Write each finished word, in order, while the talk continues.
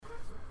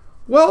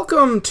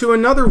Welcome to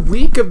another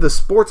week of the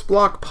Sports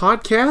Block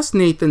Podcast.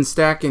 Nathan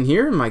Stacken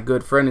here, my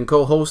good friend and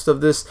co-host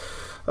of this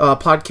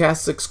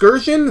podcast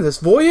excursion, this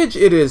voyage.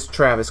 It is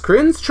Travis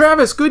Crins.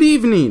 Travis, good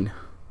evening.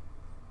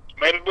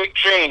 Made a big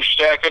change,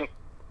 Stacken.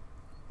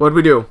 What'd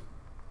we do?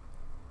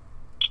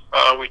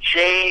 We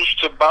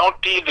changed to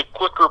Bounty, the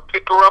quicker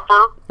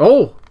picker-upper.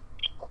 Oh.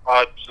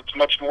 It's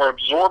much more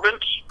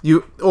absorbent.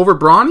 You over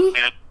Brawny?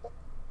 And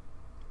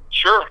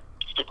sure,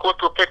 it's the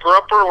quicker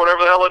picker-upper, whatever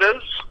the hell it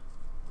is.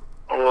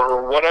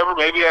 Or whatever,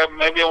 maybe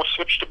I'll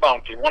switch to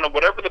Bounty.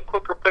 Whatever the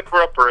quicker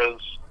picker-upper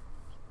is,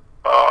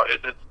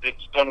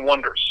 it's done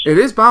wonders. It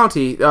is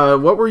Bounty.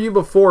 What were you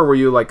before? Were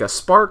you like a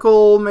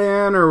Sparkle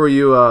man, or were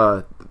you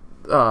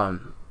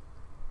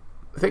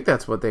I think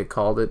that's what they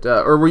called it.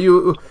 Or were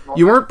you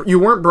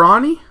weren't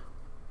Brawny?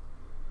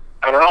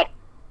 I don't know.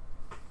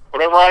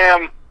 Whatever I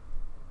am,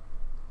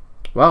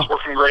 wow, it's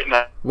working great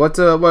now.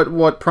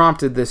 What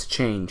prompted this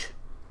change?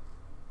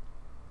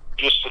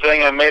 Just a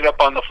thing I made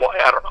up on the fly.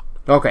 I don't know.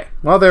 Okay,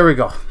 well, there we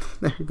go.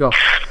 There you go.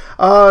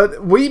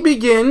 We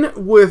begin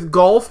with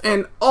golf,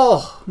 and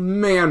oh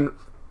man,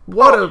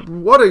 what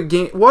a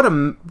game! What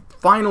a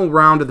final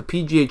round of the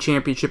PGA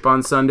Championship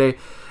on Sunday,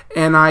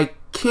 and I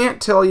can't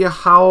tell you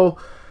how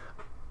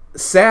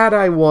sad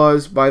I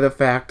was by the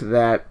fact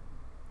that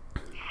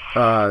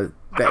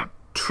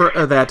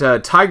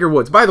Tiger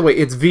Woods. By the way,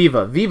 it's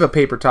Viva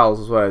paper towels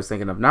is what I was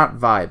thinking of, not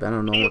Vibe. I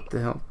don't know what the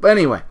hell. But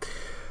anyway,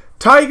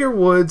 Tiger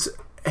Woods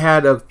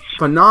had a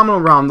phenomenal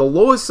round, the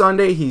lowest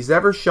Sunday he's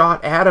ever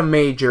shot at a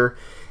major,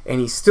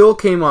 and he still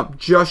came up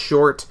just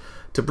short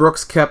to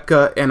Brooks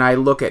Koepka. And I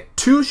look at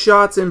two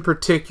shots in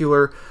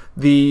particular.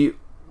 The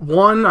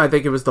one, I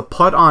think it was the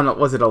putt on,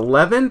 was it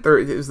 11th, or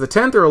it was the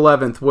 10th or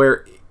 11th,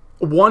 where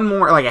one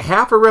more, like a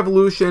half a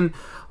revolution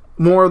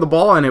more of the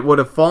ball and it would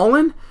have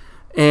fallen.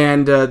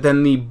 And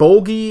then the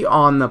bogey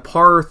on the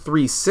par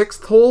 3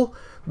 6th hole.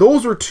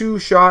 Those were two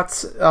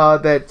shots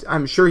that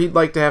I'm sure he'd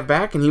like to have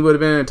back, and he would have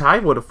been in a tie,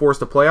 would have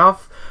forced a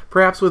playoff,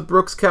 perhaps with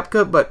Brooks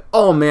Koepka. But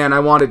oh man,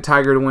 I wanted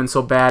Tiger to win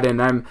so bad,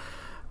 and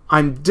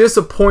I'm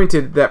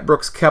disappointed that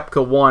Brooks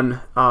Koepka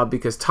won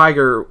because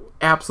Tiger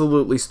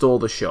absolutely stole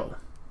the show.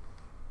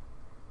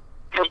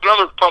 There's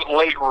another putt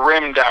late,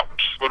 rimmed out.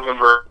 Would have been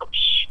very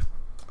close.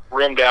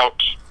 Rimmed out.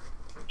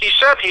 He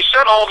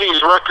set all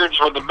these records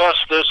for the best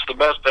this, the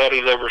best that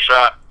he's ever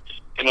shot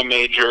in a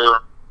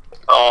major.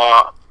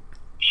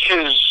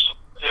 His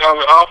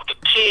off the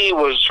tee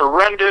was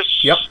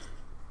horrendous. Yep.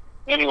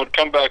 Then he would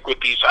come back with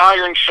these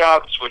iron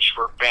shots, which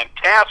were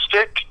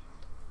fantastic.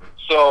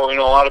 So, a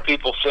lot of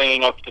people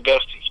saying that's the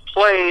best he's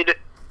played,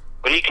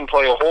 but he can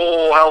play a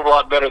whole hell of a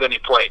lot better than he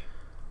played.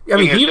 I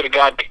mean, he should have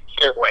got the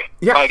fairway.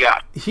 Yeah, my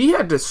God. He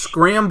had to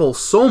scramble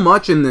so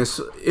much in this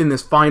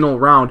final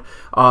round.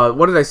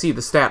 What did I see?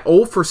 The stat: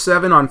 0 for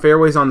 7 on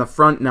fairways on the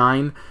front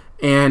 9,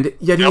 and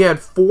yet he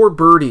had 4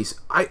 birdies.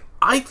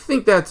 I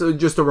think that's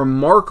just a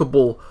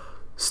remarkable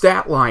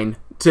stat line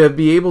to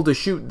be able to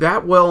shoot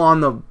that well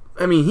on the...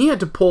 I mean, he had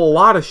to pull a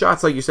lot of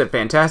shots, like you said,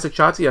 fantastic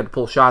shots. He had to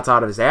pull shots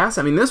out of his ass.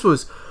 I mean, this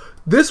was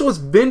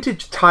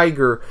vintage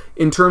Tiger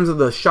in terms of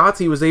the shots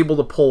he was able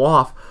to pull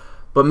off.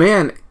 But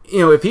man,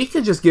 if he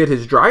could just get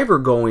his driver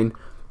going,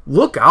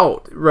 look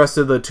out rest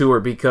of the tour,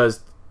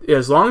 because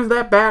as long as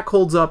that back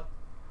holds up,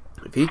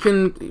 if he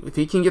can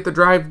get the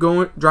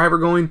driver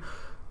going,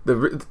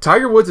 the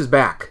Tiger Woods is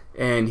back,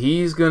 and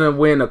he's going to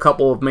win a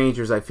couple of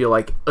majors, I feel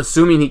like,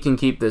 assuming he can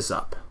keep this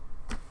up.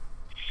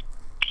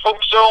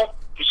 Hope so.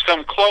 He's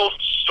come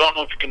close. Don't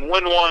know if he can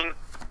win one,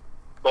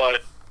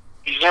 but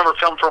he's never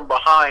come from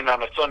behind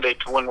on a Sunday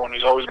to win one.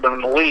 He's always been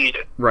in the lead.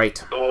 Right.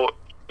 So,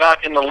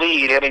 not in the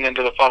lead heading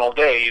into the final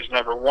day. He's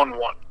never won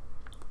one.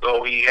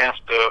 So he has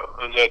to,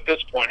 at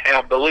this point,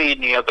 have the lead,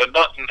 and he has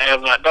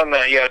not done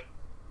that yet.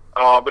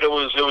 But it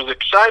was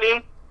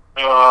exciting.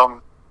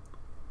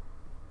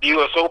 The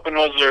U.S. Open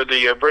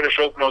the British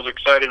Open was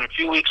exciting a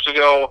few weeks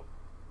ago.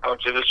 I would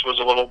say this was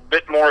a little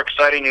bit more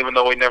exciting, even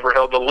though he never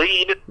held the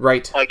lead,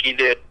 right, like he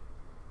did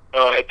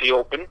at the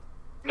Open.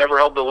 Never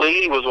held the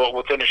lead. He was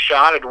within a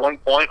shot at one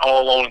point,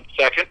 all alone in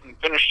second, and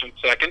finished in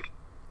second.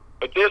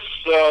 But this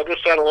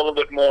had a little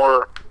bit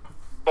more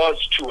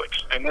buzz to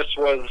it, and this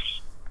is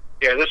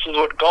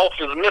what golf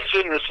is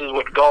missing. This is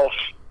what golf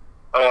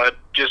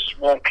just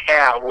won't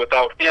have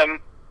without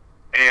him.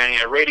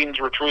 And ratings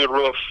were through the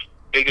roof.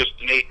 Biggest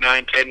in 8,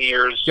 9, 10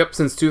 years. Yep,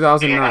 since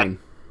 2009. And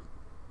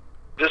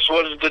this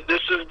is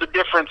the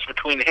difference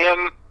between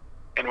him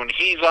and when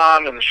he's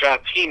on and the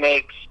shots he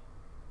makes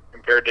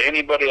compared to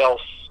anybody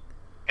else.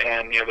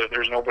 And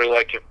there's nobody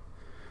like him.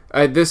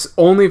 This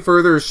only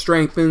further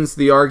strengthens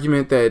the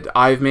argument that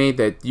I've made,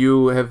 that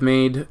you have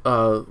made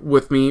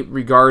with me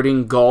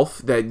regarding golf,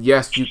 that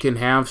yes, you can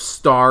have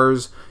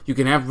stars, you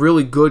can have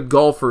really good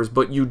golfers,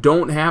 but you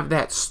don't have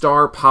that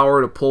star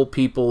power to pull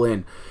people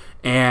in.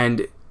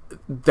 And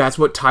that's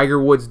what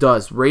Tiger Woods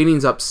does.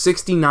 Ratings up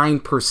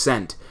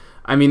 69%.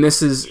 I mean,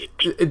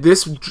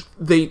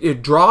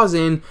 it draws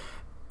in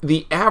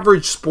the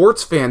average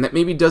sports fan that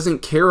maybe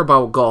doesn't care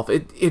about golf.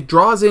 It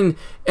draws in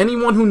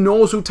anyone who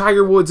knows who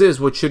Tiger Woods is,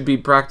 which should be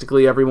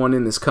practically everyone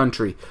in this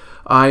country.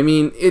 I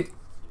mean,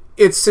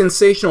 it's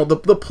sensational.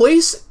 The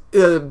place,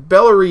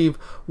 Bellerive,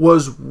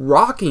 was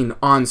rocking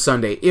on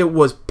Sunday. It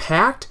was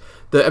packed.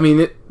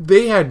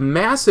 They had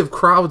massive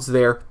crowds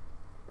there.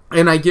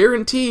 And I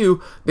guarantee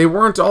you, they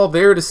weren't all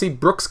there to see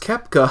Brooks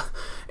Koepka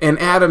and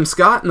Adam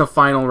Scott in the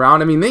final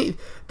round. I mean,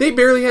 they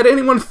barely had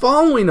anyone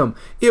following them.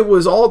 It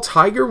was all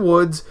Tiger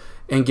Woods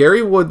and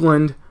Gary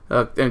Woodland.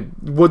 And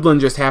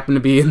Woodland just happened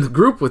to be in the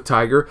group with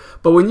Tiger.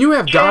 But when you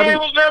have Dottie... He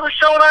was never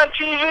shown on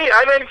TV.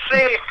 I didn't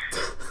see...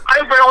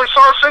 I barely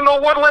saw a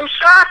single Woodland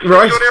shot. They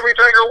showed every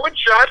Tiger Woods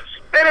shot.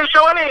 They didn't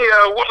show any...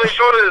 They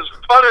showed his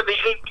putt at the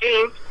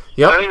 18th.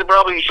 Yep. I think they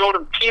probably showed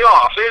him tee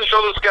off. They didn't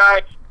show this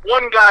guy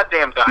one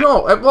goddamn time.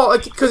 No, well,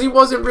 because he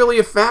wasn't really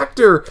a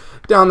factor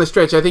down the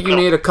stretch. I think he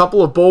made a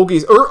couple of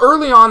bogeys.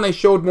 Early on, they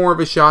showed more of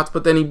his shots,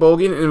 but then he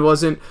bogeyed and it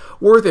wasn't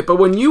worth it. But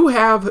when you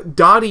have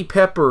Dottie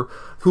Pepper,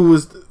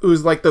 who's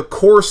like the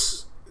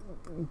course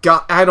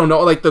guy, I don't know,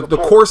 like the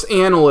course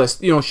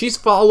analyst, she's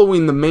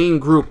following the main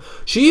group.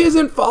 She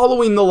isn't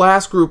following the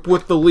last group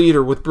with the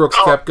leader, with Brooks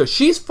Koepka.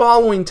 She's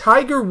following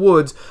Tiger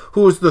Woods,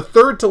 who is the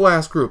third to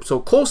last group. So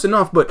close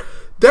enough, but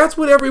that's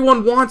what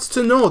everyone wants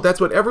to know. That's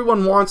what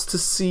everyone wants to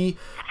see.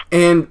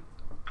 And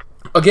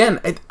again,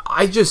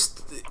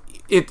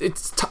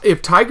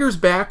 if Tiger's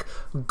back,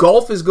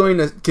 golf is going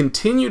to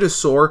continue to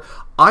soar.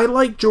 I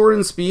like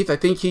Jordan Spieth. I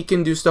think he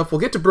can do stuff. We'll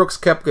get to Brooks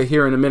Koepka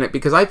here in a minute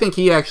because I think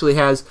he actually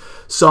has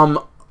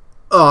some.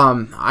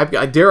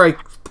 I dare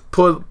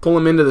pull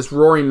him into this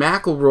Rory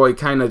McIlroy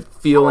kind of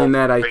feeling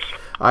that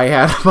I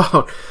had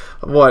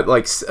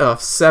about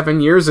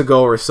 7 years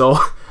ago or so.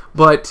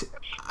 But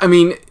I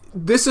mean,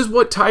 this is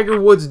what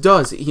Tiger Woods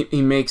does.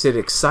 He makes it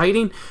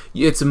exciting.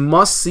 It's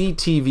must-see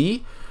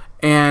TV.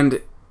 And,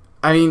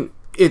 I mean,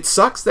 it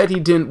sucks that he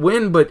didn't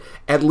win, but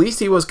at least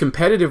he was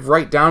competitive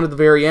right down to the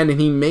very end,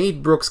 and he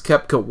made Brooks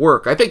Koepka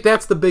work. I think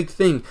that's the big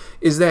thing,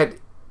 is that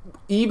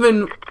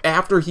even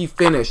after he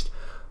finished,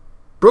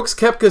 Brooks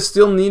Koepka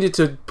still needed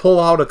to pull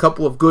out a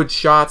couple of good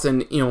shots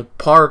and,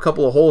 par a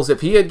couple of holes.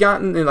 If he had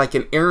gotten like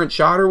an errant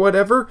shot or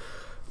whatever,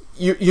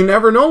 you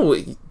never know.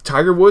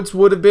 Tiger Woods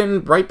would have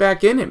been right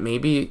back in it.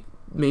 Maybe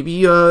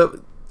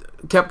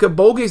Koepka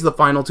bogeys the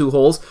final two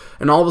holes,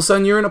 and all of a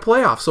sudden you're in a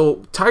playoff.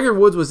 So Tiger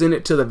Woods was in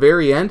it to the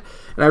very end,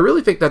 and I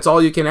really think that's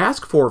all you can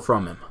ask for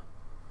from him.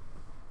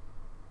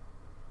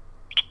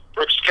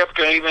 Brooks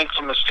Koepka, he made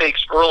some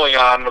mistakes early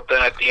on, but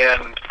then at the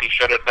end he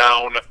shut it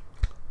down. It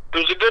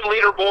was a good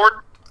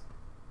leaderboard,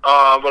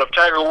 but if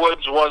Tiger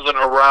Woods wasn't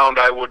around,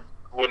 I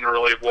wouldn't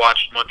really have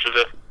watched much of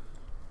it.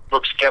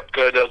 Brooks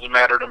Koepka doesn't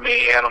matter to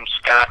me. Adam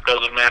Scott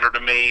doesn't matter to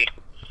me.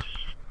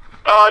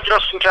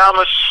 Justin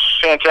Thomas,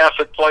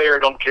 fantastic player.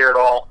 Don't care at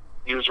all.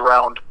 He was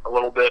around a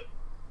little bit.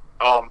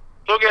 So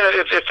again,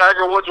 if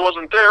Tiger Woods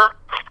wasn't there,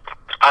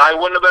 I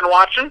wouldn't have been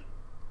watching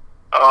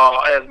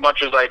as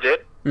much as I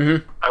did.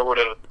 Mm-hmm. I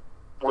wouldn't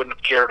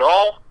have cared at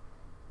all.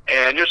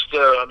 And just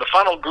the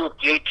final group,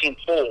 the 18th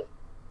hole,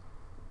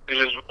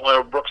 is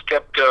when Brooks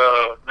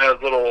Koepka had a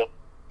little,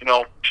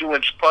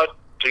 2-inch putt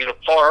to get a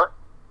par.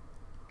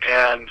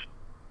 And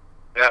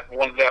that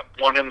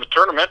won him the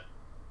tournament,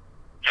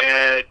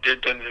 and it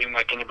didn't seem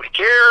like anybody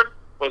cared.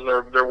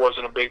 There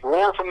wasn't a big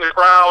roar from the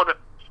crowd.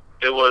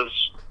 It was,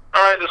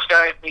 all right, this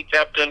guy, he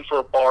tapped in for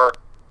a par,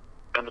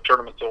 and the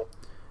tournament's over.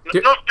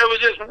 It was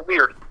just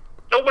weird.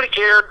 Nobody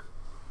cared.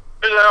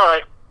 It was like, all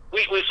right,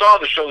 we saw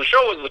the show. The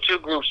show was the two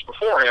groups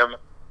before him.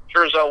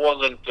 Sure as hell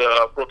wasn't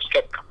Brooks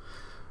Koepka.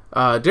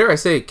 Dare I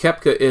say,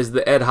 Koepka is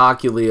the Ed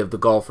Hockley of the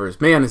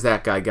golfers. Man, has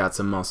that guy got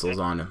some muscles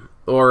on him.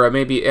 Or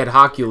maybe Ed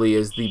Hockley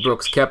is the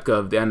Brooks Koepka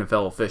of the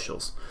NFL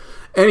officials.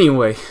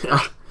 Anyway,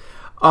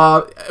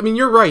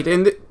 you're right.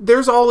 And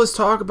there's all this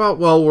talk about,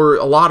 were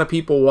a lot of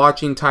people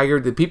watching Tiger?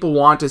 Did people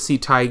want to see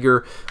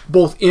Tiger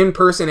both in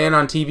person and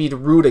on TV to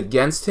root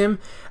against him?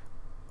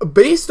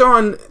 Based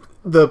on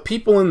the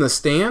people in the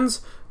stands,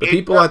 the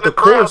people at the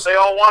course, they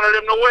all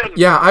wanted him to win.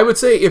 Yeah, I would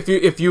say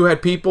if you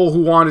had people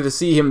who wanted to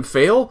see him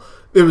fail,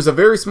 it was a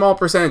very small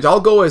percentage. I'll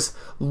go as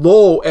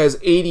low as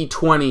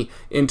 80-20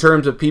 in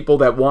terms of people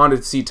that wanted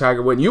to see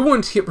Tiger win. You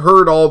wouldn't have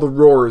heard all the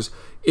roars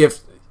if,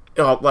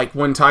 like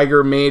when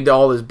Tiger made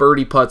all his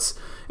birdie putts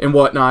and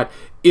whatnot,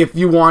 if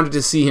you wanted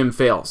to see him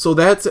fail. So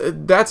that's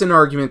an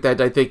argument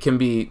that I think can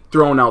be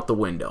thrown out the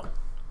window.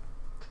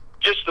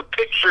 Just the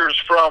pictures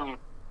from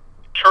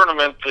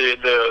tournament,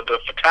 the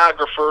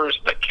photographers,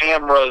 the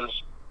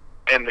cameras,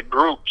 and the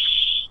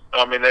groups.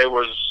 I mean, it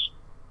was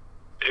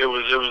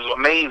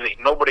amazing.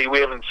 We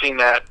haven't seen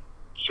that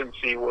since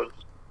he was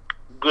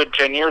good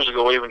 10 years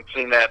ago. We haven't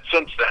seen that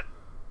since then.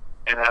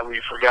 And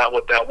we forgot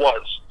what that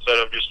was. Instead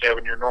of just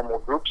having your normal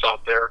groups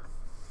out there,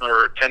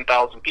 or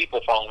 10,000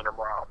 people following him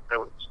around. It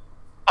was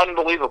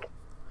unbelievable.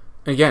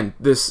 Again,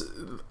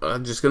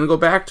 I'm just going to go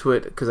back to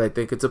it because I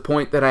think it's a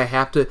point that I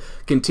have to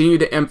continue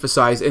to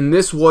emphasize. And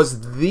this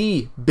is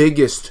the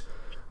biggest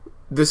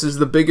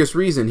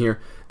reason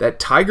here, that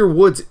Tiger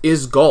Woods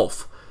is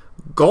golf.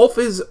 Golf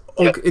is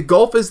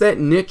golf is that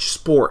niche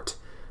sport.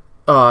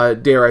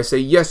 Dare I say,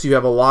 yes, you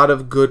have a lot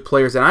of good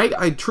players, and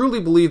I truly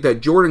believe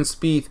that Jordan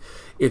Spieth,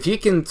 if he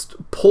can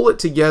pull it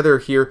together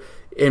here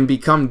and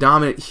become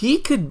dominant, he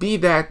could be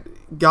that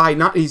guy.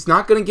 He's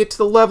not going to get to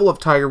the level of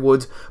Tiger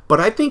Woods, but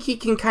I think he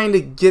can kind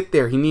of get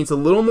there. He needs a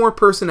little more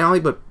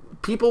personality, but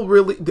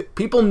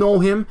people know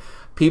him.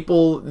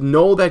 People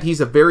know that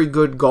he's a very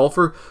good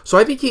golfer, so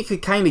I think he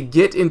could kind of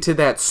get into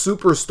that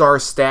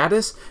superstar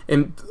status,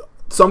 and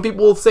some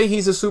people will say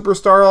he's a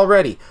superstar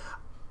already.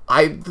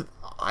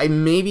 I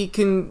maybe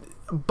can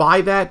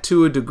buy that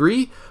to a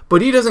degree,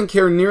 but he doesn't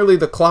care nearly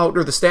the clout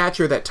or the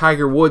stature that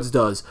Tiger Woods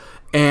does.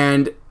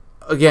 And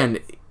again,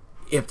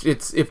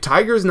 if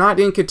Tiger's not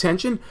in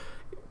contention,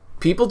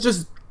 people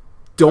just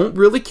don't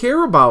really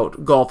care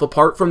about golf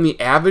apart from the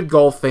avid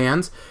golf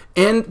fans.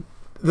 And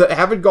the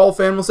avid golf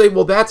fan will say,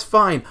 well, that's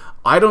fine.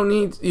 I don't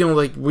need,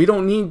 we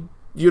don't need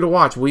you to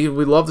watch. We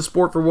love the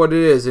sport for what it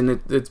is,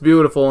 and it's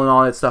beautiful and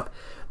all that stuff.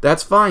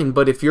 That's fine.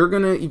 But if you're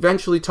going to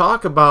eventually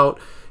talk about,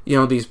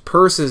 these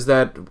purses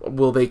that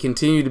will they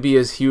continue to be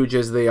as huge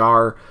as they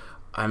are,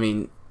 I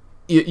mean,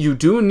 you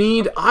do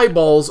need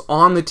eyeballs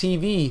on the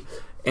TV.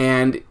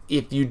 And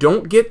if you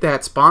don't get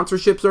that,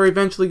 sponsorships are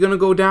eventually going to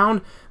go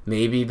down.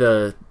 Maybe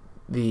the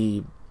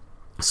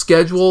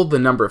schedule, the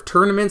number of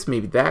tournaments,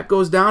 maybe that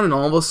goes down, and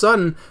all of a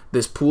sudden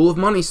this pool of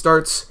money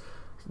starts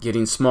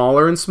getting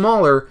smaller and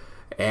smaller,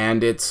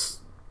 and it's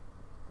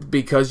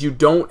because you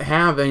don't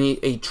have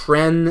a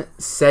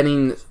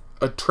trend-setting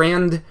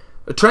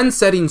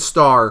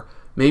star.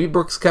 Maybe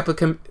Brooks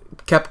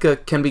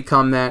Koepka can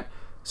become that.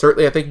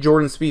 Certainly, I think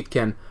Jordan Spieth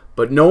can.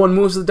 But no one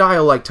moves the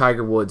dial like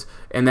Tiger Woods,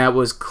 and that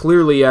was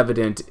clearly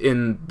evident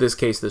in this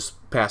case this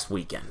past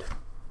weekend.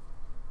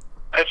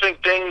 I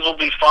think things will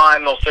be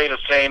fine. They'll say the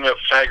same if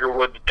Tiger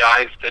Woods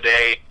dies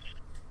today.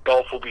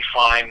 Golf will be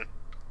fine.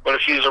 But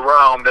if he's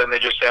around, then they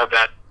just have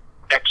that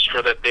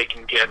extra that they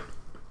can get.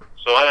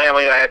 So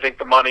I think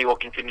the money will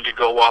continue to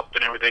go up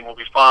and everything will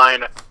be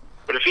fine.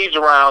 But if he's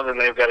around, then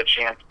they've got a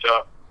chance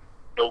to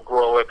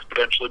grow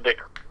exponentially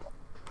bigger.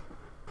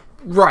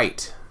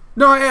 Right.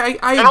 No,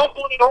 and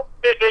hopefully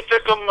they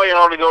pick him,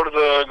 to go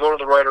to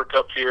the Ryder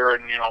Cup here,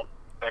 and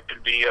that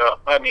could be.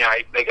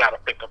 They got to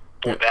pick him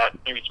for that.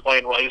 He's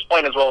playing well. He's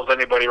playing as well as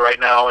anybody right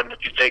now. And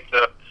if you take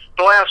the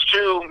last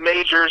two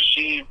majors,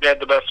 he had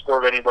the best score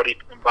of anybody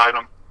to combine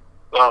them.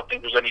 So I don't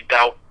think there's any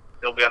doubt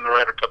he'll be on the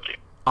Ryder Cup team.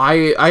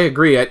 I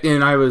agree,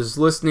 and I was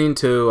listening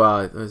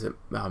to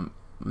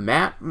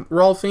Matt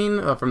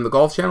Rolfing from the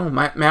Golf Channel.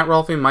 Matt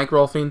Rolfing, Mike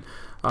Rolfing,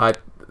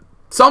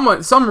 some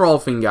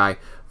Rolfing guy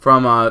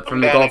from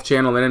the Golf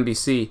Channel and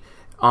NBC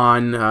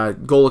on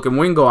Golick and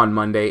Wingo on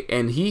Monday,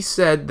 and he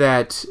said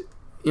that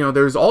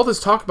there's all this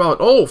talk about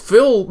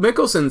Phil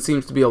Mickelson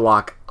seems to be a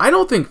lock. I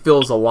don't think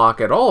Phil's a lock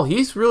at all.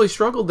 He's really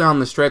struggled down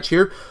the stretch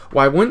here.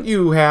 Why wouldn't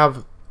you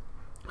have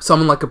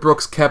someone like a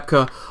Brooks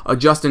Koepka, a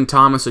Justin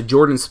Thomas, a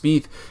Jordan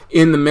Spieth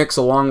in the mix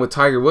along with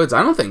Tiger Woods?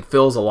 I don't think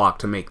Phil's a lock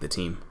to make the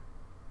team.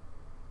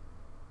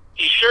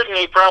 He shouldn't.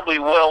 He probably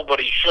will, but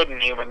he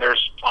shouldn't even.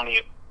 There's plenty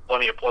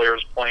of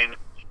players playing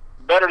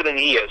better than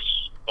he is.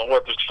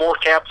 There's 4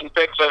 captain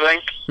picks, I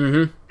think.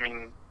 Mm-hmm. I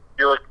mean,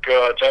 Tiger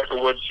Woods.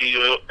 Tiger Woods, he's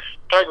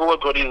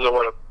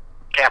a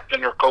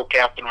captain or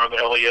co-captain, whatever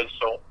the hell he is.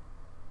 So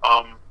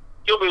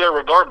he'll be there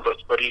regardless,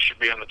 but he should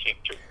be on the team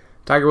too.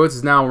 Tiger Woods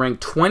is now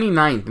ranked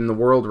 29th in the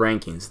world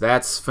rankings.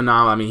 That's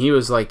phenomenal. I mean, he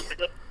was like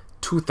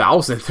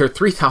 2,000th or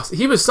 3,000th.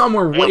 He was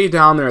somewhere way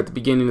down there at the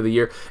beginning of the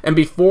year. And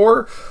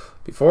before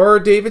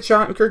David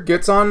Schottenker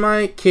gets on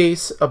my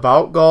case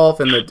about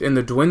golf and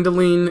the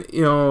dwindling,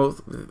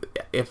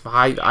 if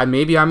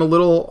maybe I'm a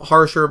little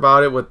harsher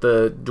about it with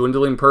the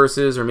dwindling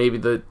purses or maybe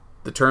the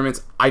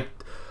tournaments.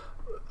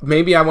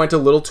 Maybe I went a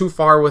little too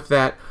far with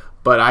that,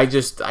 but I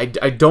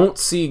don't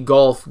see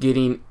golf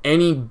getting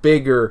any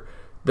bigger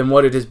than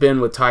what it has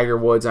been with Tiger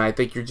Woods, and I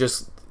think you're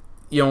just,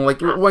 like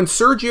when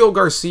Sergio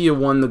Garcia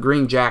won the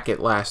green jacket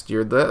last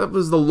year, that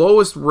was the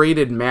lowest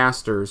rated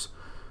Masters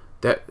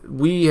that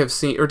we have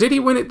seen. Or did he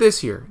win it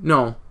this year?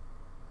 No.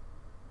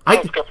 It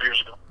was a couple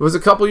years ago. It was a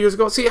couple years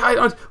ago? See,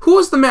 who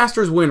was the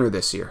Masters winner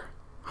this year?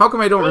 How come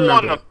I don't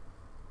remember?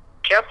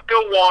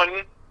 Koepka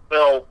won the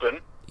Open.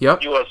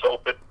 Yep. U.S.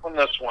 Open. Won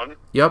this one.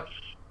 Yep.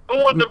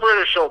 Who won the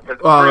British Open?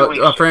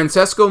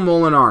 Francesco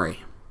Molinari.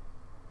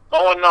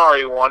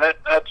 Molinari won it.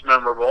 That's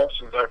memorable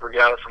since I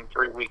forgot it from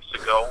 3 weeks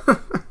ago.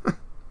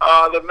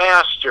 The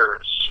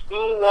Masters.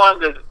 Who won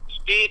the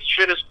Spieth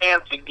shit his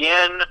pants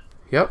again?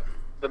 Yep.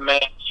 The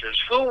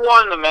Masters. Who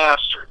won the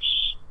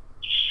Masters?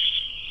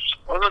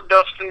 Wasn't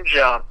Dustin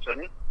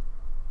Johnson.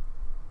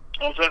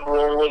 Wasn't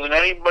Rory. Wasn't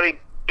anybody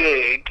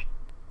big.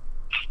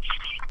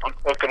 Let's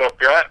look it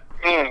up here.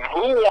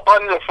 Who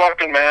won the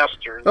fucking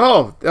Masters?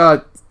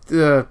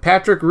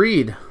 Patrick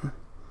Reed.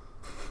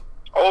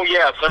 Oh,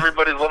 yes,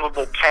 everybody's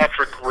lovable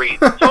Patrick Reed.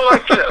 So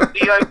like this,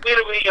 the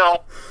idea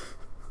of,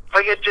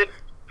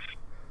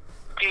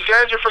 these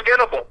guys are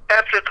forgettable.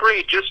 Patrick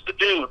Reed, just the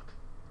dude.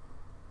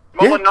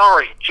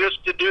 Molinari,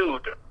 just the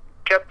dude.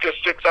 Koepka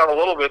sticks out a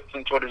little bit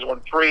since he's won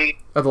 3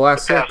 of the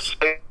last 6.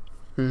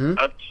 Mm-hmm.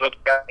 That's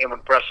got him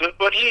impressive.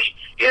 But he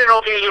didn't know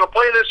if he was going to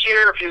play this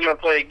year, if he was going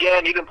to play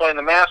again. He didn't play in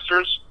the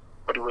Masters,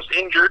 but he was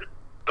injured.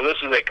 So this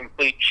is a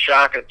complete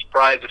shock and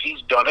surprise that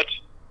he's done it.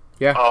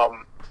 Yeah.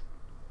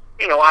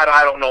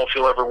 I don't know if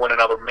he'll ever win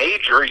another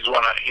major. He's on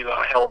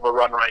a hell of a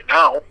run right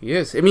now. He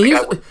is. I mean,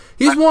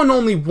 he's won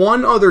only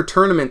one other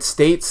tournament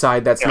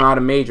stateside that's not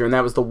a major, and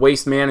that was the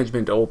Waste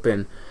Management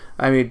Open.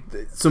 I mean,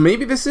 so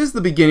maybe this is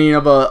the beginning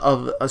of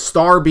a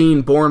star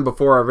being born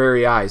before our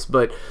very eyes.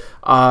 But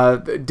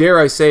dare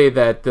I say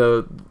that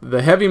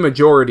the heavy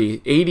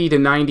majority, 80 to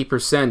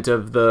 90%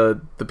 of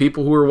the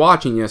people who were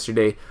watching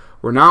yesterday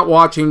were not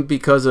watching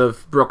because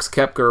of Brooks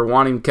Koepka or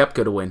wanting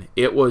Koepka to win.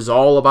 It was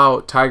all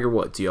about Tiger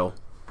Woods, yo.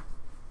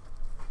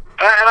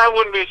 And I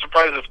wouldn't be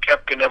surprised if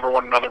Koepka never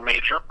won another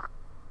major.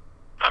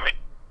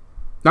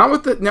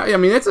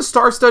 It's a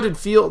star-studded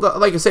field.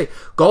 Like I say,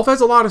 golf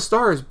has a lot of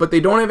stars, but they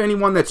don't have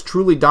anyone that's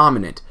truly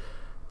dominant.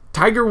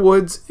 Tiger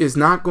Woods is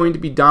not going to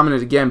be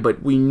dominant again,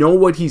 but we know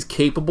what he's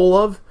capable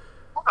of,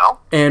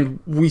 and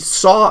we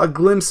saw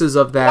glimpses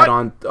of that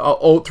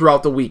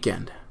throughout the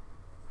weekend.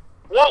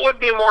 What would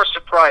be more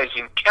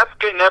surprising?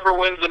 Koepka never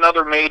wins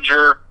another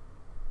major,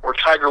 or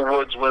Tiger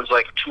Woods wins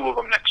like 2 of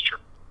them next year?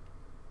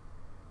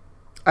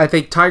 I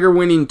think Tiger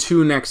winning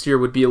 2 next year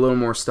would be a little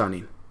more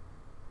stunning.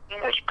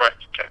 More surprised,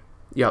 okay.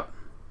 Yep.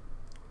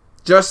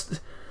 Just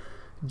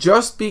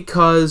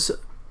because,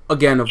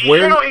 again, of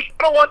where... He should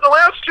have won the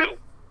last 2.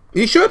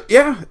 He should,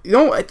 yeah.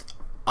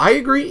 I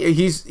agree.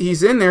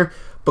 He's in there,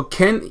 but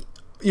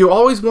you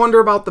always wonder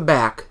about the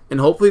back,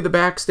 and hopefully the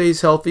back stays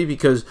healthy,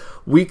 because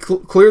we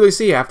clearly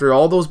see after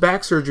all those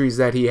back surgeries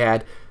that he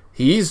had,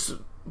 he's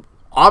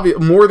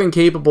more than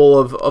capable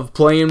of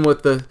playing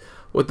with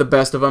the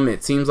best of them.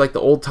 It seems like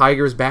the old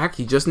Tiger's back.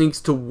 He just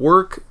needs to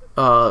work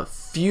a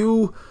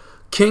few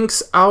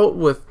kinks out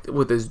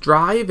with his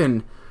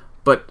drive,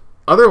 but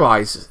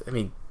otherwise, I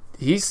mean,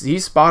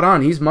 he's spot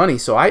on. He's money.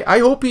 So I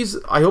hope he's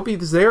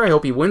there. I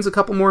hope he wins a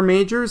couple more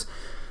majors.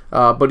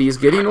 But he's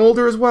getting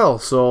older as well.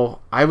 So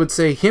I would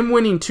say him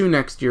winning 2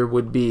 next year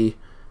would be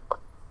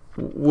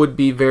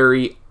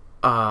very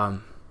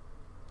that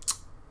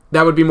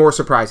would be more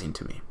surprising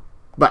to me.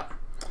 But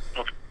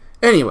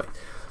anyway.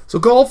 So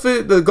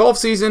the golf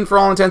season, for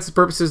all intents and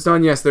purposes,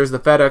 done. Yes, there's the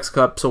FedEx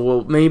Cup, so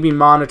we'll maybe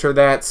monitor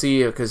that,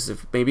 see, because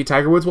if maybe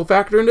Tiger Woods will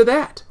factor into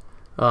that.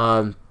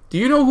 Do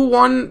you know who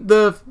won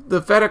the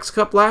FedEx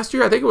Cup last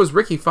year? I think it was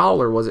Ricky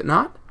Fowler, was it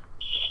not?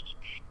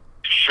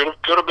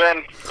 Could have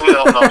been. Who the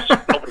hell knows?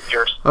 Nobody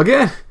cares.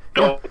 Again.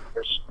 Nobody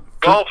cares.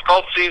 Golf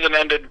season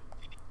ended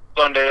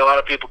Sunday. A lot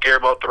of people care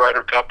about the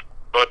Ryder Cup,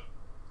 but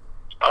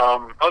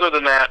other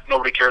than that,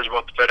 nobody cares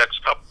about the FedEx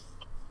Cup.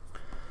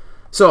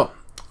 So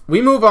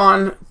we move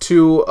on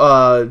to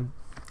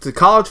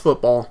college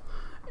football,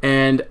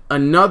 and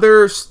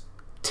another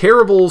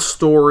terrible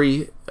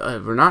story.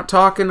 We're not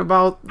talking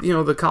about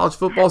the college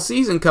football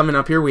season coming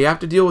up here. We have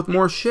to deal with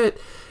more shit,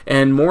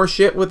 and more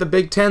shit with the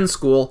Big Ten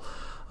school.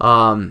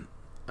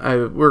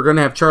 We're going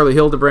to have Charlie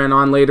Hildebrand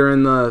on later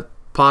in the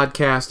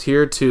podcast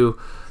here to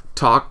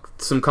talk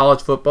some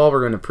college football.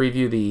 We're going to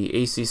preview the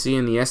ACC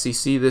and the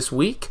SEC this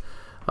week,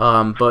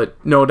 but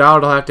no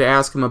doubt I'll have to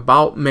ask him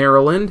about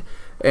Maryland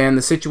and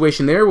the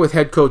situation there with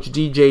head coach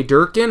DJ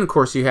Durkin. Of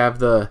course, you have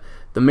the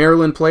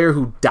Maryland player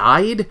who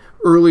died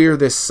earlier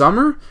this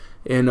summer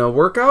in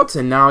workouts,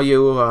 and now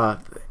you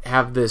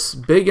have this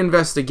big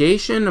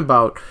investigation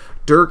about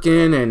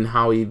Durkin and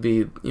how he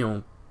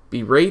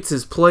berates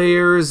his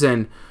players,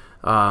 and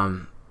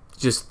the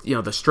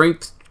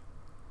strength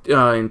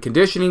and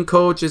conditioning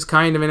coach is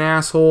kind of an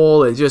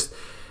asshole, and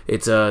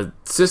it's a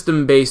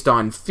system based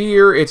on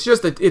fear. It's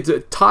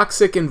a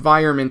toxic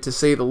environment, to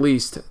say the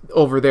least,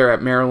 over there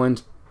at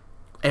Maryland.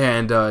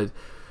 And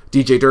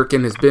DJ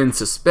Durkin has been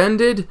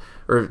suspended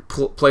or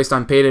placed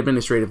on paid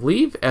administrative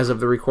leave as of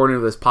the recording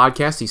of this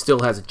podcast. He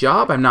still has a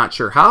job. I'm not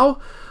sure how,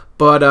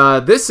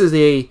 but this is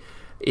a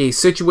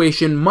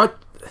situation much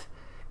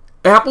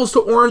apples to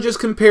oranges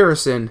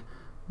comparison,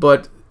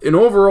 but an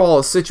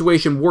overall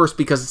situation worse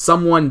because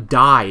someone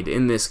died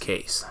in this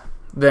case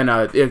than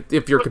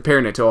if you're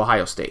comparing it to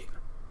Ohio State.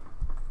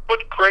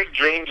 Put Craig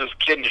James'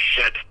 kid in the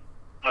shed.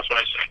 That's what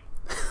I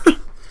say.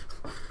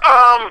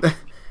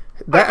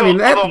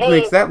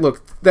 Makes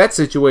that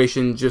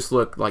situation just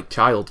look like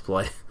child's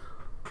play.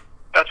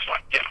 That's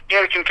fine. Yeah, he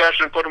had a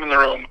concussion. Put him in the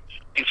room.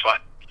 He's fine.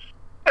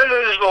 And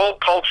there's the whole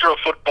culture of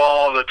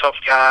football, the tough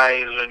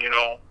guys, and you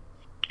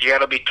got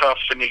to be tough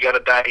and you got to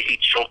die to heat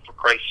choke for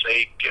Christ's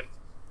sake. And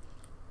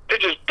they're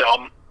just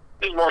dumb.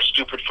 There's more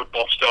stupid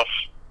football stuff.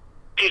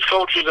 These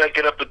coaches that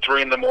get up at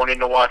 3 a.m.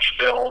 to watch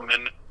film,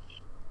 and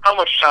how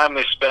much time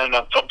they spend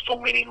on something so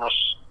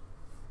meaningless.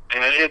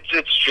 And it's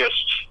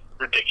just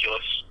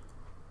ridiculous.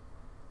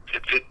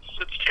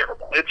 It's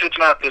terrible. It's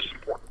not this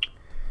important.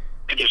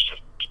 It just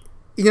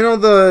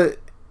isn't.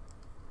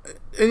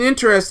 An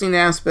interesting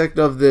aspect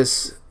of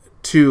this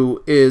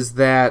too is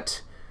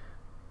that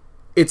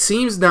it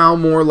seems now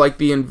more like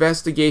the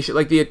investigation,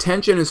 like the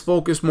attention is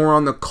focused more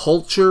on the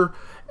culture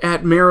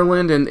at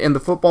Maryland and the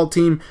football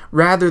team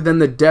rather than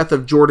the death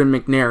of Jordan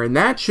McNair. And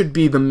that should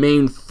be the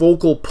main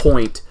focal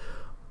point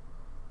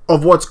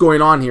of what's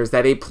going on here, is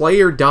that a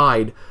player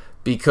died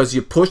because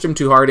you pushed him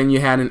too hard and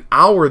you had an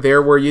hour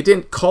there where you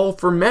didn't call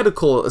for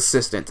medical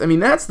assistance. I mean,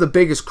 that's the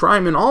biggest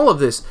crime in all of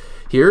this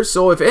here.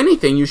 So if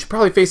anything, you should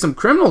probably face some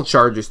criminal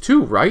charges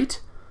too, right?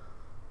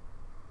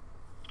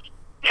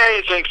 Yeah,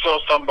 you think so,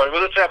 somebody.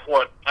 But it's that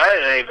what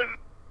I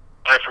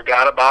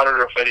forgot about it,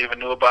 or if I even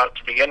knew about it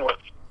to begin with.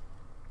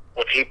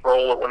 What,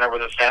 April or whenever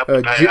this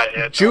happened?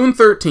 June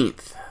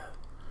 13th.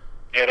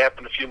 Yeah, it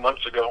happened a few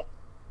months ago,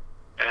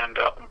 and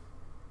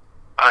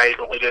I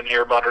really didn't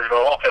hear about it at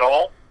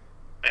all.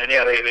 And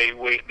yeah, they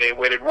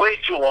waited way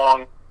too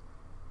long,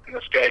 and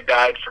this guy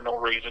died for no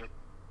reason.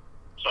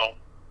 So,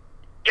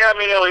 yeah, I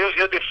mean,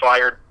 he'll get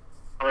fired.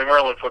 I mean,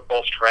 Maryland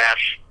football's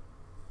trash.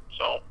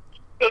 So,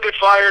 he'll get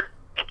fired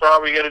and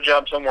probably get a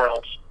job somewhere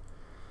else.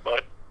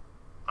 But,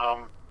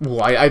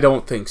 well, I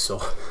don't think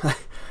so.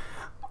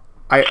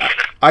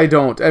 I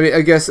don't. I mean,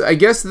 I guess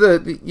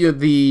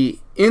the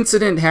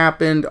incident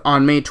happened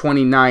on May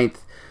 29th.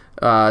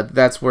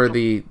 That's where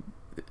the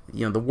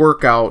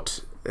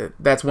workout.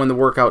 That's when the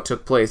workout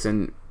took place,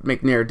 and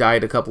McNair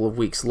died a couple of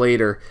weeks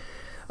later.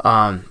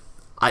 I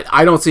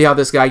don't see how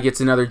this guy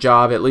gets another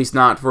job, at least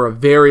not for a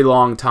very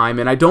long time,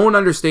 and I don't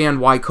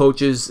understand why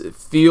coaches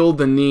feel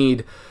the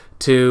need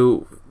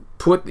to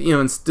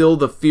instill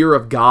the fear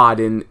of God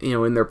in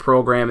their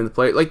program and the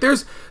play. Like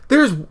there's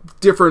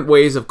different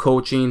ways of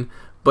coaching,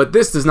 but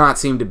this does not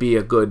seem to be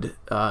a good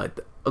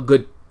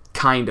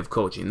kind of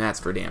coaching. That's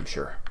for damn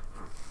sure.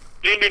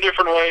 You can be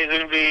different ways. You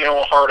can be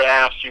hard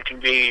ass. You can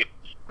be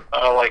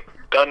like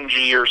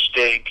Dungy or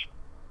Steak.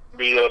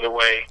 Be the other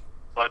way,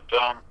 but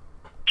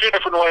two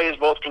different ways.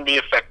 Both can be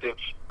effective.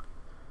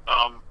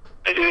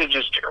 It is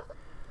just terrible.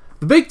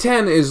 The Big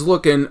Ten is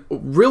looking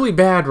really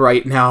bad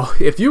right now.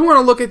 If you want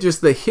to look at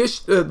just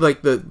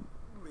the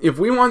if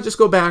we want to just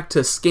go back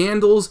to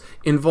scandals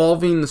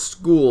involving the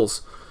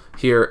schools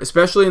here,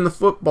 especially in the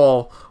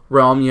football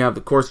realm, you have,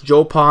 of course,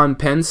 Joe Pa and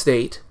Penn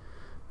State,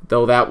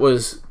 though that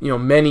was,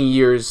 many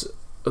years,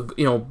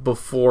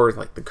 before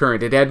like the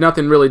current. It had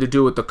nothing really to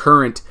do with the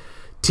current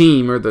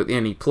team or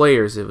any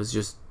players. It was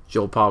just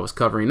Joe Pa was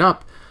covering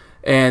up.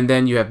 And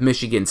then you have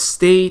Michigan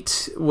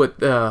State with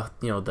the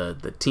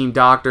team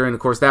doctor, and of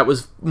course that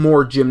was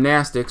more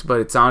gymnastics, but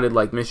it sounded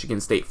like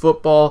Michigan State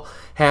football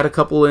had a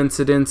couple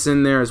incidents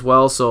in there as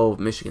well. So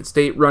Michigan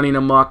State running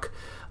amok.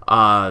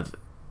 Of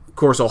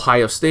course,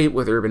 Ohio State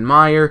with Urban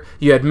Meyer.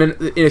 You had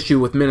an issue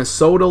with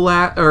Minnesota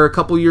a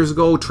couple years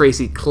ago.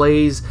 Tracy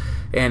Claeys,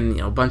 and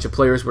a bunch of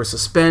players were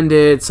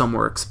suspended. Some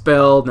were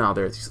expelled. Now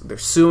they're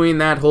suing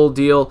that whole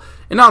deal.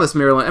 And now this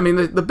Maryland, I mean,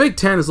 the Big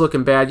Ten is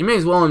looking bad. You may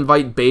as well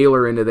invite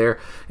Baylor into there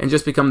and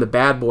just become the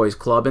bad boys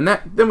club. And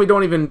then we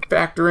don't even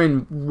factor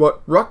in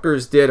what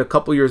Rutgers did a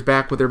couple years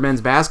back with their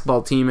men's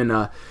basketball team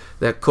and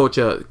that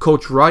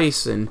Coach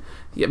Rice. And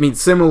I mean,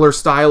 similar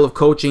style of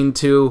coaching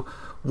to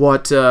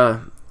what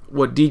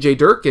DJ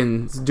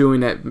Durkin's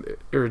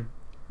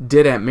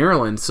did at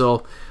Maryland.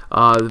 So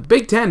the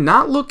Big Ten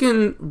not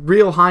looking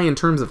real high in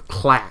terms of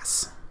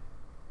class.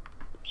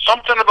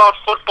 Something about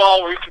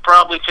football where you can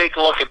probably take a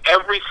look at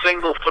every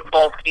single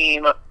football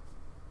team,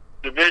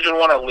 Division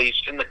I at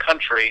least, in the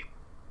country.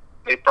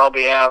 They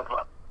probably have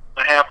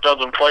a half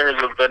dozen players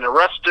that have been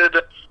arrested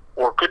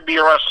or could be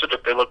arrested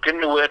if they look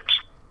into it.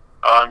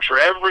 I'm sure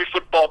every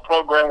football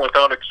program,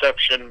 without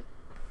exception,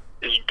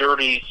 is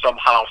dirty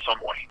somehow, some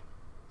way.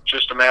 It's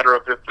just a matter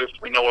of if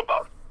we know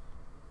about it.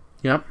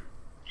 Yep.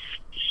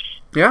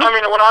 Yeah. I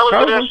mean, when I was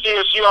at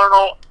SDSU, I don't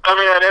know. I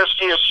mean, at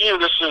SDSU,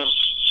 this is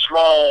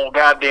small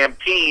goddamn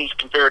peas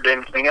compared to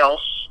anything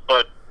else,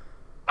 but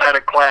I had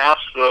a class,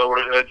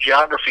 a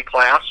geography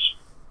class,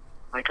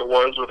 I think it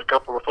was, with a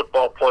couple of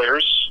football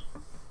players,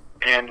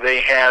 and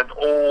they had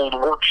old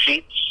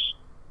worksheets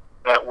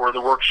that were the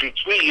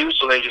worksheets we used,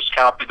 so they just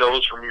copied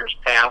those from years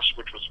past,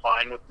 which was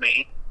fine with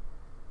me.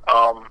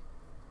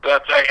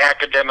 That's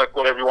academic,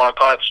 whatever you want to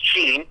call it. It's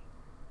cheating.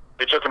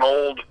 They took an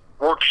old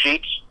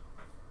worksheet,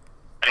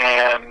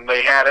 and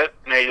they had it,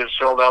 and they just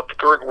filled out the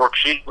current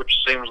worksheet, which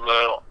seems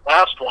the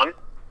last one.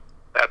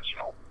 That's,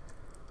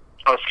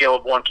 on a scale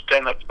of 1 to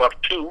 10, that's about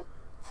a 2.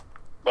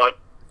 But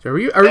are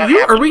we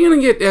going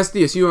to get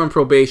SDSU on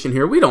probation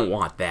here? We don't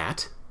want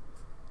that.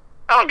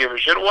 I don't give a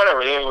shit.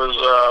 Whatever. It was,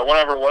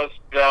 whenever it was,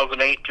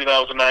 2008,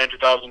 2009,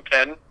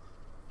 2010.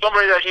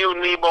 Somebody that you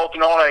and me both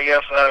know, I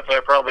guess, if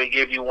I probably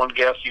gave you one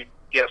guess, you'd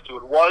guess who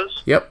it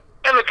was. Yep.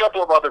 And a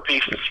couple of other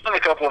people,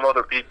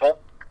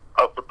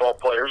 football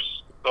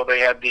players. So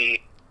they had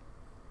the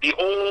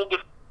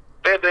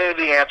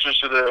answers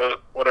to the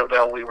whatever the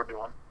hell we were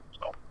doing.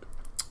 So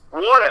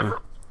whatever.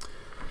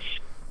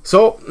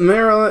 So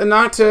Maryland,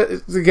 not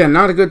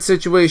a good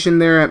situation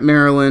there at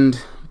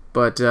Maryland,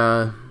 but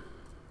there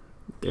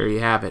you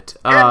have it.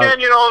 And then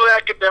the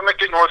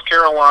academic in North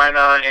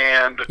Carolina,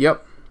 and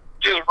yep.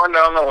 Just run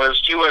down the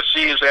list.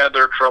 USC has had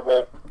their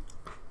trouble.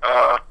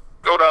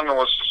 Go down the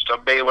list of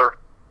stuff. Baylor.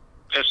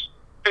 Just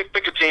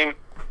pick a team,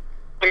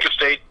 pick a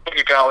state, pick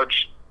a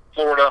college.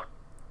 Florida,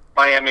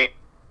 Miami,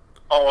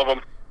 all of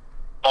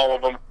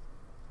them,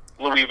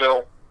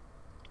 Louisville,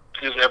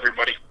 is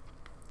everybody.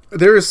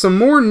 There is some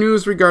more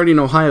news regarding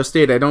Ohio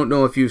State. I don't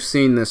know if you've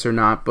seen this or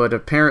not, but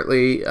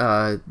apparently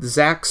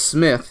Zach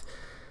Smith,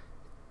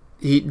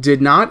 he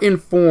did not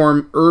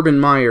inform Urban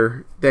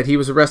Meyer that he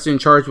was arrested and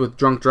charged with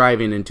drunk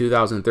driving in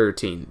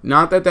 2013.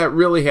 Not that that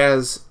really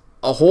has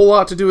a whole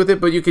lot to do with it,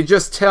 but you could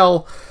just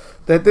tell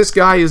that this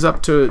guy is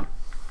up to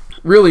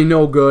really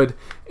no good,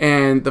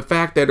 and the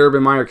fact that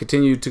Urban Meyer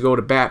continued to go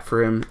to bat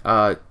for him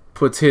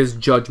puts his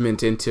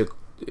judgment into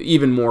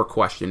even more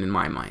question in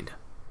my mind.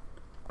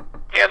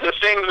 Yeah, the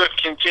things that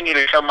continue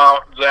to come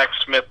out, Zach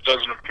Smith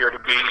doesn't appear to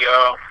be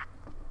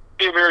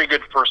a very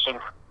good person.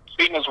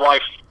 Beating his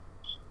wife,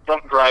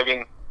 drunk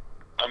driving,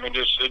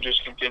 it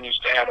just continues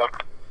to add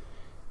up.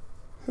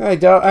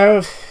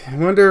 I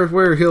wonder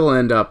where he'll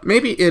end up.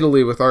 Maybe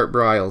Italy with Art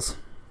Briles.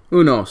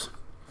 Who knows?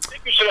 I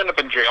think he should end up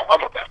in jail. How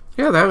about that?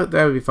 Yeah,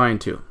 that would be fine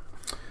too.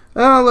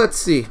 Let's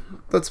see.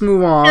 Let's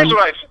move on. Here's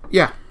what I think.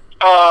 Yeah.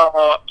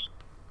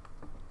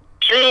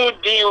 2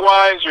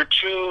 DUIs or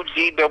 2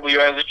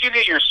 DWIs. If you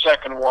get your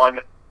second one,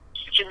 it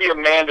should be a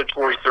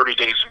mandatory 30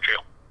 days in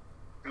jail.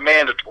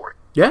 Mandatory.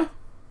 Yeah,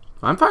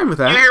 I'm fine with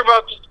that. You hear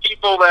about these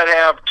people that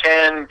have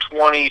 10,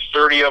 20,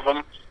 30 of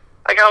them.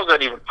 Like, how's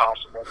that even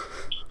possible?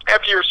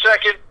 After your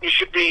second, you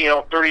should be,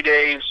 30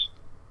 days.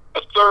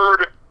 A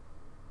third,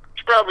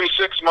 it's probably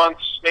 6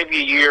 months, maybe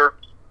a year.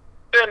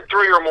 Then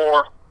 3 or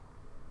more,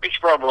 we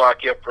should probably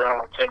lock you up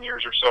for, 10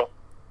 years or so.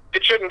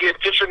 It shouldn't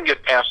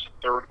get past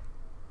the third.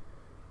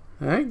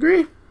 I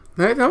agree.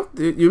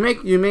 You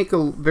make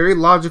a very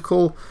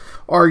logical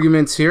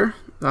arguments here.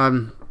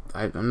 I'm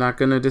not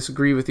going to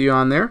disagree with you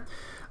on there.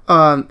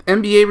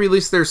 NBA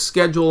released their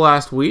schedule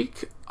last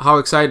week. How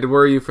excited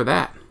were you for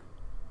that?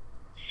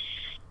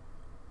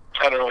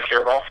 I don't really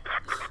care at all.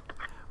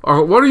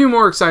 Or what are you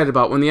more excited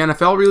about, when the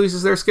NFL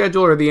releases their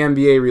schedule or the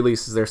NBA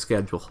releases their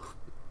schedule?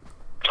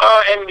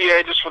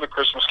 NBA, just for the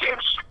Christmas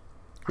games.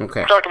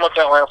 Okay. We talked about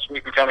that last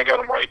week. We kind of got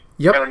them right.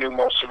 Yep. Kind of knew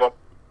most of them.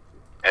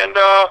 And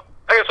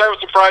I guess I was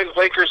surprised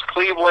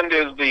Lakers-Cleveland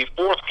is the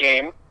 4th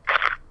game.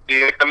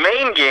 The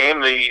main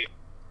game, the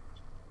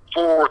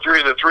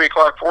 3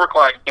 o'clock, 4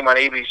 o'clock game on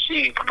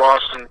ABC,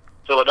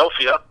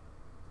 Boston-Philadelphia.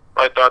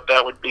 I thought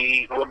that would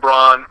be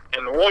LeBron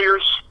and the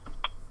Warriors.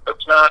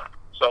 It's not,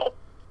 so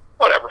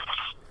whatever.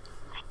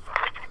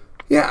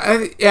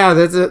 Yeah,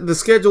 the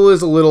schedule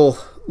is a little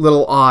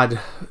odd,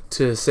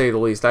 to say the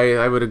least.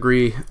 I would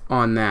agree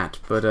on that,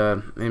 but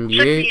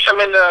NBA.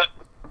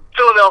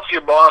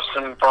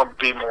 Philadelphia-Boston would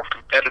probably be more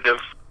competitive,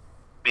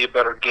 be a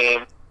better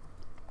game,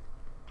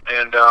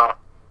 and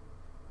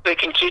they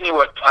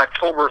continue at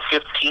October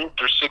 15th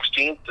or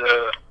 16th,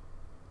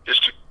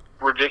 just a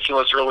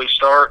ridiculous early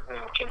start, and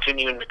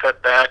continuing to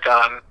cut back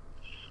on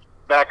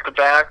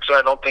back-to-backs.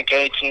 I don't think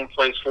any team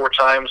plays 4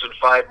 times in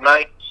 5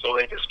 nights, so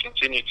they just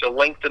continue to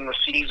lengthen the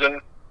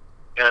season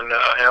and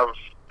have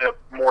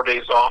more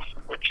days off,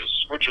 which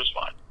is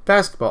fine.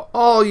 Basketball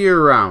all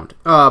year round.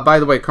 By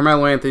the way,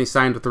 Carmelo Anthony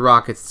signed with the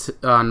Rockets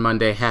on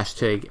Monday.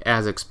 #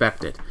 as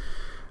expected.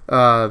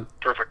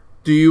 Perfect.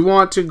 Do you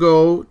want to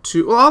go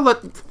to?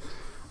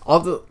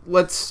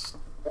 Let's.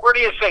 Where do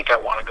you think I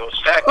want to go,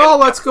 Stack?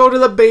 Let's go to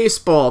the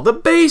baseball. The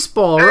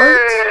baseball,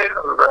 right?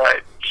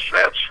 Right.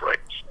 That's right.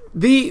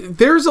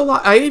 There's a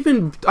lot.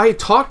 I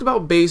talked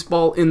about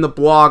baseball in the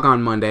blog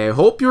on Monday. I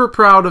hope you were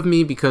proud of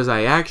me, because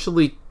I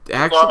actually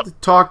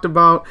talked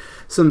about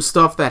some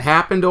stuff that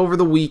happened over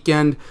the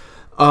weekend.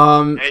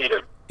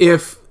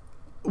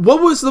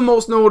 What was the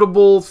most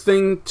notable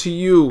thing to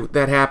you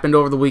that happened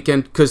over the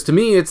weekend? Because to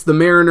me, it's the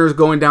Mariners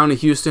going down to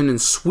Houston and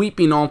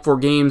sweeping all 4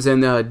 games,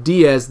 and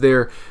Diaz,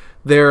 their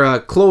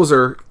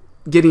closer,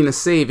 getting a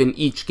save in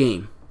each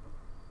game.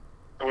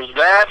 It was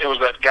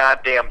that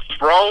goddamn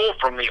throw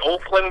from the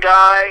Oakland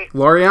guy.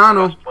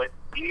 Laureano.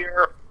 It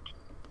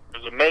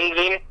was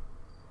amazing.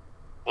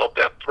 Love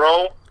that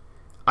throw.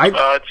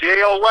 It's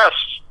the AL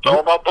West. It's all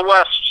about the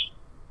West.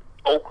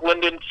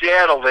 Oakland and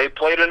Seattle, they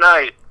play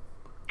tonight.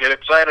 Get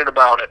excited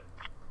about it.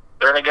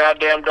 They're in a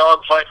goddamn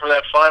dogfight for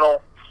that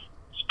final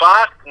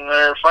spot, and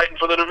they're fighting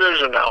for the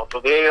division now.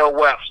 So the AL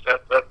West.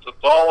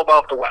 It's all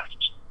about the West.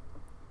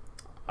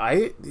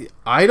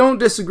 I don't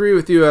disagree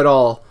with you at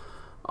all.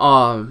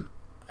 I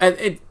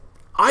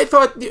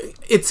thought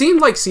it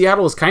seemed like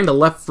Seattle was kind of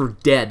left for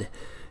dead.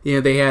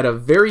 They had a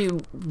very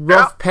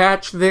rough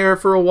patch there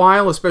for a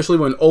while, especially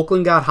when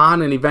Oakland got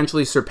hot and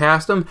eventually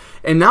surpassed them.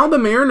 And now the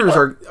Mariners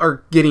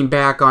are getting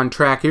back on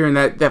track here. And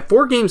that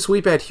 4-game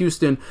sweep at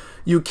Houston,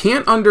 you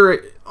can't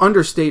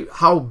understate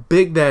how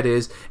big that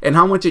is and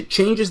how much it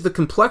changes the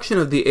complexion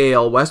of the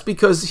AL West,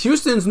 because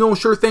Houston's no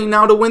sure thing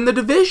now to win the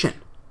division.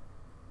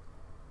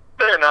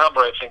 They're not,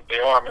 but I think they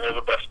are. They're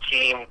the best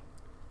team.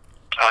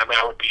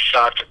 I would be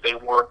shocked if they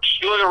weren't.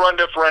 You look at run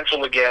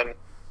differential again.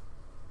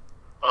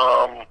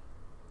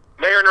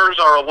 Mariners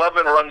are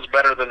 11 runs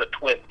better than the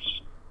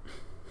Twins.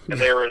 And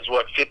there is,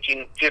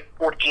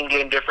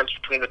 14-game difference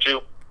between the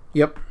two?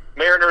 Yep.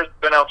 Mariners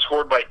have been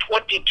outscored by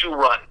 22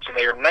 runs, and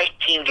they are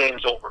 19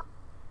 games over.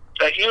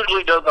 That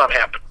usually does not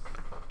happen.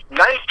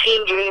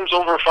 19 games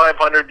over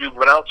 500. You've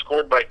been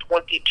outscored by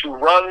 22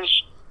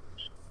 runs.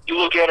 You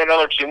look at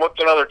another team.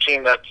 What's another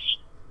team that's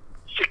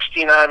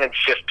 69 and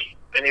 50?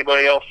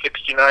 Anybody else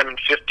 69 and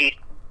 50?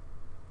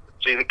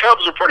 See, the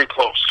Cubs are pretty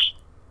close.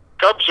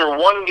 Cubs are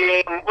one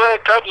game. Well,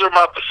 Cubs are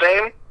about the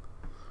same.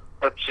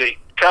 Let's see.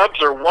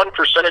 Cubs are 1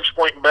 percentage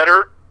point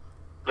better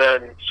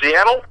than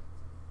Seattle,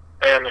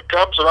 and the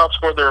Cubs have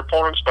outscored their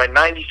opponents by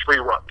 93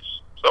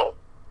 runs. So,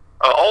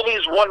 all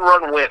these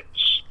one-run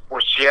wins for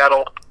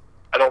Seattle,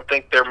 I don't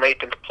think they're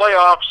making the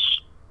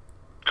playoffs,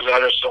 because I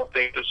just don't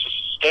think this is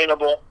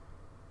sustainable.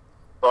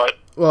 But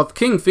well, if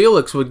King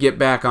Felix would get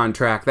back on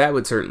track, that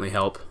would certainly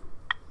help.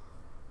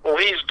 Well,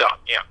 he's done,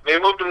 yeah. They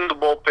moved him to the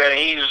bullpen.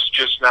 He's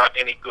just not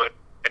any good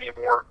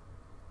anymore.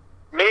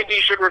 Maybe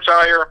he should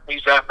retire.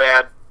 He's that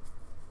bad.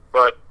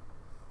 But,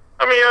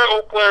 I mean,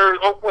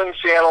 Oakland,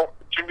 Seattle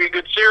should be a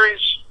good series.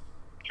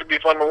 Should be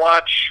fun to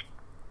watch.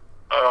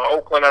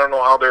 Oakland, I don't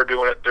know how they're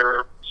doing it.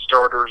 Their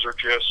starters are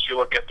just, you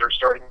look at their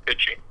starting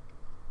pitching,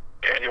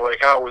 and you're like,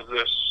 how is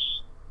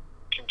this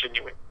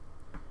continuing?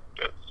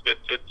 It's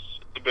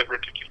a bit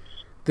ridiculous.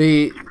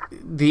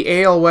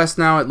 The AL West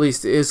now at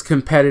least is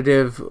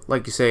competitive,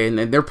 like you say, and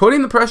they're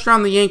putting the pressure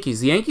on the Yankees.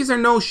 The Yankees are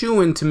no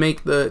shoo-in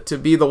to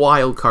be the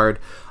wild card.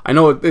 I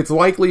know it's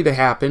likely to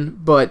happen,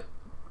 but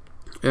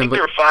I think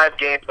they're 5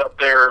 games up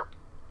there.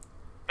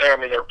 I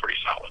mean, they're pretty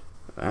solid.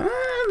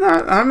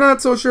 I'm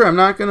not so sure. I'm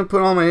not going to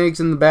put all my eggs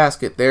in the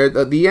basket there.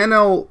 The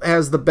NL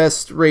has the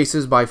best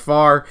races by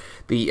far.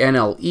 The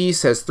NL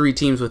East has 3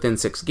 teams within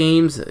 6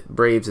 games. The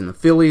Braves and the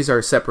Phillies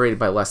are separated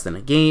by less than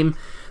a game.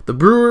 The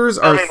Brewers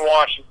are...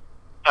 Washington.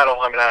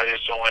 I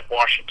just don't like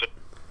Washington.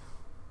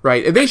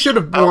 Right. They should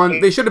have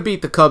won. They should have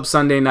beat the Cubs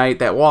Sunday night.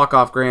 That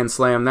walk-off grand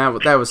slam,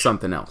 that was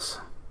something else.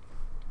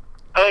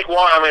 I think,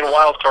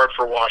 wild card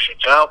for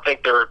Washington. I don't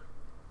think they're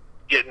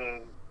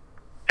getting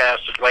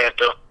past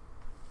Atlanta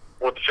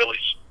or the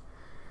Phillies.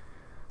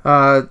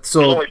 There's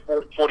only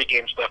 40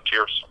 games left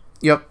here. So.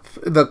 Yep.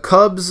 The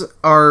Cubs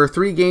are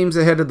 3 games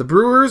ahead of the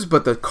Brewers,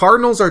 but the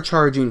Cardinals are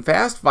charging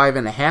fast,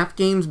 5.5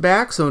 games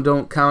back, so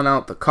don't count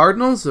out the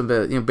Cardinals.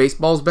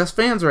 Baseball's best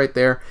fans right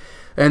there.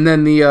 And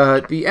then the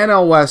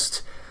NL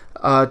West,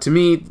 to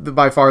me,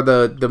 by far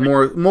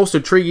the most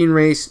intriguing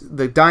race,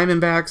 the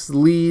Diamondbacks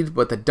lead,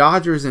 but the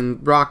Dodgers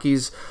and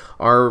Rockies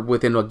are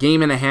within a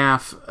game and a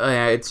half.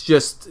 It's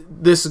just,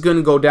 this is going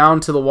to go down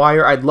to the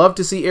wire. I'd love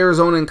to see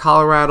Arizona and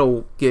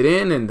Colorado get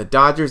in and the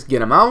Dodgers get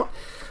them out,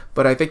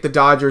 but I think the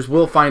Dodgers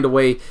will find a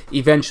way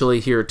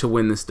eventually here to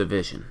win this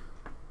division.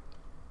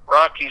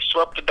 Rockies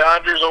swept the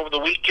Dodgers over the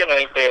weekend. I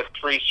think they had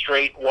 3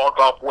 straight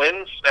walk-off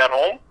wins at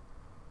home.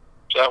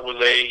 So that was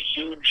a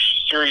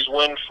huge series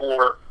win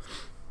for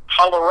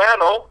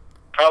Colorado.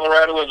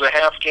 Colorado is a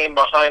half game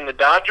behind the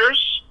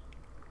Dodgers.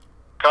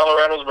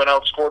 Colorado's been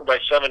outscored by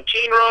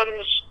 17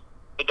 runs.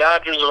 The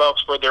Dodgers have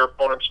outscored their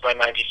opponents by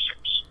 96.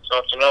 So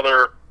it's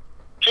another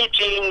 2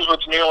 teams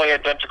with nearly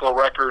identical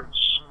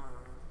records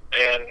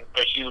and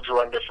a huge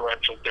run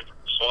differential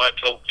difference. So that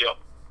tells you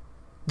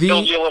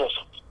a little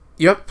something.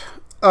 Yep.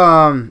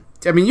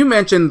 You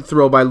mentioned the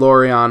throw by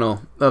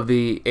Laureano of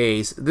the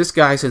A's. This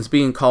guy, since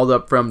being called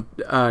up from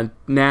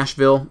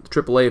Nashville,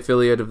 AAA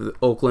affiliate of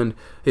Oakland,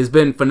 has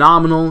been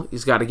phenomenal.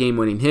 He's got a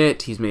game-winning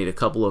hit. He's made a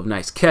couple of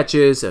nice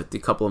catches, a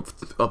couple of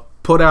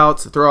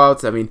putouts,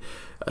 throwouts.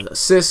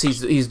 Assists.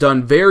 He's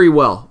done very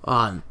well.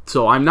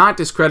 So I'm not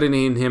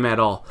discrediting him at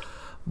all.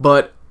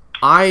 But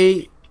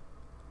Adam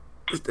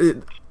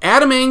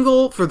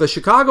Engel for the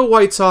Chicago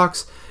White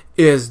Sox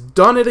is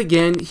done it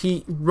again.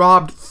 He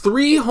robbed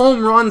 3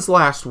 home runs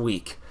last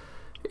week.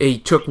 He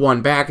took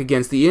 1 back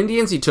against the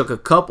Indians. He took a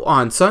couple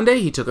on Sunday.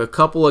 He took a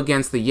couple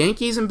against the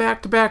Yankees in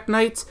back-to-back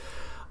nights.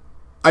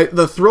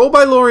 The throw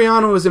by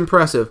Laureano is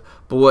impressive,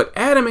 but what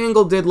Adam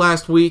Engel did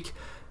last week,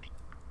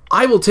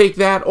 I will take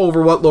that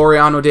over what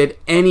Laureano did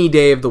any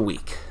day of the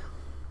week.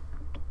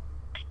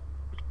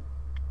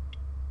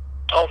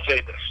 I'll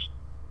say this.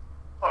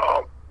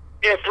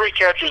 3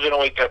 catches in a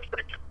week, that's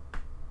pretty good.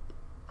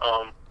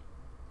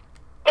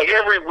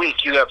 Every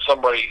week you have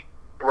somebody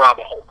rob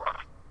a home run.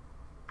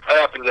 That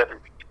happens every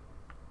week.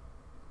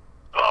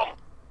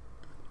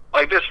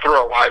 This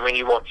throw,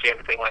 you won't see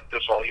anything like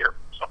this all year.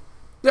 So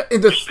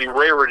the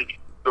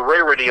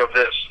rarity of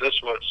this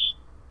was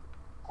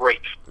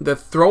great. The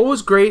throw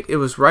was great. It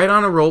was right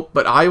on a rope,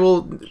 but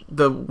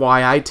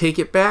why I take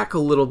it back a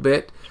little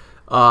bit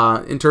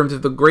in terms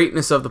of the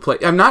greatness of the play.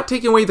 I'm not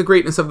taking away the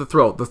greatness of the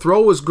throw. The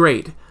throw was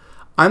great.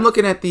 I'm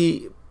looking at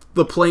the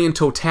play in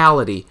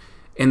totality.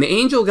 And the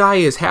Angel guy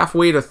is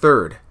halfway to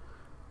third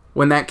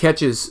when that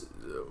catch is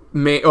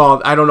made.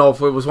 Well, I don't know if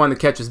it was when the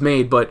catch is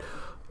made, but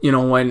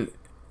when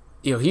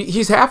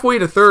he's halfway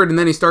to third and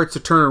then he starts to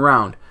turn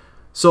around.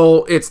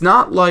 So it's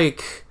not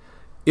like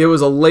it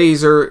was a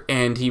laser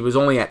and he was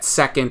only at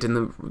second and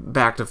then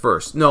back to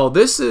first. No,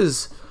 this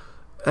is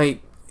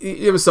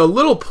it was a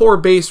little poor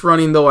base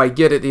running, though I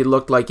get it. It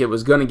looked like it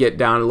was going to get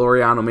down.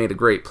 Laureano made a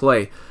great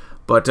play,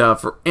 but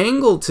for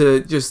Engel to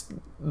just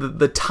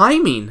the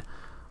timing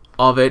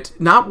of it,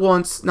 not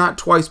once, not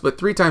twice, but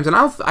 3 times. And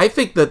I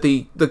think that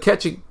the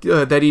catch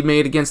that he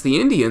made against the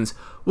Indians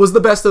was the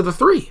best of the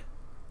 3.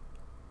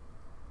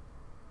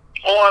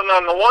 Well, and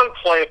on the one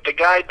play, if the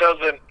guy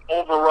doesn't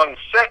overrun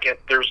second,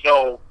 there's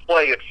no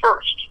play at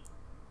first.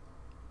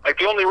 Like,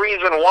 the only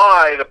reason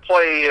why the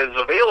play is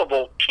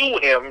available to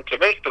him to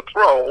make the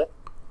throw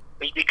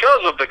is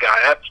because of the guy.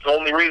 That's the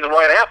only reason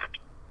why it happened.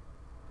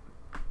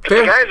 If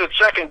the guy's at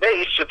second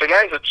base, if the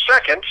guy's at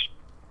second,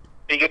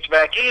 he gets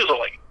back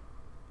easily.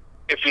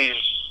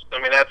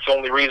 That's the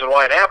only reason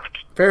why it happened.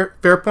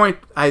 Fair point.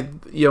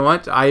 You know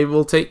what? I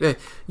will take that.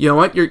 You know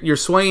what? You're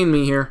swaying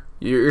me here.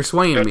 You're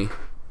swaying me.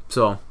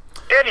 So.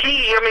 And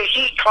he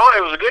caught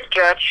it. Was a good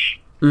catch.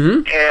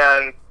 Mm-hmm.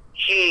 And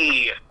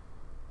he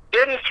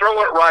didn't throw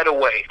it right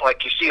away.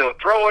 Like, you see him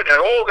throw it,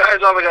 and, guys,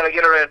 we got to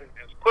get her in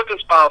as quick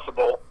as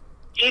possible.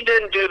 He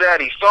didn't do that.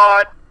 He saw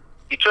it.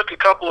 He took a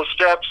couple of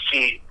steps.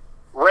 He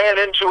ran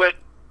into it,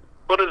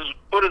 put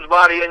his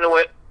body into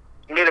it,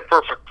 made a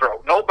perfect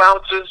throw. No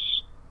bounces.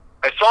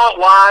 I saw it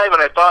live,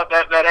 and I thought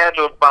that had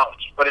to have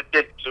bounced, but it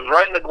didn't. It was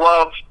right in the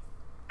glove,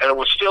 and it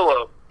was still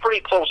a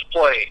pretty close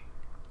play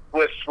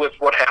with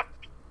what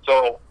happened.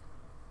 So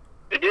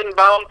it didn't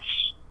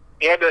bounce.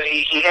 He had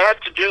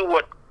to do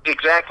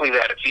exactly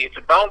that. If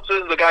it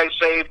bounces, the guy's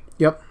saved.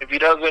 Yep. If he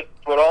doesn't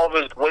put all of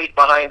his weight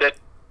behind it,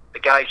 the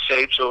guy's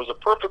saved. So it was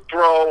a perfect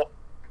throw,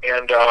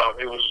 and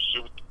it was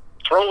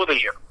throw of the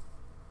year.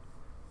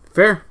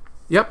 Fair.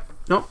 Yep.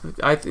 No,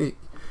 I think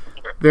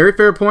very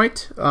fair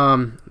point.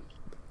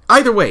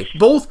 Either way,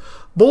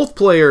 both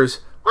players,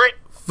 Great.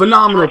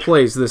 Phenomenal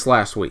plays this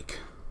last week.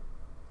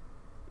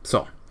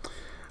 So,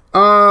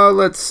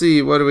 let's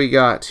see, what do we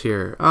got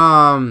here?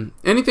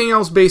 Anything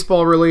else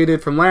baseball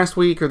related from last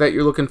week or that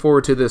you're looking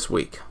forward to this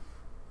week?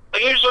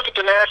 You just look at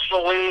the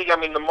National League. I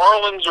mean, the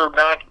Marlins are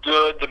not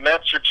good. The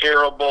Mets are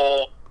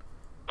terrible.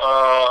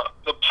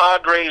 The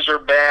Padres are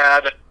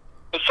bad.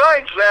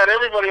 Besides that,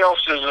 everybody else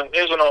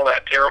isn't all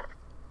that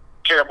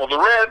terrible. The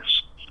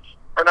Reds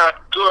are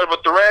not good,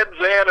 but the Reds,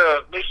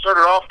 they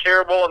started off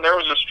terrible, and there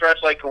was a stretch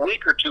like a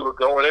week or two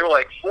ago where they were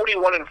like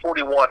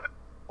 41-41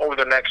 over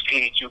the next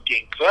 82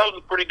 games. So that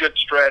was a pretty good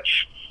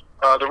stretch.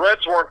 The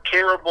Reds weren't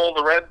terrible.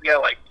 The Reds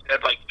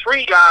had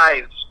 3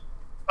 guys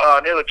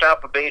near the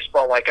top of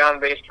baseball, like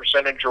on-base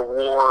percentage or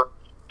WAR.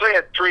 They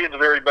had 3 of the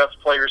very best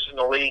players in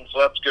the league, so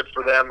that's good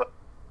for them.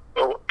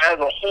 So as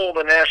a whole,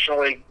 the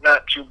National League,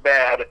 not too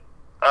bad.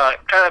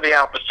 Kind of the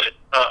opposite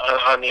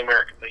on the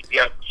American League. You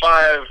got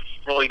 5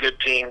 really good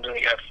teams, and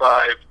you got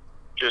 5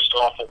 just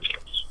awful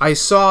teams. I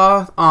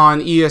saw on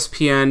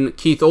ESPN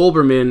Keith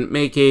Olbermann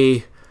make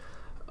a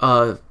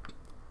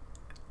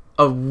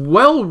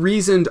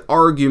well-reasoned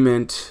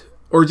argument,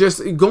 or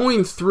just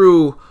going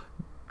through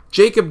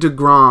Jacob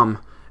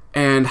deGrom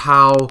and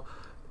how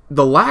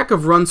the lack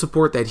of run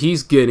support that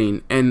he's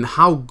getting and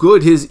how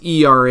good his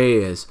ERA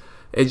is.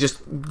 And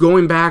just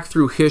going back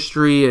through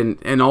history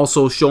and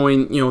also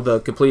showing,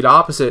 the complete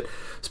opposite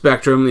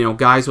spectrum,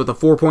 guys with a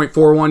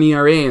 4.41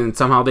 ERA and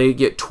somehow they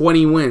get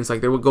 20 wins,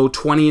 like they would go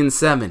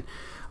 20-7.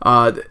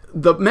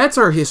 The Mets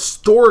are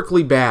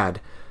historically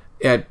bad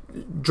at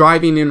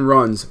driving in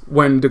runs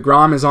when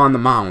deGrom is on the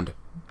mound.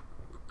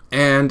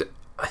 And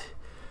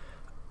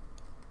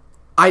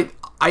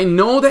I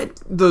know that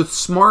the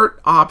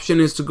smart option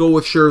is to go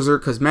with Scherzer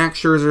because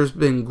Max Scherzer's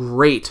been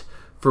great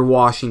for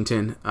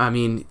Washington. I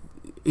mean,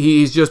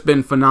 he's just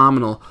been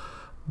phenomenal.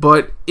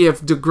 But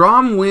if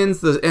deGrom wins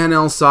the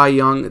NL Cy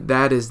Young,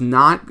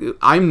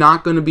 I'm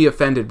not going to be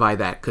offended by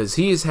that because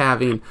he's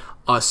having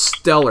a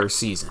stellar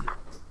season.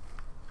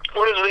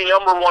 What is the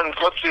number one,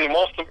 what's the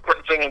most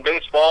important thing in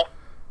baseball?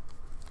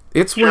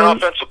 It's You're an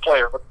offensive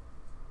player.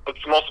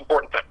 What's the most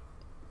important thing?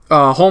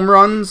 Home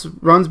runs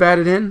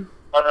batted in?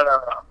 No.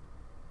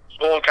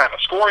 Well, kind of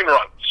scoring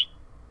runs.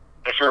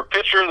 If you're a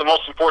pitcher, the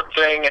most important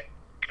thing,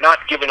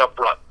 not giving up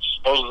runs.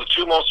 Those are the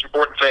 2 most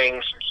important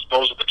things.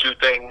 Those are the 2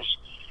 things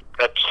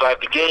that decide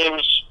the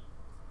games.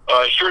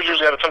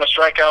 Scherzer's got a ton of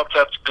strikeouts.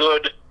 That's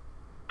good.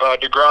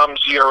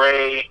 deGrom's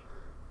ERA,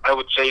 I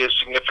would say, is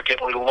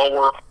significantly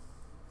lower.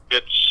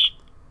 It's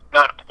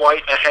not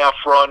quite a half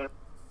run.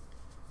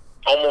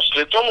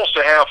 It's almost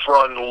a half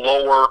run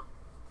lower.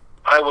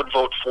 I would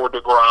vote for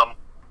deGrom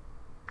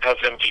as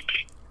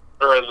MVP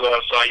or as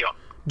Cy Young.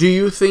 Do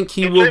you think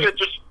he will?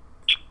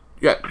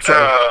 Yeah,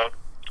 sorry.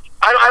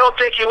 I don't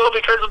think he will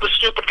because of the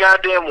stupid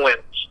goddamn wins.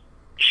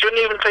 You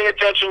shouldn't even pay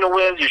attention to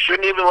wins. You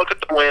shouldn't even look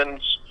at the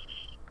wins.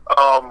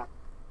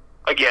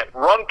 Again,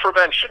 run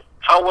prevention.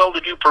 How well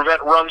did you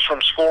prevent runs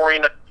from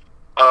scoring?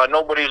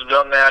 Nobody's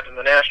done that in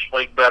the National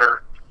League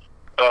better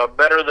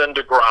than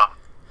deGrom.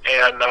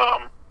 And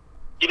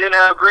he didn't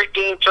have a great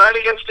game tonight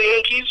against the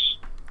Yankees,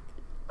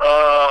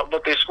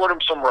 but they scored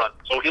him some runs.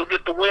 So he'll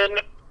get the win,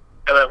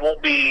 and it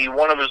won't be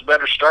one of his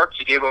better starts.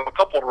 He gave up a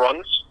couple of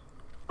runs,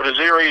 but his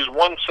ERA is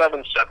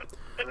 1.77,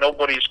 and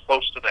nobody's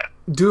close to that.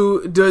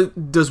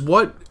 Does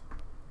what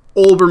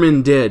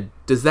Olbermann did,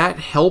 does that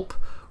help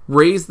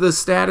raise the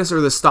status or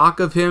the stock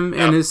of him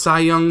and his Cy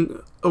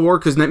Young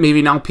award? Because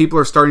maybe now people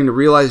are starting to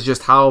realize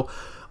just how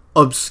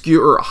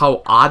obscure,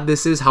 how odd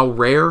this is, how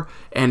rare,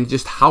 and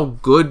just how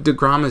good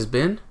DeGrom has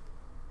been?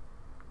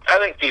 I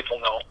think people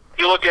know.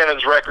 You look at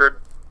his record.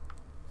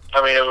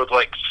 I mean, it was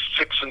like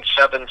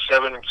 6-7,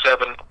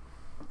 7-7.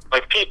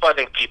 Like I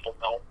think people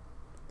know.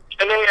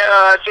 And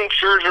I think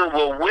Scherzer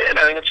will win.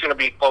 I think it's going to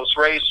be a close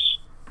race.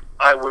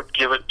 I would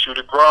give it to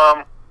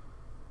DeGrom.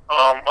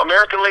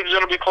 American League is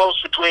going to be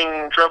close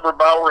between Trevor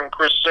Bauer and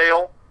Chris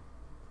Sale.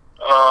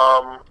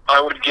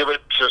 I would give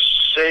it to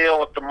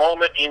Sale at the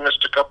moment. He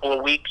missed a couple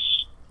of weeks.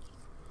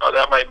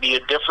 That might be a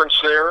difference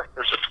there.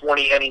 There's a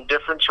 20-inning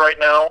difference right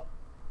now.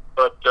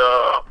 But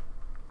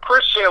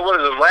Chris Sale, what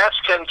is it, last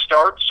 10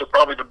 starts, so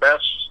probably the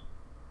best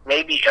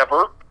maybe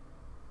ever.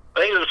 I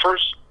think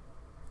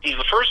he's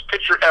the first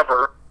pitcher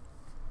ever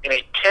in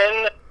a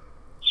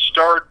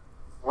 10-start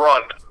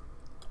run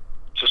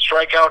to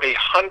strike out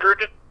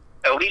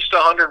at least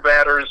 100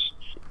 batters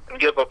and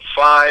give up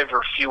 5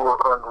 or fewer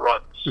earned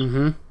runs.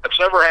 Mm-hmm. That's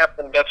never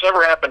happened. That's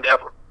never happened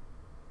ever.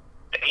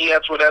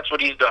 And that's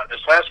what he's done.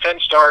 His last 10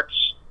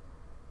 starts,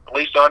 at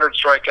least 100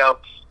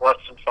 strikeouts, less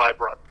than 5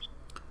 runs.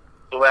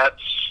 So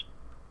that's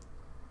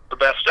the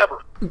best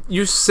ever.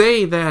 You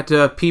say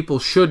that people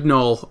should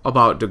know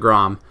about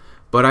DeGrom,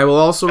 but I will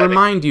also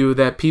remind you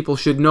that people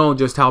should know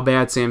just how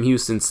bad Sam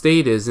Houston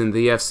State is in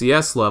the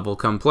FCS level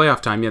come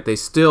playoff time, yet they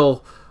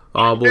still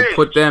will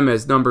put them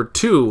as number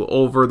 2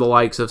 over the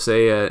likes of,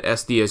 say,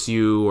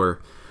 SDSU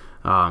or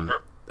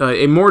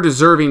a more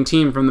deserving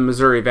team from the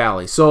Missouri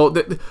Valley. So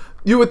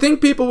you would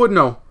think people would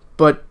know,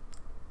 but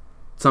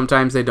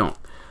sometimes they don't.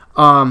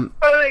 I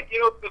think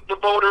the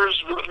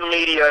voters, the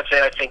media,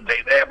 I think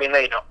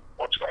they know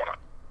what's going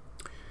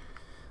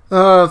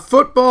on.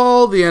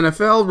 Football, the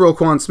NFL,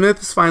 Roquan Smith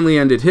has finally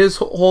ended his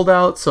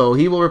holdout, so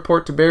he will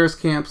report to Bears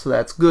camp, so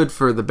that's good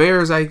for the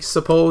Bears, I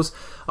suppose.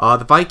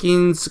 The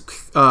Vikings,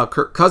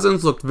 Kirk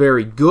Cousins looked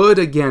very good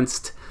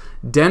against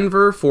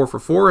Denver, 4 for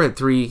 4, had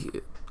 3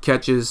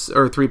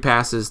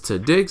 passes to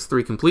Diggs,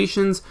 3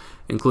 completions,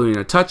 including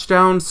a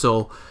touchdown,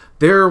 so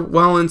they're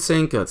well in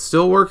sync. It's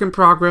still work in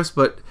progress,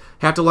 but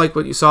have to like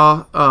what you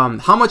saw.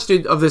 How much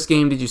of this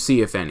game did you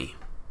see, if any?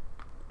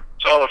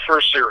 Saw the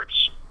first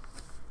series.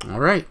 All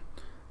right.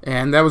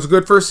 And that was a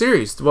good first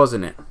series,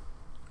 wasn't it?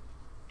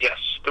 Yes.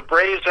 The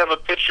Braves have a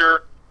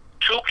pitcher,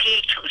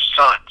 Touki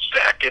Toussaint,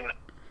 stacking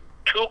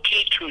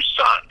Touki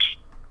Toussaint.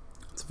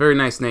 It's a very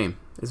nice name.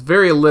 It's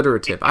very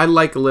alliterative. I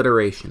like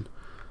alliteration.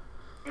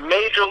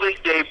 Major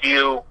League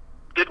debut,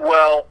 did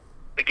well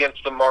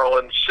against the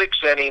Marlins. 6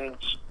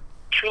 innings,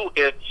 2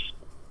 hits,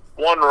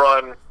 1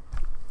 run.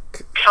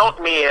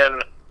 Count me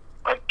in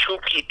on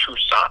Touki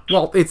Toussaint.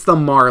 Well, it's the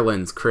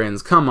Marlins,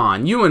 Crins. Come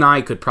on. You and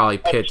I could probably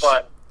pitch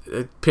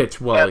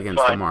well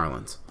against the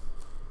Marlins.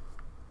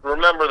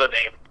 Remember the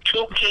name.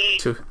 Touki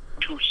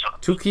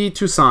Toussaint. Touki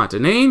Toussaint. A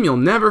name you'll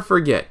never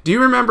forget. Do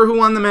you remember who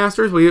won the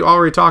Masters? We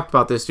already talked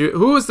about this.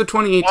 Who was the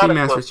 2018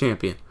 Masters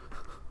champion?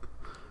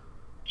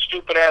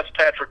 Stupid-ass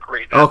Patrick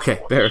Reed. Okay,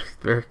 very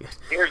good.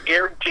 Here's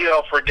guaranteed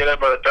I'll forget it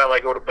by the time I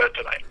go to bed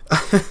tonight.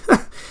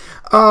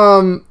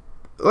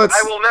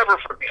 I will never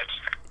forget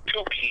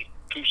Touki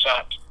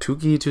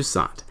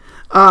Toussaint.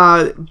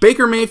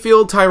 Baker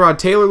Mayfield, Tyrod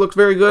Taylor looked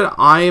very good.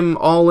 I'm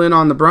all in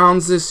on the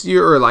Browns this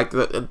year, or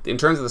in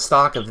terms of the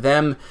stock of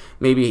them,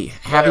 maybe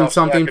having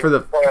something for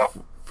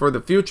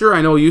the future.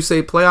 I know you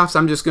say playoffs.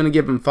 I'm just going to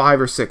give them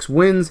 5 or 6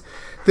 wins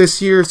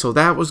this year, so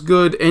that was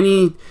good.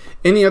 Any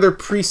other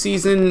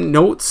preseason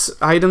notes,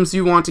 items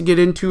you want to get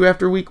into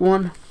after week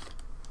 1?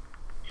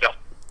 No.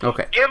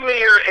 Okay. Give me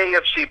your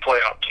AFC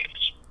playoff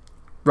teams.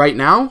 Right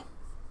now?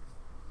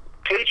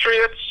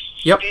 Patriots,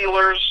 Yep.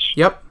 Steelers.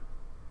 Yep.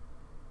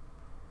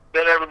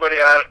 Then everybody,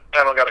 I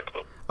don't got a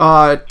clue.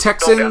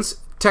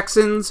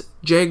 Texans,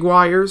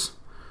 Jaguars,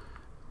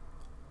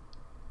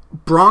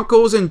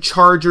 Broncos, and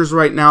Chargers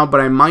right now.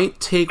 But I might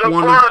take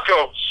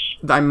Broncos.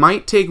 I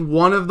might take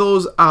one of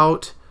those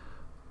out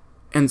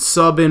and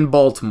sub in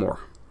Baltimore.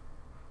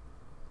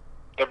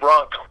 The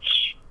Broncos.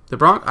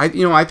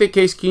 I think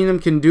Case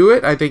Keenum can do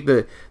it. I think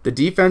the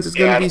defense is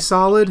going to be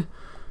solid.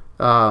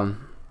 Yeah,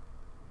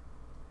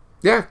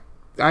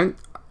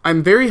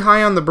 I'm very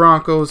high on the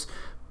Broncos,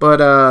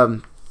 but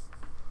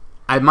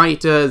I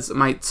might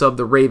sub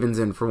the Ravens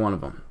in for one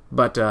of them.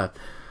 But yeah.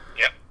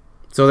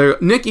 So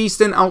Nick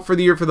Easton out for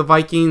the year for the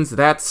Vikings.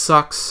 That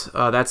sucks.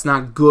 That's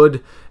not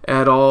good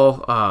at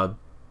all.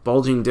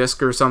 Bulging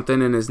disc or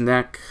something in his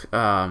neck.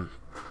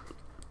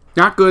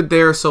 Not good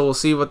there. So we'll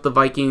see what the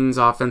Vikings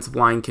offensive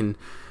line can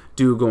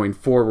do going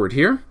forward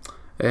here.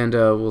 And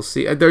we'll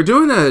see. They're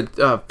doing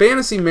a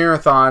fantasy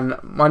marathon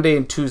Monday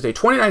and Tuesday,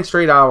 29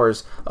 straight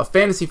hours of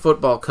fantasy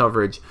football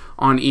coverage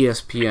on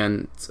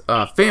ESPN's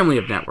family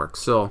of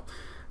networks. So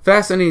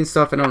fascinating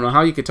stuff. I don't know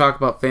how you could talk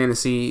about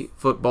fantasy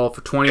football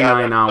for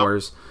 29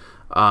 hours,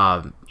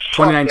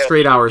 29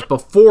 straight hours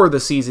before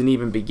the season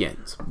even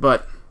begins.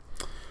 But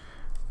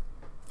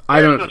I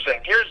don't know.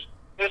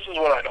 This is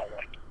what I don't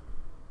like.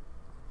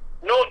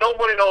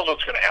 Nobody knows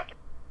what's going to happen.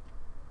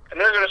 And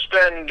they're going to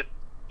spend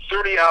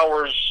 30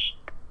 hours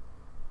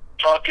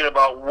talking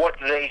about what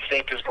they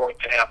think is going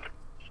to happen.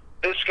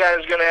 this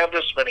guy's going to have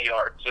this many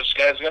yards. This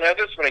guy's going to have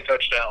this many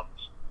touchdowns.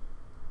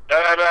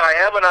 I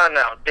have it on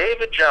now.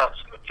 David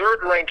Johnson, the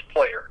third-ranked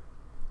player.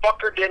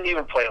 Fucker didn't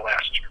even play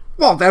last year.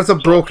 Well, that's a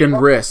broken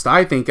wrist.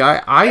 I think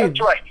That's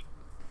right.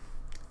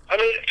 I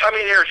mean,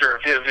 sure.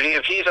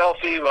 If he's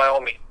healthy, by all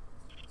means.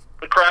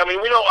 But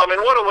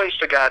what a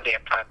waste of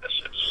goddamn time this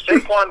is.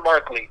 Saquon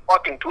Barkley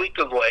fucking tweaked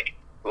his leg.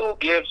 Who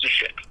gives a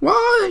shit?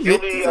 Well, he'll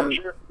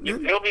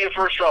be a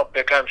first-round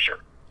pick, I'm sure.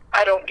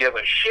 I don't give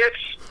a shit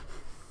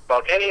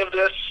about any of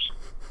this.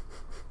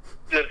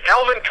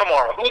 Alvin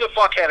Kamara. Who the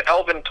fuck had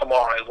Alvin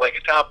Kamara as like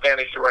a top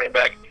fantasy running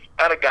back?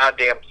 Not a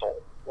goddamn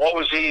soul. What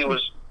was he? He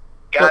was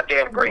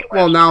goddamn great.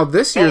 Well, now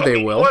this year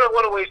they will.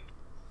 What a waste.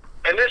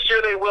 And this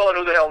year they will, and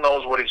who the hell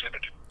knows what he's going to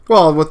do.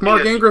 Well, with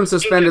Mark Ingram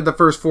suspended the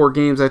first 4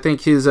 games, I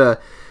think he's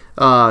got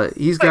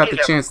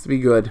the chance to be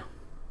good.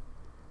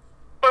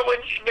 But we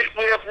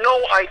have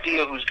no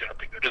idea who's going to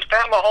be good. Is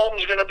Pat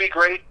Mahomes going to be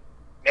great?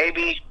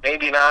 Maybe,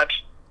 maybe not.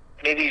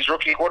 Any of these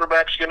rookie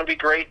quarterbacks going to be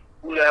great?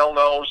 Who the hell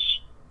knows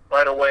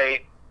right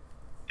away?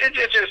 It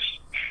just,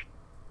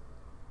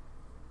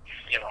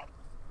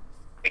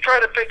 we try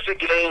to pick the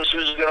games,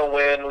 who's going to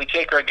win. We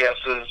take our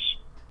guesses.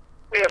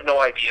 We have no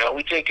idea.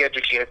 We take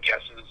educated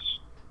guesses.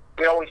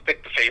 We always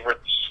pick the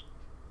favorites.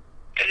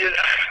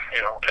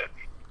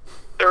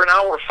 They're in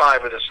hour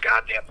 5 of this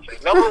goddamn thing.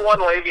 Number 1,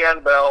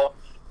 Le'Veon Bell.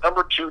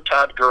 Number 2,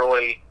 Todd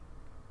Gurley.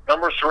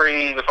 Number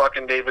 3, the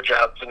fucking David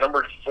Johnson.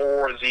 Number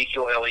 4,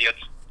 Ezekiel Elliott.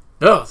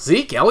 Oh,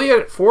 Zeke Elliott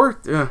at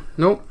 4?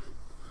 Nope.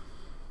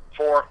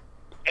 4.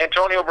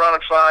 Antonio Brown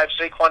at 5.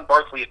 Saquon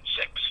Barkley at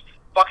 6.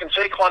 Fucking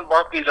Saquon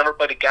Barkley's never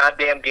played a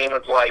goddamn game in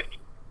his life.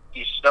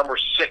 He's number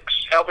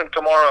 6. Alvin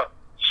Kamara,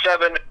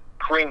 7.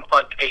 Kareem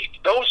Hunt, 8.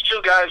 Those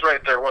 2 guys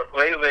right there,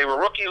 they were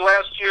rookies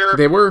last year.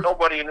 They were.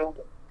 Nobody knew who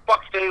the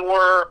fuck they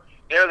were.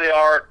 There they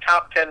are,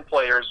 top 10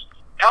 players.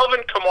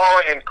 Alvin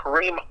Kamara and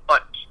Kareem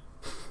Hunt,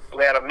 who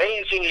had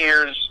amazing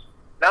years.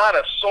 Not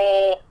a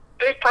soul.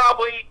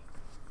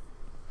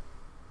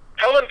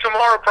 Alvin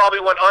Kamara probably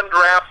went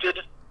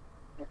undrafted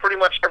in pretty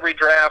much every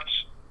draft.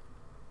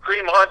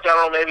 Kareem Hunt, I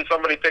don't know, maybe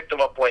somebody picked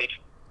him up late.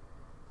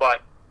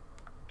 But,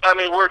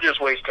 we're just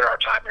wasting our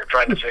time here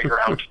trying to figure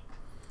out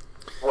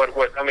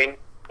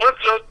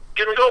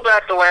can we go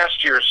back to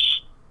last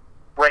year's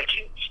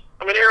rankings?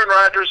 Aaron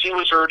Rodgers, he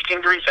was hurt.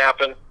 Injuries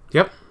happen.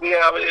 Yep.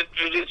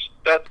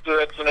 That's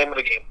the name of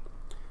the game.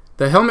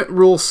 The helmet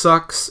rule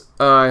sucks.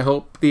 I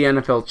hope the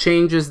NFL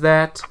changes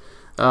that.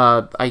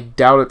 I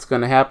doubt it's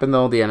going to happen,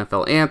 though. The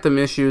NFL anthem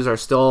issues are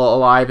still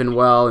alive and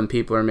well, and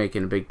people are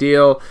making a big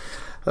deal.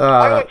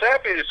 I was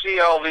happy to see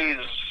all these.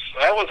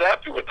 I was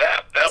happy with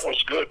that. That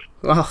was good.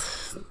 Well,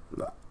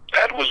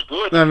 that was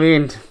good.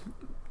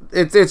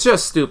 It's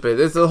just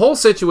stupid. The whole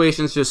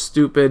situation's just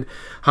stupid.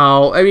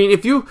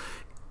 If you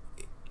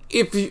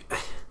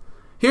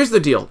here's the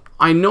deal.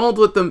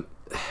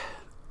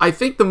 I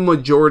think the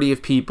majority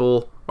of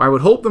people, or I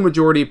would hope the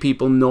majority of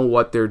people know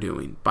what they're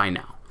doing by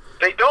now.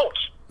 They don't.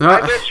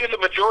 I bet you the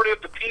majority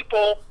of the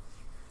people.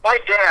 My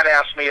dad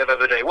asked me the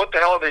other day, "What the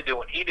hell are they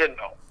doing?" He didn't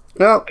know.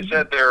 Well, I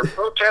said they're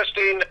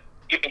protesting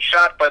getting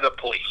shot by the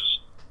police.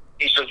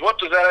 He says, "What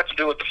does that have to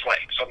do with the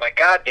flags?" I'm like,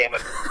 "God damn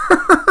it!"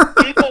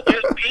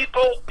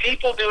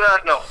 People do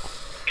not know.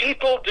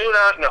 People do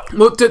not know.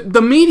 Well,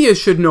 the media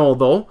should know,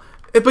 though.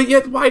 But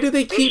yet, why do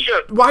they keep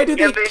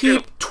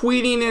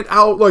tweeting it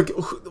out? Like,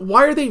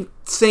 why are they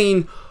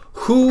saying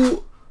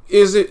who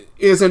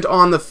isn't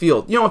on the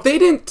field? If they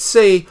didn't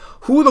say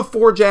who the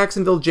 4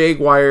 Jacksonville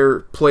Jaguar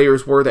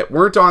players were that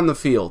weren't on the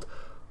field,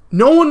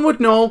 no one would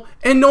know,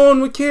 and no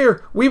one would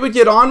care. We would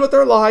get on with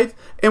our life,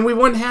 and we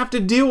wouldn't have to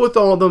deal with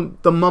all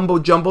the mumbo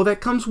jumbo that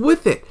comes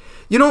with it.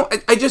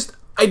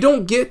 I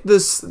don't get the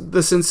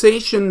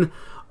sensation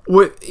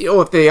with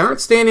if they aren't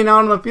standing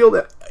out on the field.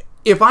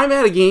 If I'm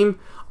at a game,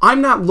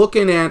 I'm not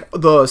looking at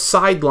the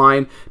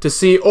sideline to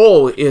see,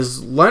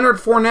 is Leonard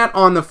Fournette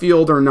on the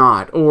field or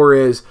not, or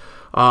is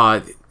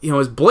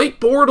Blake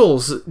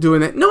Bortles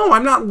doing that? No,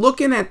 I'm not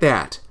looking at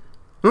that.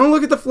 I don't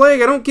look at the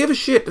flag. I don't give a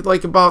shit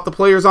about the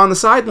players on the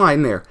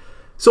sideline there.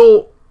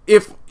 So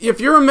if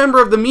you're a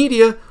member of the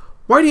media,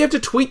 why do you have to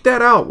tweet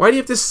that out? Why do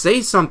you have to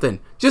say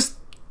something? Just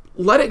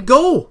let it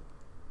go.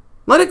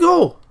 Let it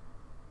go.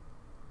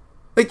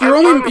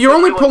 You're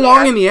only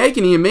prolonging the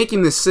agony and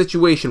making this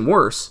situation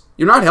worse.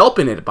 You're not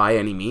helping it by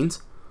any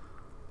means.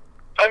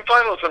 I'm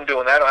fine with them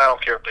doing that. I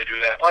don't care if they do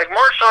that. Like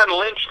Marshawn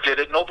Lynch did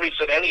it. Nobody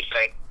said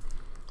anything.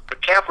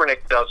 But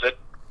Kaepernick does it,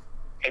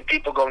 and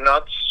people go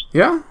nuts.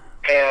 Yeah.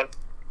 And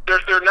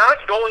they're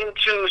not going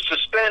to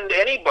suspend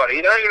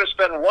anybody. They're not going to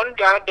suspend one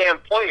goddamn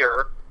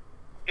player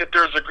if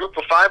there's a group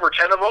of 5 or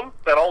 10 of them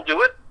that all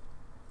do it.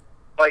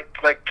 Like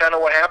kind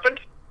of what happened.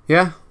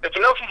 Yeah. If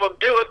enough of them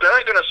do it, they're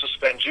not going to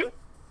suspend you.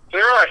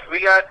 They're all right. We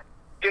got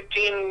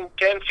 10,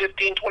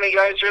 15, 20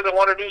 guys here that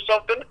want to do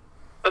something.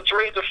 Let's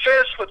raise a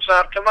fist. Let's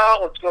not come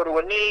out. Let's go to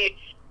a knee.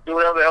 Do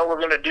whatever the hell we're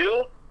going to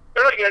do.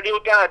 They're not going to do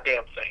a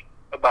goddamn thing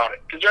about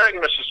it because they're not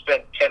going to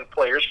suspend 10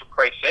 players for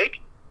Christ's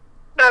sake.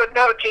 Not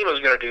a team is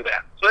going to do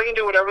that. So they can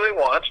do whatever they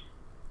want.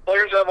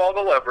 Players have all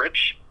the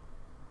leverage.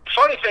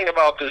 funny thing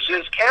about this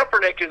is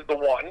Kaepernick is the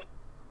one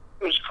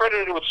who's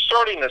credited with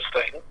starting this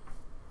thing,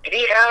 and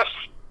he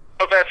asked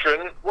a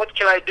veteran, "What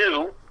can I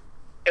do?"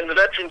 And the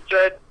veteran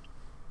said,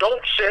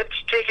 "Don't sit,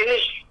 take a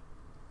knee."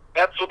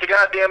 That's what the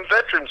goddamn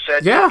veteran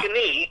said. Yeah. Take a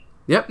knee.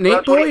 Yep,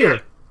 Nate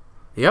Boyer.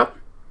 Yep.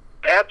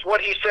 That's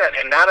what he said,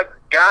 and not a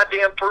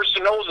goddamn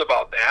person knows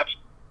about that.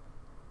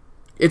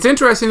 It's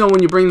interesting, though,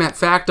 when you bring that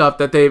fact up,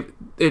 that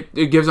it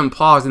gives them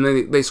pause,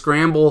 and they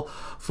scramble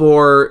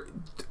for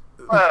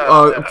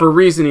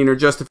reasoning or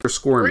just if they're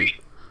squirming.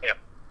 Yeah.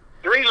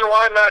 The reason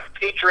why I'm not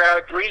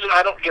patriotic, the reason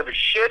I don't give a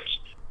shit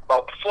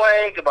about the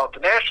flag, about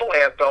the national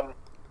anthem,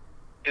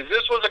 is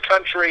this was a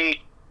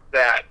country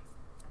that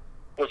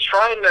was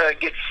trying to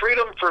get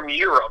freedom from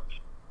Europe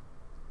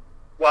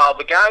while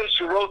the guys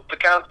who wrote the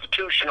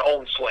Constitution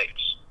owned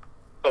slaves.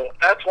 So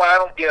that's why I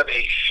don't give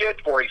a shit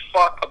or a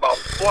fuck about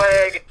the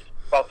flag,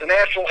 about the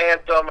national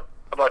anthem,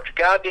 about your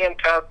goddamn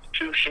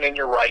Constitution and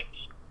your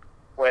rights.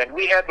 When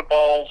we had the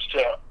balls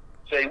to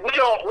say, we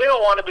don't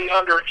want to be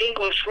under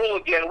English rule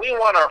again, we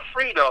want our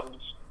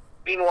freedoms.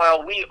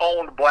 Meanwhile, we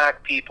owned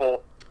black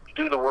people to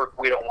do the work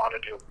we don't want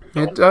to do.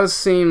 So, it does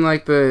seem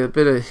like a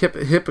bit of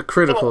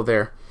hypocritical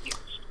there.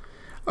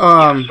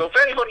 So if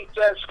anybody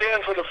says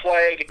stand for the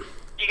flag,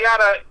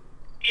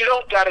 you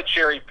don't gotta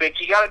cherry pick.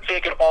 You gotta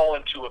take it all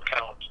into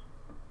account.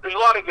 There's a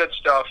lot of good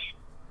stuff.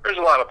 There's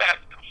a lot of bad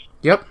stuff.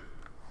 Yep.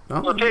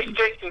 So take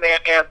the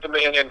anthem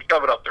and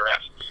shove it up their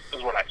asses,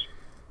 is what I say.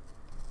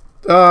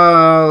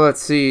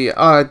 Let's see.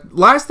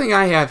 Last thing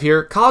I have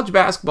here, college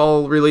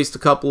basketball released a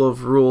couple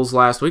of rules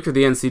last week, or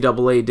the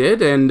NCAA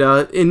did, and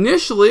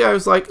initially I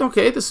was like,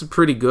 okay, this is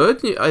pretty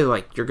good.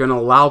 You're going to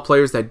allow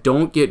players that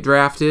don't get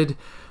drafted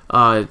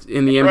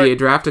in the NBA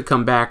draft to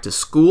come back to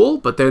school,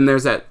 but then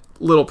there's that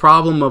little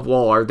problem of,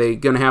 well, are they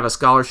going to have a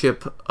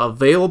scholarship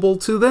available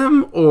to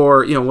them,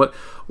 or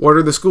what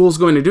are the schools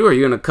going to do? Are you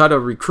going to cut a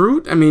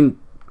recruit? I mean,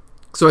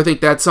 so I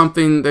think that's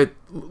something that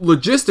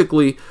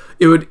logistically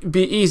it would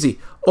be easy.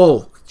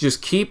 Oh,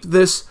 just keep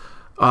this,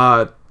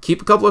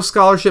 keep a couple of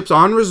scholarships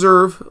on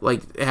reserve,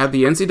 like have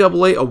the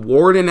NCAA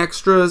award an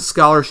extra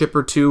scholarship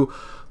or two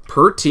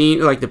per team,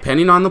 like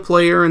depending on the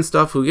player and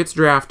stuff, who gets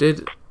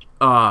drafted,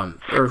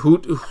 or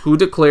who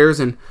declares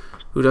and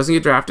who doesn't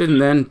get drafted,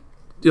 and then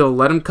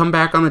let them come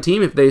back on the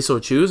team if they so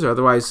choose, or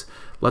otherwise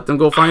let them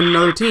go find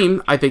another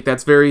team. I think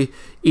that's very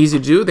easy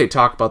to do. They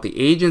talk about the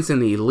agents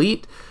and the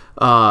elite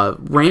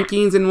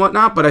rankings and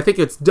whatnot, but I think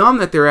it's dumb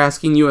that they're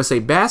asking USA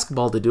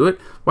Basketball to do it.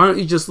 Why don't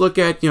you just look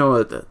at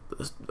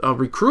a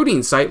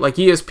recruiting site like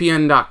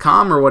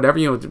ESPN.com or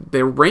whatever?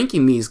 They're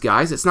ranking these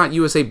guys. It's not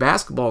USA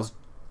Basketball's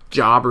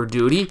job or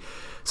duty.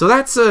 So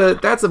that's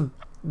a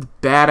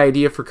bad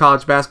idea for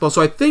college basketball.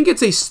 So I think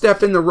it's a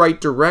step in the right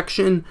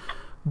direction,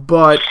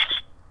 but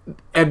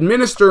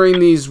administering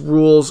these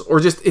rules, or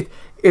just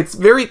it's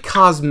very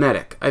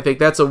cosmetic. I think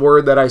that's a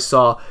word that I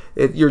saw.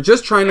 You're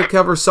just trying to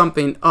cover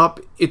something up.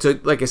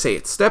 Like I say,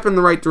 it's a step in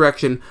the right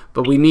direction,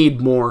 but we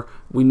need more.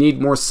 We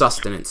need more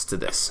sustenance to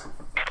this.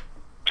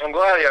 I'm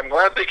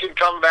glad they can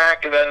come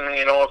back, and then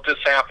if this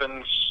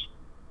happens,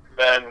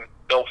 then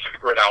they'll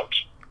figure it out,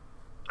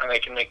 and they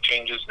can make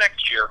changes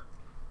next year.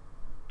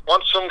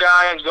 Once some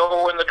guys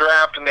go in the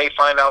draft and they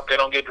find out they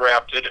don't get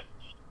drafted,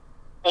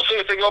 we'll see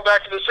if they go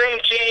back to the same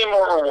team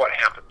or what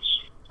happens.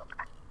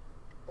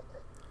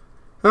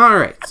 All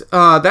right.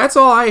 That's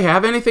all I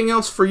have. Anything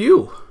else for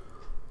you?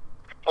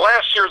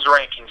 Last year's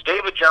rankings,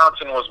 David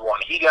Johnson was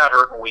 1. He got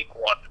hurt in week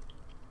 1.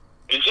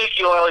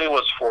 Ezekiel Elliott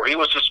was 4. He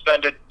was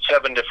suspended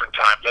 7 different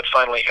times. That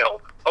finally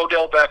held.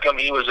 Odell Beckham,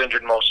 he was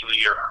injured most of the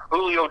year.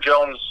 Julio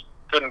Jones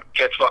couldn't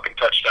catch fucking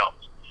touchdowns.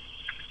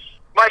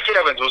 Mike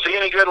Evans, was he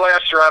any good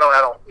last year? I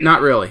don't.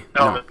 Not really.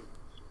 No.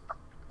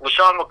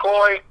 LaShawn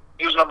McCoy,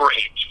 he was number 8.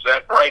 Is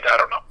that right? I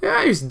don't know.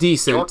 Yeah, he was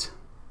decent.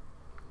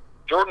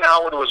 Jordan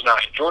Howard was 9.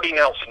 Jordy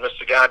Nelson missed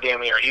the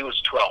goddamn year. He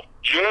was 12.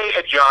 Jay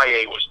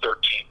Ajayi was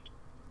 13.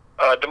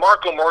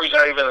 DeMarco Murray's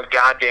not even in the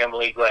goddamn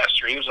league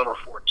last year. He was number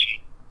 14.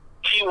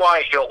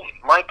 T.Y. Hilton,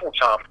 Michael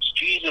Thomas,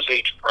 Jesus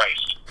H.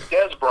 Christ,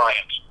 Des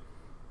Bryant,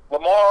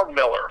 Lamar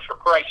Miller, for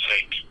Christ's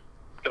sake,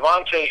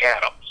 Devontae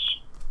Adams.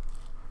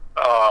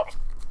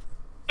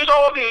 There's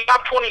all of the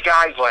top 20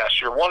 guys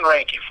last year, one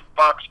ranking from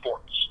Fox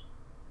Sports.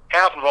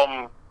 Half of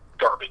them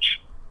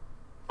garbage.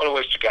 What a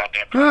waste of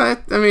goddamn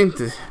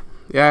time.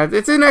 Yeah,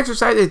 it's an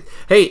exercise.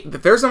 Hey,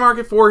 if there's a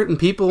market for it and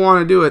people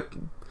want to do it,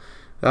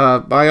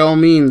 by all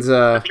means.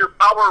 Your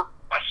power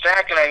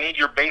stack, and I need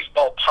your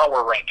baseball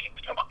power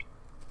rankings. Come on.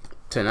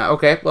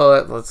 Okay,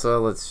 well let's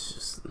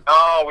just.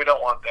 No, we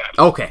don't want that.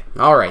 Okay,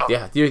 all right,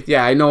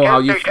 yeah. I know how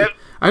you.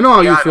 I know how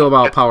you feel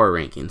about power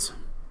rankings.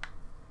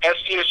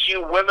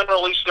 SDSU women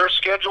released their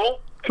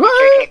schedule. Have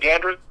you taken a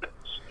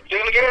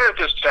gander at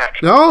this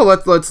stack? No,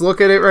 let's look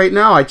at it right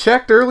now. I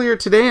checked earlier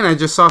today, and I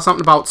just saw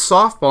something about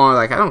softball.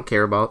 I don't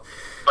care about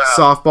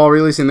softball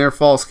releasing their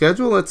fall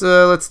schedule.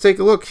 Let's take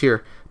a look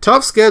here.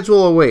 Tough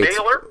schedule awaits.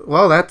 Baylor?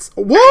 Well, that's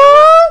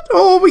what?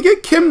 Oh, we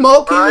get Kim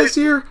Mulkey this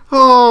year.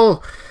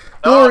 Oh,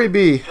 glory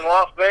be. It's in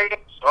Las Vegas.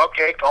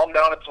 Okay, calm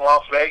down. It's in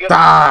Las Vegas.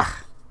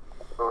 Ah.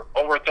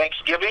 Over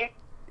Thanksgiving.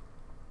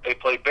 They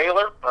play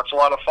Baylor. That's a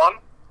lot of fun.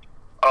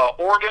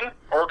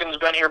 Oregon's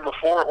been here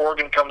before.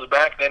 Oregon comes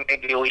back. They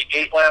made the Elite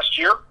Eight last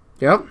year.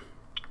 Yep.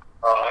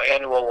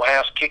 Annual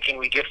ass-kicking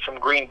we get from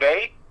Green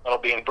Bay. That'll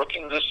be in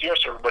Brookings this year,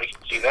 so everybody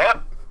can see that.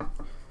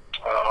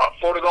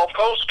 Florida Gulf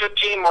Coast, good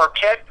team.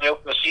 Marquette, they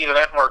open the season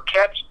at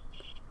Marquette.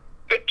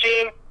 Good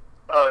team.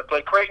 They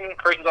play Creighton.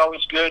 Creighton's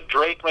always good.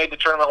 Drake made the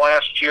tournament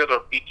last year.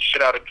 They'll beat the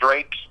shit out of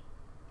Drake.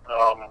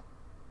 So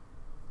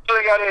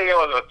they got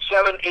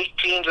 7, 8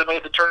 teams that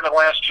made the tournament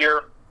last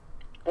year.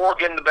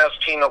 Oregon, the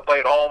best team. They'll play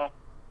at home.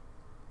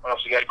 So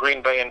you got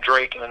Green Bay and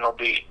Drake, and then there'll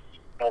be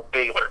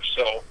Baylor.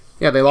 So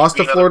yeah, they lost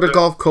to Florida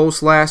Gulf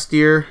Coast last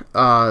year.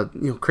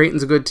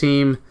 Creighton's a good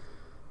team.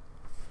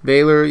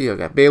 Baylor,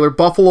 got Baylor.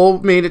 Buffalo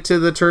made it to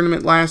the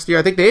tournament last year.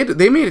 I think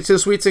they made it to the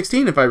Sweet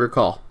 16, if I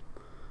recall.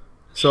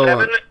 So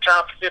 7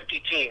 top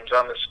 50 teams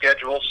on the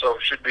schedule, so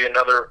it should be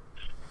another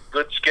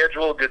good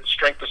schedule, good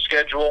strength of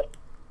schedule,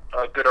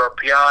 good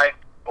RPI.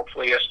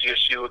 Hopefully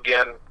SDSU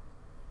again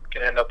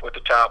can end up with the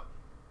top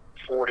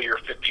 40 or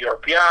 50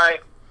 RPI.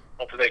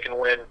 Hopefully they can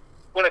win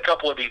a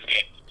couple of these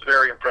games. It's a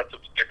very impressive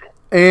schedule.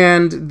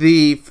 And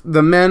the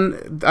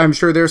men, I'm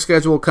sure their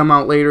schedule will come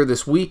out later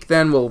this week.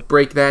 Then we'll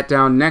break that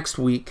down next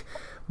week.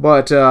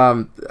 But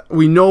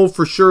we know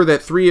for sure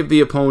that 3 of the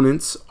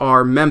opponents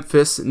are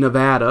Memphis,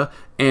 Nevada,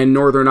 and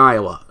Northern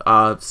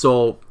Iowa.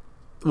 So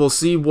we'll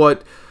see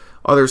what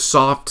other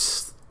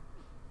soft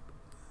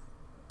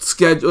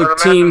schedule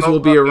teams will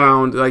be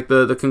around, like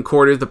the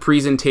Concordia, the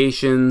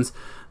presentations.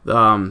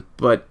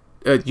 But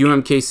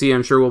UMKC,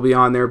 I'm sure, will be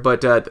on there.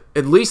 But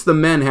at least the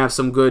men have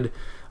some good.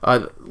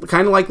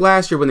 Kind of like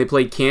last year when they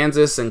played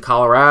Kansas and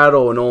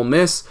Colorado and Ole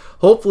Miss.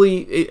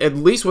 Hopefully, at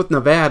least with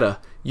Nevada,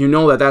 you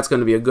know that that's going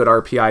to be a good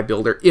RPI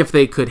builder if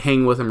they could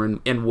hang with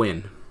them and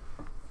win.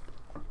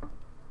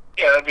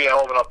 Yeah, that'd be a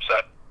hell of an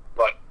upset.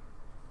 But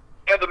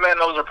yeah, the men,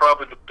 those are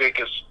probably the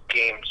biggest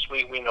games.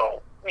 We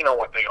know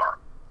what they are.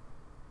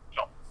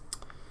 So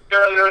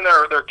they're in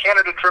their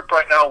Canada trip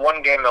right now.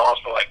 One game they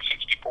lost by like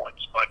 60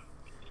 points, but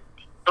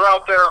they're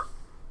out there.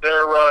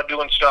 They're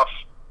doing stuff.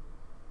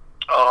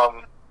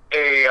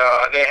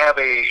 They have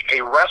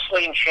a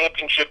wrestling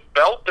championship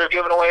belt they're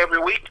giving away every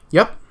week.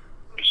 Yep.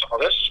 You saw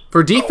this.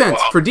 For defense.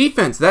 For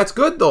defense. That's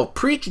good, though.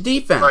 Preach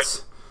defense.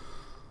 Right.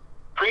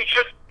 Preach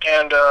it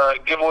and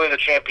give away the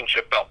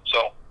championship belt.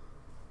 So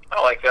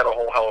I like that a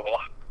whole hell of a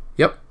lot.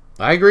 Yep.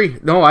 I agree.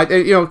 No,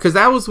 because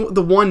that was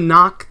the one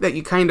knock that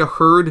you kind of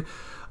heard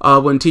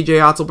when TJ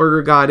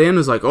Otzelberger got in. It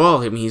was like,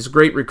 he's a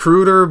great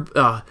recruiter.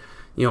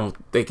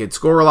 They could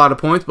score a lot of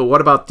points, but what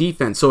about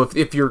defense? So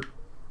if you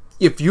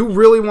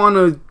really want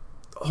to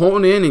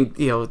hone in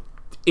and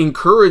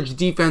encourage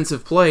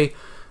defensive play,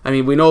 I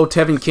mean, we know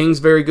Tevin King's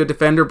a very good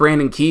defender.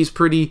 Brandon Key's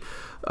pretty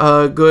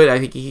good. I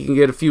think he can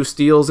get a few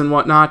steals and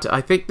whatnot. I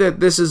think that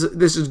this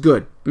is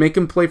good. Make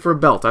him play for a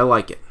belt. I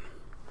like it.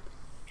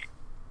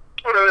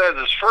 Well,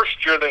 this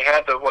first year they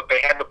had to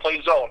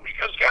play zone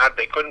because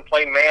they couldn't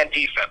play man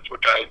defense,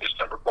 which I just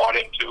never bought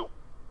into.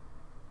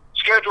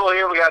 Schedule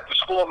here, we got the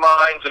School of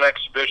Mines and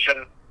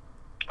exhibition.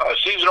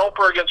 Season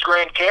opener against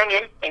Grand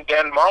Canyon, and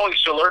Dan Marley's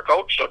still their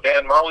coach, so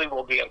Dan Marley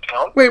will be in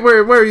town. Wait,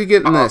 where are you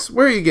getting this?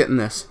 Where are you getting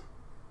this?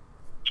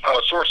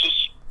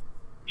 Sources.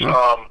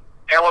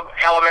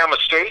 Alabama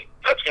State,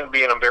 that's going to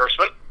be an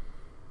embarrassment.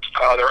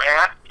 They're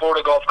at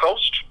Florida Gulf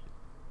Coast.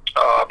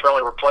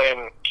 Apparently we're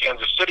playing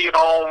Kansas City at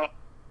home.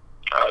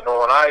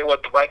 Northern Iowa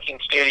at the Viking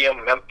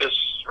Stadium. Memphis,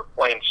 we're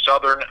playing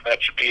Southern.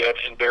 That should be an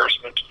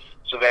embarrassment.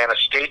 Savannah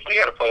State, we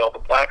got to play all the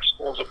black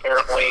schools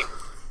apparently.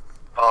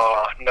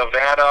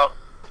 Nevada,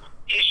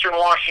 Eastern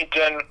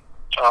Washington,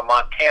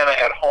 Montana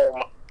at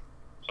home.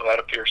 So that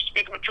appears to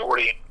be the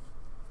majority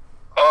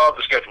of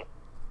the schedule.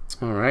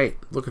 All right.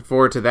 Looking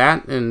forward to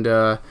that and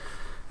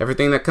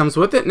everything that comes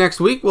with it. Next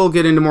week, we'll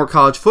get into more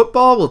college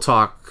football. We'll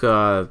talk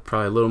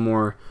probably a little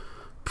more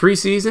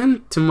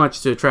preseason, too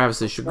much to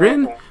Travis's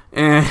chagrin,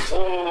 and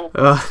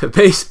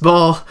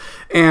baseball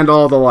and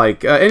all the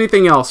like.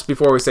 Anything else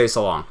before we say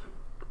so long?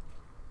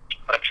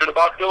 That should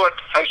about do it.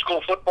 High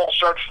school football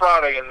starts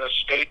Friday in this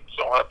state,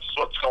 so that's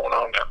what's going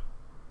on there.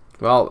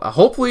 Well,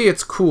 hopefully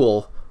it's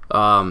cool.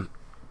 I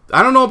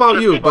don't know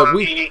about you, but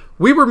we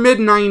were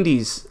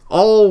mid-90s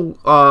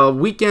all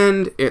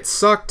weekend. It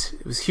sucked.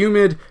 It was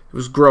humid. It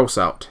was gross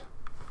out.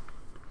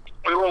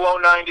 We were low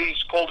 90s.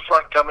 Cold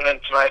front coming in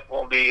tonight.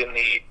 We'll be in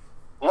the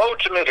low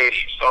to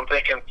mid-80s, so I'm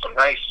thinking some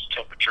nice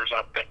temperatures,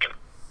 I'm thinking.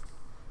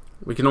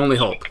 We can only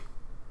hope.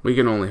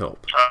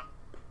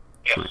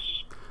 Yes. Right.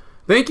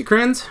 Thank you,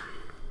 Krins.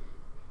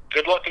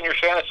 Good luck in your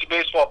fantasy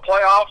baseball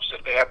playoffs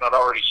if they have not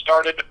already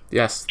started.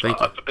 Yes, thank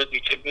you. It's a busy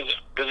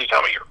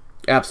time of year.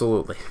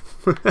 Absolutely.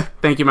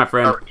 Thank you, my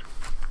friend. All right.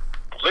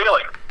 See you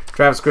later.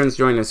 Travis Krins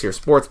joining us here,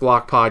 Sports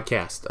Block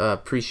Podcast.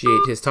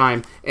 Appreciate his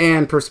time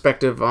and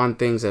perspective on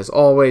things as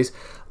always.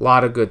 A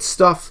lot of good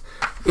stuff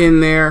in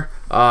there.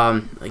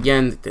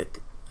 Again,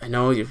 I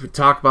know we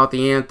talk about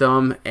the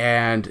anthem,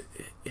 and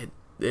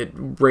it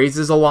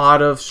raises a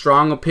lot of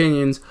strong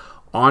opinions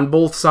on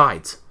both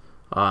sides.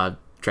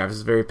 Travis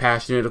is very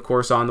passionate, of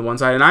course, on the one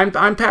side, and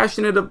I'm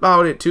passionate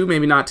about it too.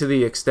 Maybe not to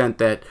the extent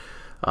that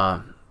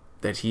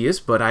that he is,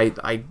 but I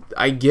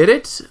get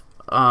it.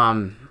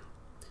 I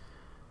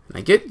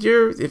get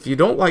if you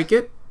don't like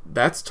it,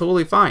 that's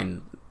totally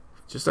fine.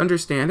 Just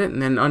understand it,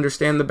 and then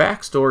understand the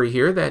backstory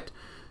here that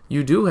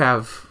you do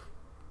have.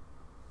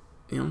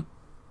 Yeah,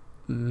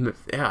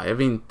 I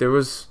mean, there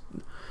was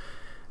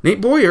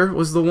Nate Boyer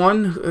was the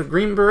one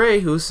Green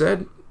Beret who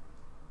said,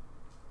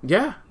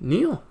 "Yeah,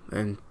 kneel,"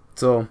 and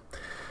so.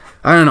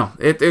 I don't know.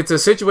 It's a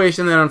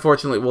situation that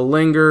unfortunately will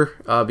linger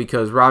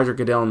because Roger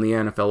Goodell and the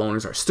NFL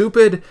owners are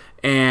stupid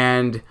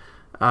and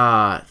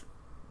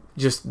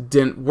just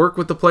didn't work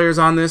with the players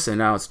on this, and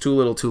now it's too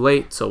little too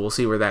late, so we'll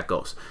see where that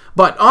goes.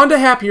 But on to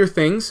happier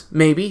things,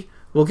 maybe.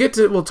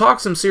 We'll talk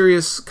some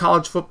serious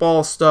college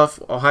football stuff,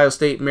 Ohio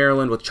State,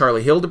 Maryland with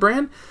Charlie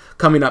Hildebrand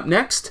coming up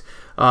next.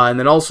 And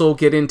then also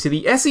get into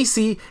the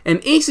SEC and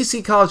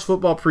ACC college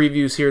football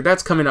previews here.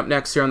 That's coming up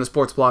next here on the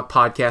Sports Block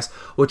podcast,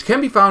 which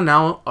can be found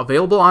now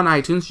available on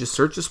iTunes. Just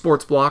search the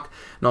Sports Block.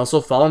 And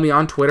also follow me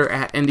on Twitter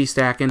at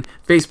NDStacken,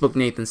 Facebook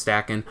Nathan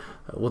Stacken,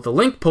 with a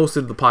link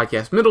posted to the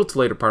podcast middle to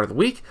later part of the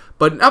week.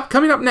 But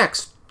coming up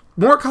next,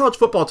 more college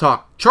football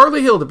talk.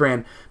 Charlie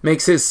Hildebrand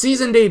makes his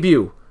season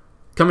debut.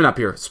 Coming up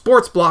here,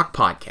 Sports Block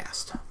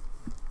podcast.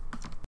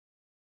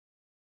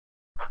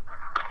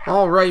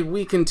 All right,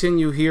 we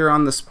continue here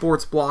on the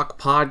Sports Block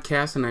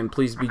podcast, and I'm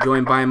pleased to be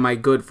joined by my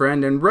good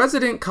friend and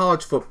resident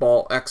college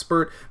football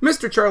expert,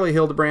 Mr. Charlie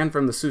Hildebrand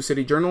from the Sioux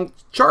City Journal.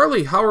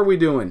 Charlie, how are we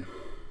doing?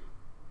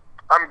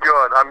 I'm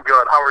good.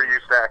 How are you,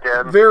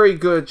 Stacken? Very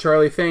good,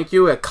 Charlie. Thank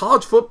you.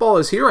 College football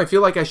is here. I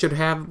feel like I should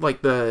have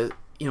like the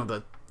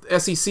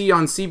SEC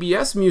on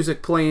CBS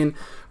music playing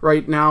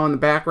right now in the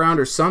background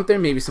or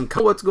something. Maybe some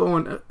what's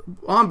going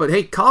on. But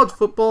hey, college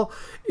football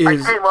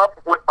is. I came up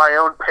with my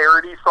own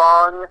parody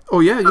song. Oh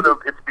yeah,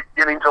 it's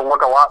beginning to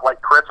look a lot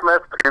like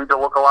Christmas, beginning to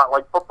look a lot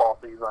like football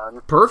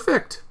season.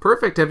 Perfect.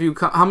 Have you?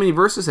 How many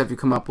verses have you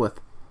come up with?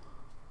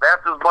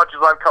 That's as much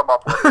as I've come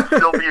up with. It's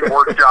still being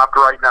workshopped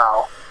right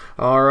now.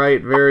 All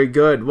right, very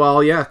good.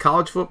 Well, yeah,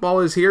 college football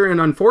is here,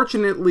 and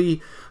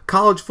unfortunately,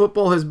 college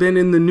football has been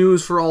in the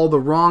news for all the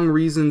wrong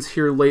reasons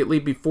here lately.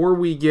 Before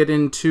we get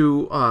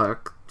into a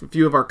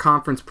few of our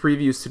conference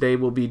previews today,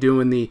 we'll be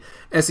doing the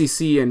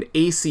SEC and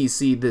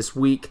ACC this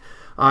week.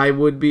 I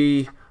would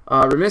be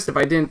remiss if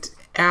I didn't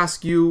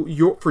ask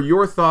you for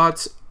your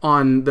thoughts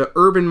on the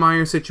Urban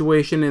Meyer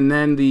situation and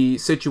then the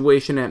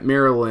situation at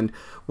Maryland,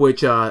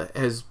 which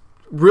has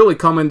really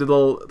come into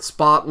the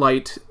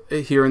spotlight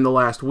here in the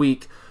last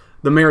week.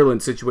 The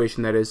Maryland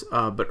situation, that is.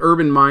 But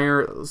Urban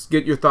Meyer, let's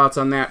get your thoughts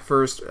on that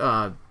first.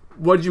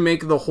 What did you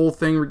make of the whole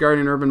thing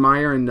regarding Urban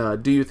Meyer,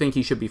 and do you think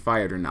he should be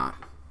fired or not?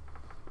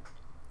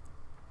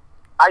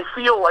 I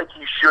feel like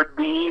he should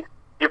be.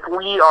 If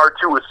we are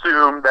to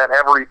assume that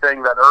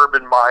everything that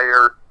Urban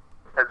Meyer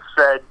has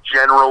said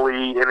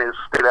generally in his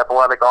state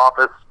athletic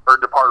office or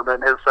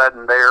department has said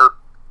in their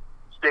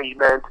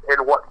statement,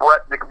 and what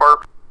Brett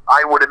McMurphy,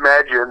 I would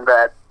imagine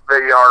that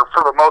they are,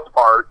 for the most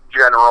part,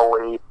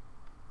 generally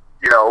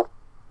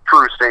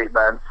true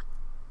statements.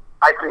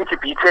 I think if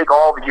you take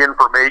all the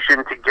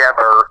information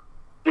together,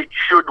 it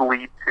should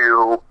lead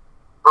to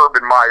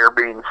Urban Meyer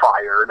being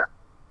fired.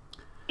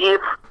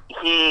 If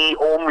he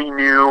only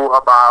knew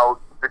about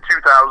the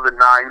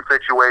 2009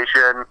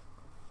 situation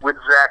with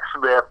Zach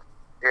Smith,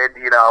 and,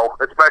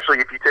 especially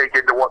if you take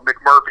into what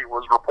McMurphy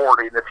was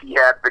reporting, if he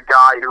had the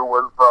guy who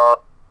was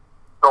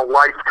the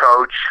life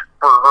coach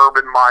for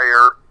Urban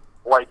Meyer,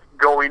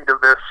 going to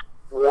this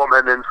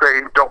woman and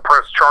saying, don't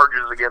press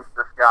charges against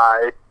this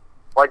guy,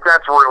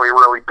 that's really,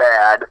 really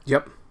bad.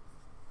 Yep.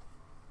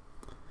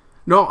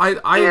 No,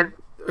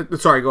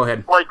 sorry, go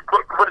ahead. But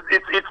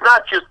it's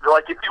not just,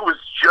 if it was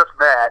just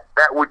that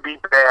would be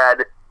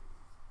bad.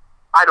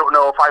 I don't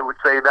know if I would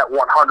say that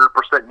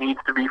 100% needs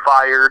to be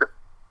fired.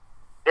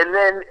 And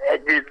then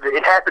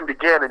it happened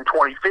again in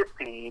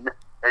 2015,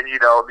 and,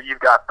 you've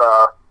got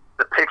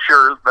the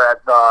pictures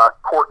that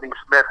Courtney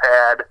Smith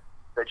had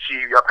that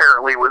she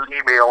apparently was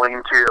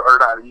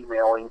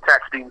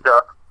texting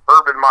to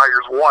Urban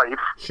Meyer's wife.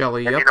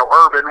 Shelley, and, yep.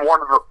 Urban,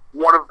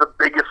 one of the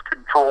biggest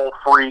control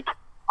freak.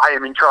 I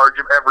am in charge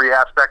of every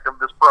aspect of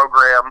this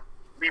program.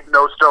 Leave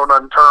no stone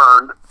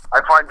unturned.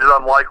 I find it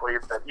unlikely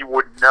that he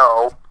wouldn't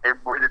know and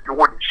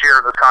wouldn't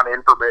share this kind of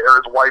information, or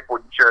his wife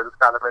wouldn't share this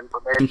kind of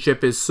information.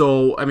 Is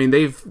so. I mean,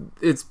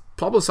 it's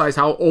publicized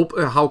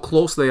how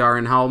close they are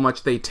and how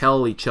much they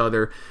tell each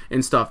other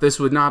and stuff. This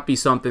would not be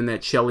something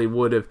that Shelley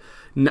would have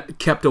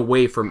kept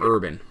away from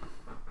Urban.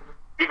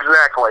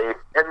 Exactly.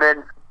 And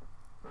then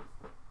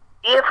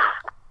if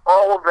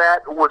all of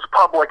that was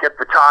public at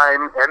the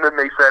time, and then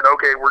they said,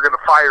 okay, we're going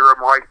to fire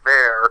him right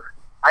there,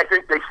 I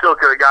think they still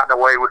could have gotten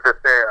away with it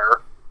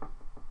there.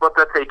 But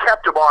that they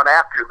kept him on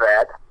after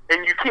that,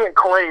 and you can't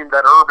claim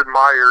that Urban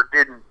Meyer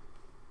didn't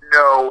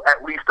know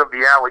at least of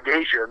the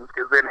allegations,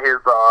 because in his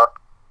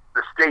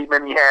the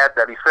statement he had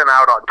that he sent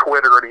out on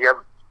Twitter, and he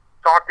hasn't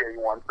talked to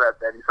anyone, said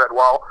that. He said,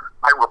 well,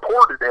 I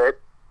reported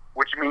it,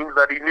 which means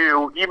that he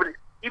knew, even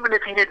even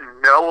if he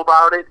didn't know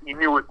about it, he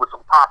knew it was a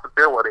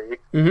possibility.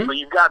 Mm-hmm. So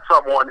you've got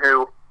someone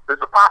who, there's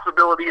a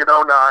possibility in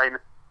 09,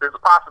 there's a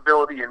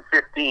possibility in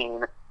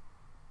 15,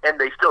 and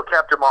they still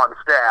kept him on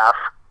staff.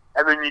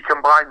 And then you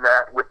combine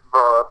that with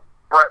the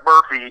Brett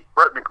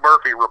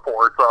McMurphy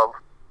reports of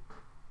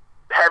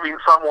having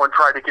someone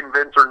try to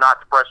convince her not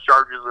to press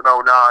charges in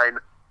 09,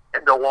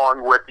 and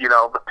along with,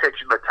 the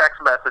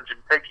text message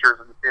and pictures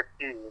in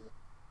 15.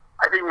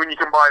 I think when you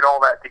combine all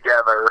that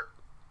together,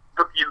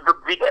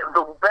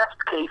 the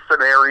best case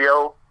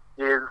scenario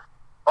is,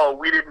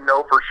 we didn't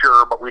know for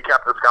sure, but we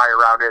kept this guy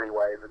around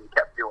anyways, and he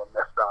kept doing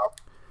this stuff.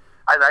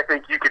 And I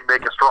think you can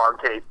make a strong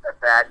case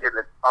that in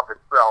and of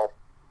itself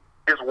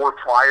is worth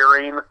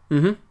firing.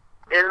 Mm-hmm.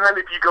 And then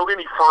if you go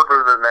any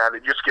further than that,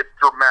 it just gets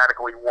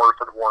dramatically worse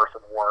and worse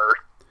and worse.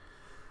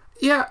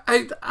 Yeah,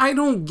 I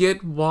don't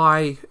get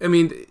why. I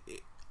mean,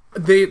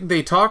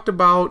 they talked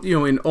about,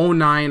 in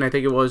 09, I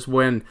think it was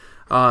when,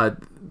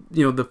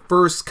 the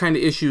first kind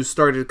of issues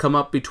started to come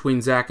up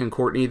between Zach and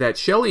Courtney, that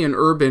Shelley and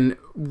Urban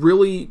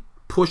really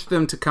pushed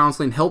them to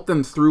counseling, helped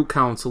them through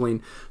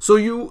counseling. So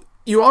you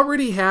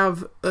already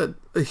have a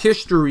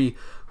history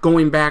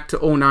going back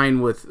to 09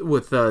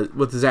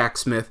 with Zach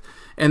Smith.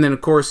 And then,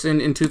 of course,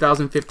 in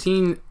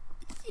 2015,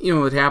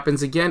 it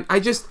happens again.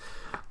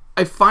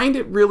 I find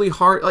it really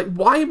hard. Like,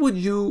 why would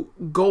you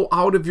go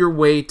out of your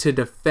way to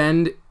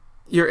defend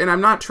and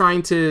I'm not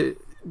trying to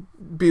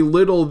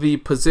belittle the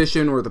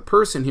position or the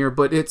person here,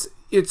 but it's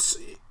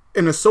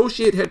an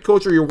associate head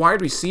coach or your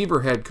wide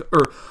receiver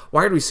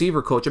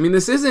coach. I mean,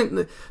 this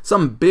isn't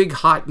some big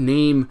hot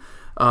name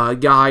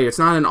guy. It's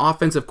not an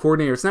offensive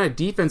coordinator. It's not a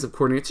defensive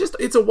coordinator.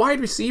 It's a wide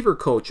receiver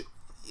coach.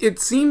 It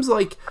seems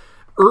like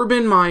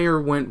Urban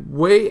Meyer went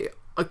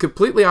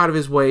completely out of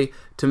his way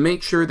to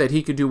make sure that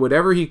he could do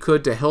whatever he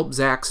could to help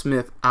Zach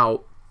Smith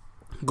out.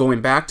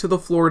 Going back to the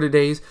Florida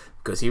days,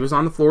 because he was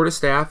on the Florida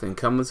staff and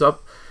comes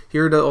up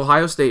here to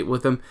Ohio State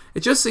with him,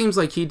 it just seems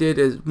like he did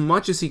as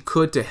much as he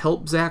could to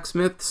help Zach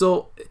Smith.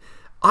 So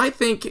I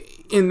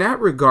think in that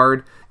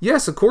regard,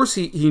 yes, of course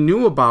he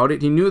knew about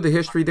it. He knew the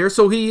history there.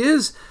 So he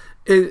is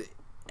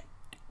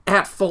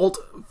at fault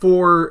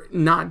for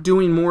not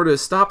doing more to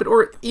stop it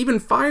or even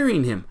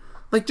firing him.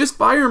 Like, just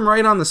fire him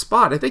right on the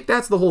spot. I think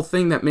that's the whole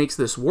thing that makes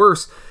this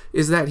worse,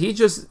 is that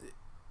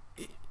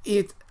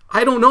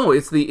I don't know,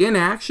 it's the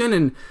inaction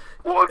and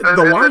the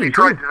line. Then he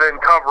tried to then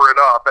cover it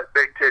up at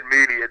Big Ten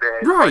Media Day.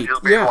 Right,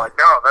 just being like,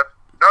 no,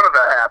 none of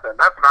that happened.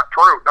 That's not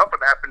true. Nothing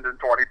happened in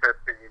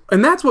 2015.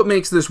 And that's what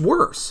makes this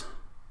worse.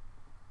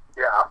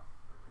 Yeah.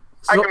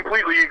 I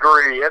completely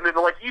agree. And then,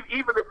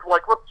 even if,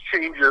 let's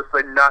change this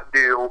and not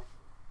do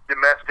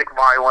domestic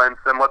violence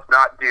and let's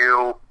not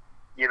do,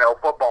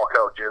 football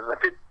coaches.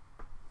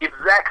 If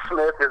Zach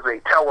Smith is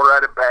a teller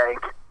at a bank,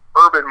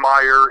 Urban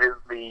Meyer is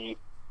the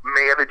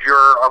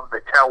manager of the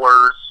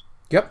tellers.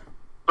 Yep.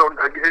 So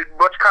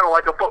much kind of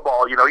like a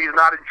football, he's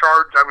not in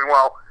charge. I mean,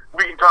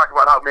 we can talk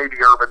about how maybe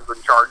Urban's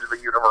in charge of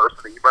the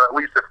university, but at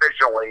least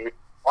officially,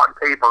 on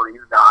paper,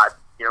 he's not.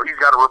 He's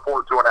got to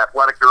report to an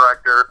athletic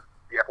director.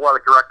 The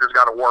athletic director's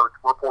got to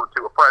report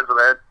to a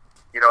president.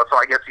 So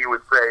I guess you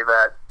would say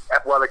that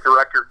athletic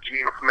director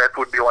Gene Smith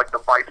would be like the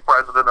vice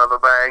president of the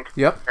bank.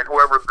 Yep. And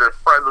whoever the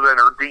president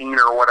or dean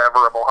or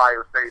whatever of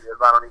Ohio State is,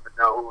 I don't even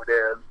know who it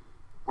is,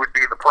 would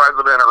be the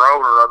president or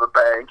owner of the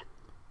bank.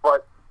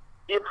 But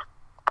if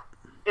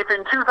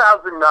in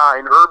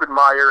 2009 Urban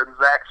Meyer and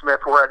Zach Smith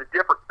were at a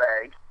different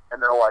bank,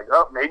 and they're like,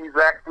 oh, maybe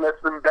Zach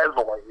Smith's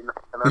embezzling,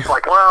 and it's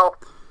like, well,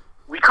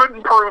 we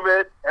couldn't prove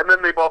it, and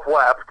then they both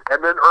left,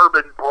 and then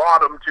Urban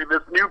brought them to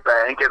this new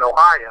bank in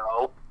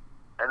Ohio,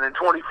 and then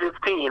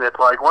 2015, it's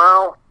like,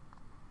 well,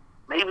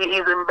 maybe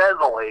he's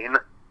embezzling,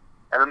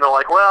 and then they're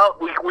like, well,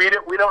 we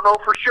don't know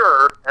for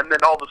sure, and then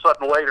all of a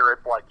sudden later,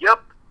 it's like, yep,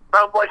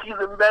 sounds like he's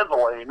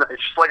embezzling.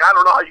 It's just like, I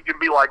don't know how you can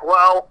be like,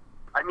 well,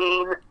 I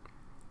mean,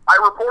 I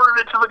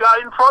reported it to the guy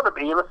in front of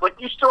me, and it's like,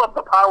 you still have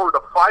the power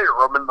to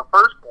fire him in the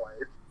first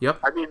place. Yep.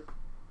 I mean,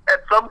 at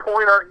some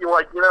point, aren't you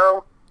like,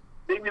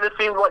 maybe this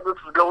seems like this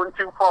is going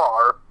too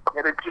far,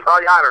 and it's just,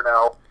 I don't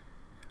know.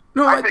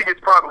 No, I think it's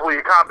probably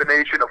a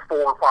combination of 4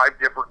 or 5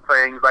 different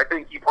things. I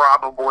think he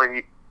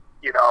probably,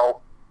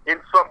 in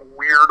some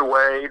weird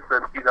way,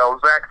 since,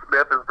 Zach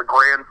Smith is the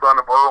grandson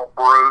of Earl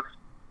Bruce,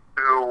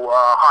 who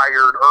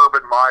hired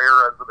Urban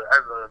Meyer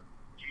as a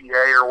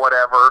GA or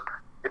whatever,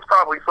 it's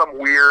probably some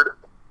weird,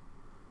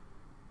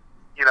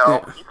 he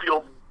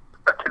feels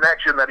a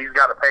connection that he's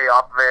got to pay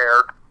off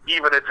there,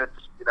 even if it's,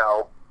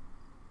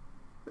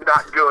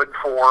 not good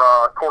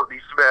for Courtney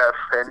Smith,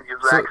 and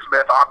Zach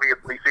Smith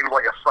obviously seems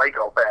like a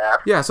psychopath.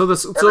 Yeah, so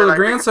the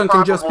grandson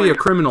can just be a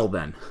criminal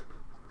then.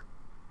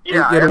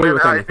 Yeah, get away and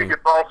with I anything. think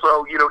it's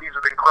also, he's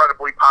an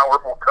incredibly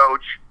powerful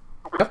coach,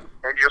 Yep.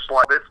 and just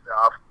like this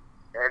stuff,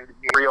 and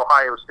every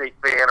Ohio State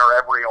fan or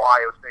every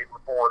Ohio State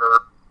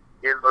reporter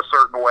is a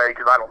certain way,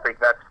 because I don't think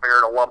that's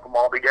fair to lump them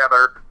all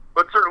together.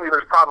 But certainly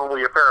there's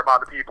probably a fair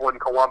amount of people in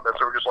Columbus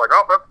who are just like,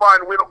 oh, that's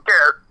fine, we don't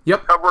care.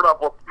 Yep. Cover it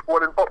up, let's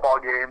win football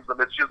games, and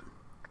it's just,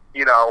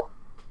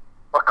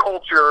 a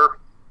culture.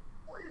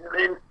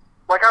 And,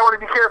 I want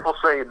to be careful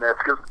saying this,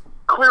 because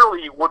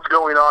clearly what's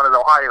going on at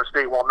Ohio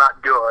State, while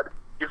not good,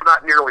 is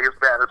not nearly as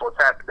bad as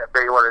what's happened at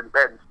Baylor and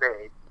Penn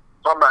State.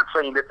 So I'm not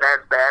saying it's as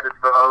bad as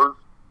those.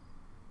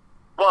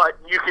 But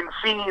you can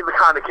see the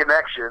kind of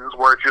connections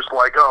where it's just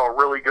like, oh, a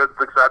really good,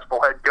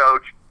 successful head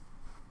coach,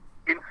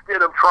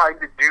 instead of trying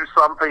to do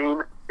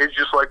something, is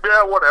just like,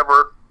 yeah,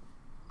 whatever.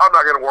 I'm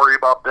not going to worry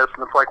about this.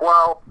 And it's like,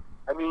 well,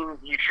 I mean,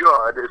 you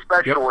should,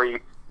 especially...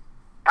 Yep.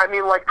 I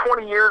mean, like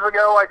 20 years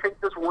ago, I think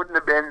this wouldn't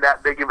have been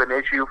that big of an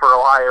issue for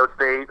Ohio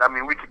State. I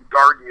mean, we could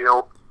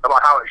argue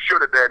about how it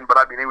should have been, but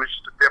I mean, it was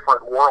just a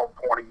different world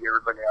 20 years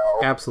ago.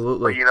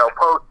 Absolutely. But, you know,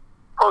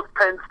 post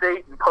Penn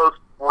State and post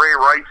Ray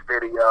Rice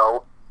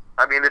video,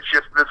 I mean, it's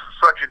just, this is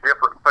such a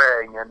different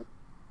thing. And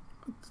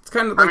it's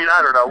kind of like, I mean,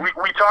 I don't know.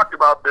 We talked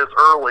about this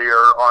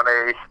earlier on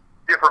a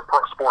different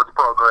sports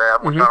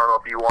program, which I don't know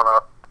if you want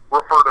to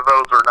refer to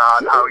those or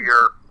not, how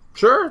you're...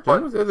 Sure,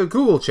 the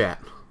Google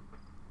chat.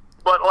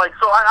 But, like,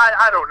 so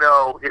I don't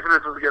know if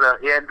this is going to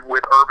end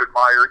with Urban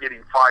Meyer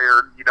getting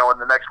fired, you know, in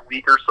the next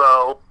week or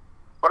so.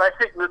 But I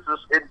think this is,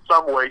 in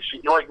some way,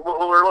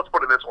 or let's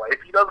put it this way.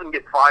 If he doesn't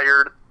get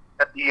fired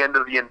at the end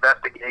of the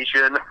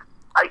investigation,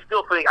 I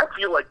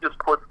feel like this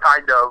puts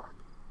kind of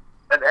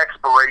an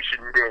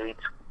expiration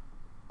date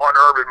on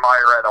Urban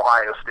Meyer at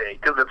Ohio State.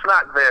 Because it's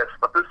not this,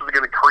 but this is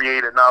going to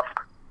create enough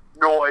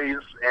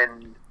noise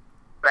and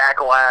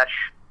backlash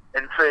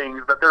and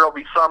things that there will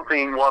be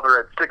something, whether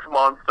it's 6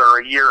 months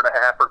or a year and a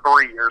half or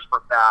 3 years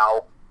from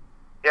now,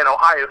 and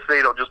Ohio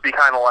State will just be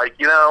kind of like,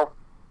 you know,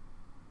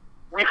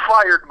 we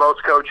fired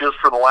most coaches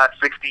for the last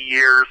 60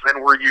 years,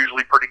 and we're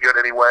usually pretty good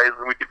anyways,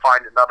 and we could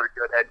find another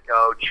good head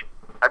coach.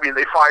 I mean,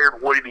 they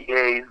fired Woody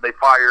Hayes, they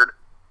fired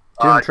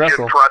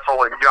Jim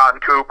Tressel and John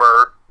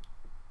Cooper.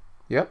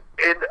 Yep.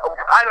 And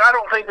I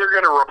don't think they're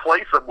going to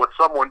replace him with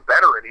someone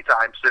better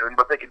anytime soon,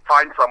 but they can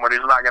find someone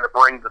who's not going to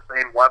bring the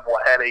same level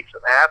of headaches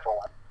and hassle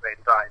at the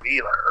same time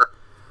either.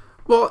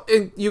 Well,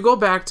 and you go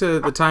back to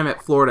the time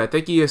at Florida. I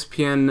think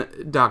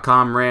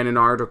ESPN.com ran an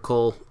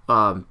article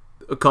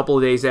a couple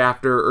of days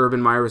after Urban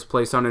Meyer was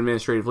placed on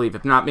administrative leave.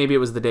 If not, maybe it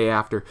was the day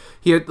after.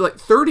 He had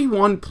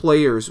 31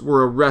 players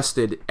were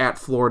arrested at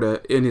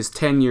Florida in his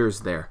 10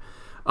 years there.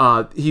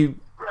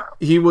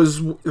 He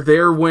was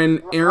there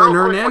when Aaron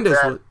Hernandez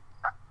was...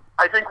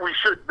 I think we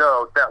should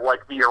note that,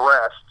 like, the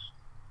arrests,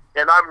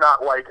 and I'm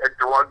not, like, a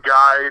drug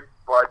guy,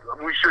 but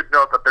we should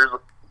note that there's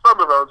some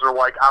of those are,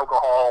 like,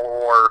 alcohol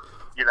or,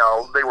 you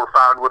know, they were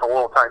found with a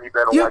little tiny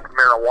bit of, like,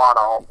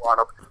 marijuana on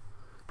them.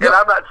 And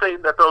I'm not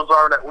saying that those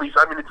aren't at least,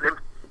 I mean,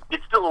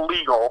 it's still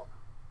illegal.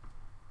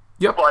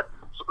 Yep. But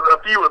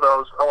a few of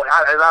those, and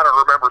I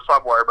don't remember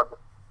somewhere, but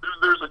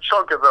there's a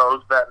chunk of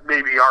those that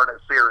maybe aren't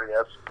as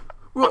serious.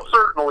 Well, but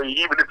certainly,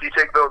 even if you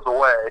take those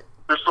away,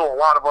 there's still a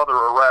lot of other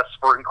arrests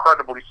for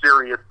incredibly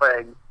serious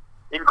things,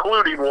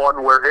 including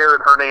one where Aaron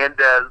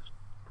Hernandez,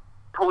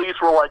 police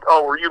were like,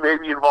 oh, were you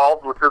maybe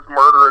involved with this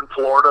murder in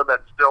Florida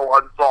that's still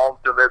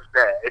unsolved to this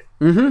day?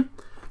 Mm-hmm.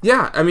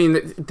 Yeah, I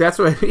mean, that's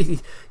what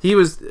he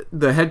was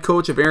the head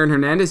coach of Aaron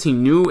Hernandez. He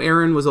knew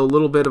Aaron was a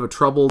little bit of a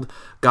troubled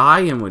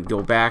guy and would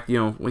go back, you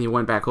know, when he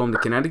went back home to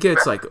Connecticut.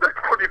 It's like... That's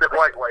putting it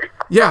lightly.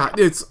 Yeah,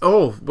 it's,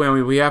 well,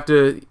 we have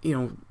to, you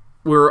know...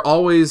 We're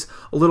always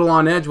a little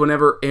on edge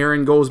whenever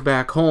Aaron goes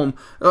back home.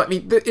 I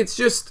mean, it's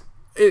just,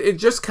 it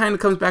just kind of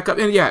comes back up.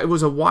 And yeah, it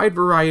was a wide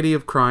variety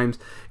of crimes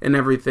and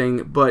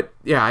everything. But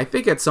yeah, I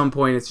think at some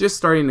point it's just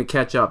starting to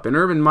catch up. And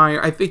Urban Meyer,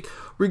 I think,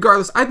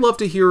 regardless, I'd love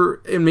to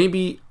hear, and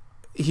maybe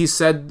he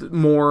said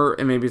more,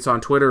 and maybe it's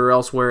on Twitter or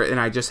elsewhere, and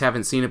I just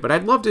haven't seen it. But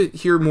I'd love to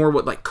hear more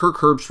what, like, Kirk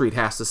Herbstreit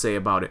has to say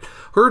about it.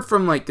 Heard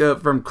from, like,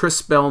 from Chris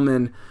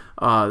Spellman,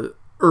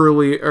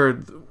 early,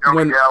 or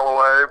when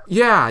Galloway.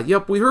 Yeah,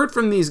 yep, we heard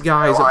from these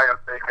guys. Ohio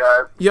State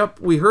guys. Yep,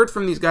 we heard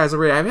from these guys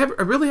already.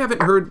 I really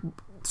haven't heard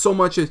so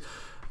much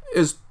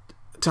as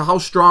to how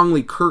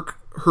strongly Kirk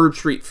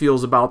Herbstreit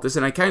feels about this,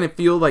 and I kind of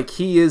feel like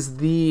he is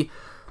the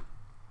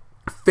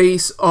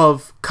face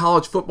of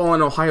college football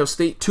in Ohio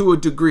State to a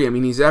degree. I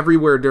mean, he's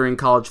everywhere during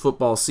college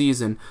football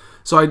season,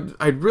 so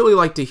I'd really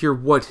like to hear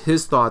what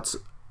his thoughts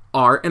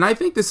are, and I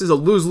think this is a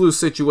lose-lose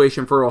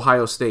situation for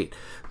Ohio State,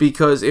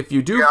 because if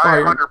you do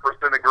fire him... I 100%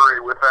 agree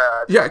with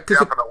that. Yeah,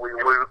 definitely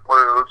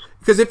lose.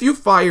 Because if you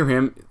fire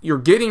him, you're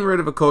getting rid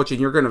of a coach, and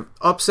you're going to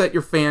upset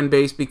your fan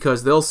base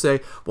because they'll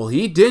say, well,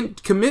 he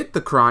didn't commit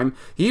the crime,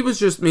 he was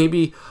just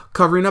maybe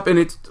covering up,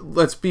 and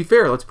let's be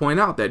fair, let's point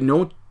out that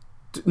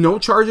no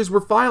charges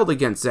were filed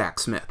against Zach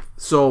Smith.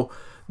 So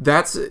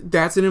that's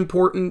an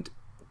important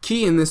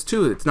key in this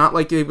too. It's not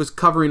like it was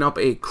covering up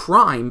a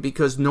crime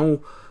because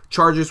no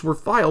charges were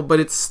filed,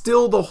 but it's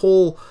still the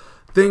whole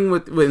thing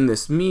within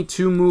this Me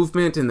Too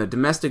movement and the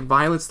domestic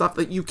violence stuff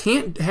that you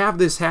can't have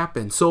this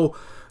happen. So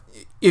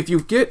if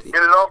you get... And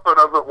it also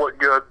doesn't look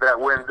good that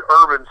when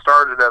Urban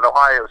started at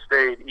Ohio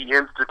State, he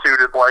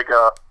instituted like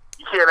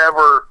you can't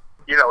ever,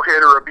 you know,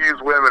 hit or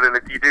abuse women, and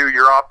if you do,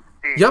 you're off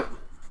the team. Yep.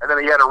 And then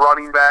he had a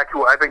running back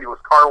who I think it was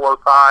Carlos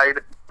Hyde,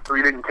 who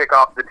he didn't kick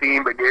off the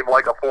team, but gave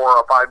like a 4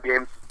 or 5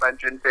 game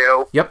suspension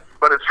to. Yep.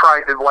 But it's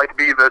trying to like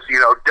be this, you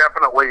know,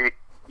 definitely...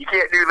 You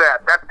can't do that.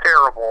 That's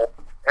terrible.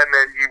 and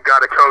then you've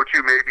got a coach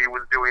who maybe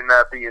was doing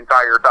that the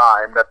entire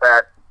time.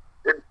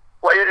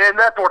 And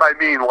that's what I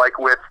mean, like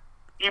with,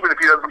 even if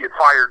he doesn't get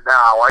fired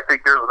now, I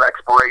think there's an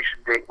expiration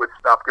date with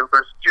stuff, because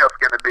there's just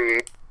going to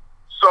be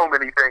so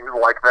many things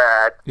like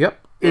that. Yep.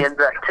 And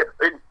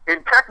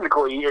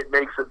technically, it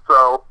makes it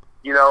so,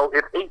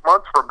 if 8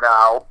 months from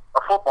now,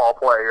 a football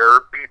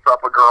player beats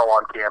up a girl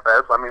on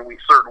campus, I mean, we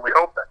certainly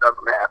hope that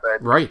doesn't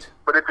happen. Right.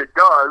 But if it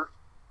does,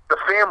 the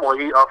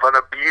family of an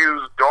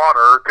abused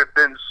daughter could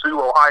then sue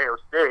Ohio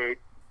State,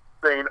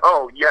 saying,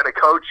 oh, you had a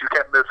coach who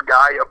kept this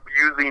guy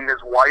abusing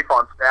his wife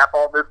on staff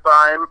all this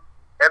time,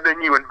 and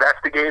then you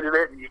investigated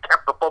it, and you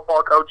kept the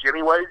football coach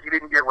anyways, you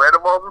didn't get rid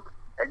of him,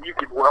 and you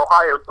could,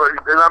 Ohio State,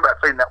 and I'm not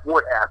saying that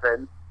would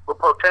happen, but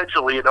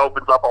potentially it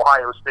opens up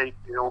Ohio State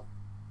to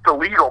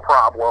legal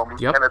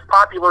problems. Yep. And as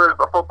popular as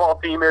the football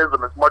team is,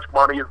 and as much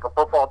money as the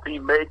football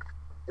team makes,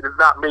 it does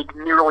not make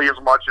nearly as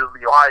much as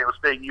the Ohio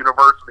State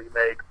University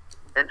makes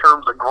in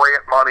terms of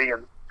grant money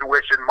and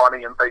tuition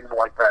money and things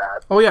like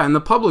that. Oh, yeah, and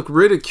the public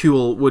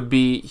ridicule would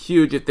be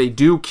huge if they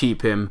do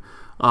keep him.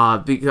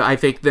 Because I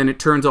think then it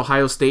turns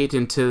Ohio State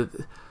into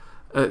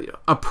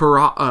a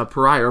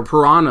pariah or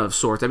piranha of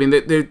sorts. I mean,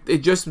 it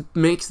just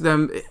makes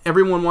them,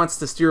 everyone wants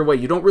to steer away.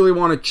 You don't really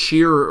want to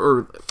cheer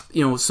or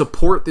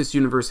support this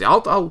university.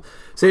 I'll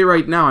say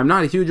right now, I'm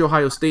not a huge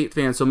Ohio State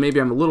fan, so maybe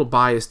I'm a little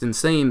biased in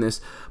saying this,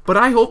 but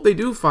I hope they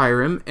do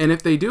fire him, and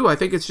if they do, I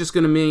think it's just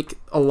going to make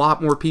a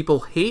lot more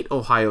people hate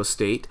Ohio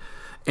State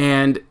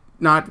and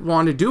not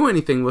want to do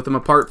anything with him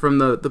apart from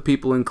the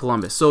people in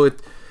Columbus. So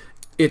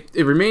it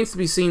remains to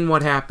be seen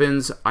what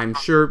happens. I'm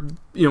sure,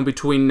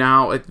 between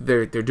now,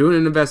 they're doing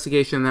an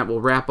investigation that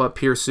will wrap up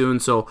here soon.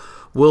 So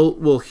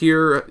we'll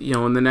hear,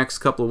 in the next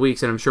couple of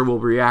weeks, and I'm sure we'll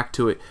react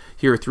to it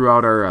here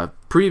throughout our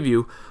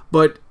preview.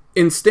 But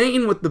in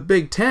staying with the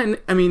Big Ten,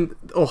 I mean,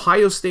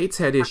 Ohio State's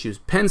had issues.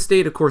 Penn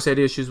State, of course, had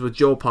issues with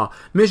Joe Pa.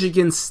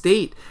 Michigan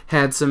State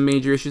had some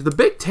major issues. The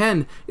Big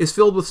Ten is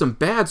filled with some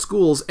bad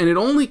schools, and it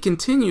only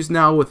continues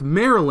now with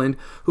Maryland,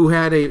 who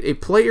had a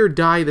player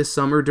die this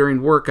summer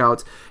during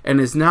workouts, and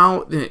is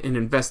now, an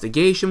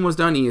investigation was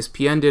done.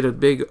 ESPN did a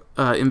big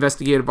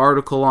investigative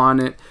article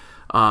on it,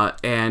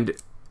 and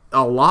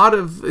a lot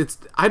of,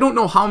 I don't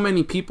know how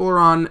many people are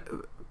on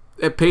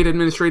paid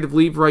administrative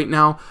leave right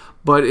now,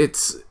 but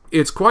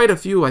it's quite a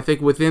few, I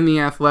think, within the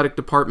athletic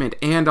department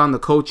and on the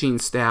coaching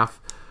staff.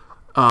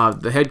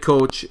 The head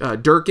coach,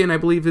 Durkin, I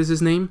believe is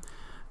his name.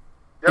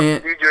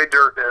 Yep, DJ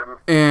Durkin.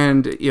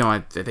 And, I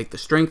think the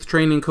strength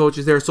training coach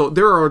is there. So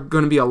there are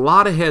going to be a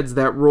lot of heads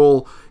that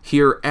roll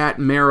here at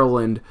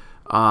Maryland.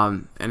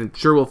 And I'm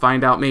sure we'll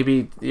find out.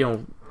 Maybe,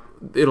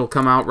 it'll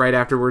come out right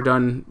after we're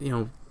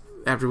done,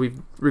 after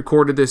we've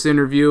recorded this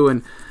interview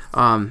and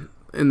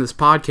in this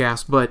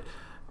podcast. But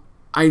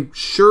I'm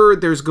sure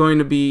there's going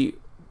to be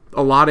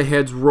a lot of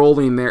heads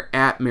rolling there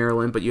at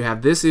Maryland, but you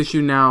have this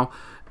issue now.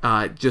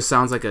 It just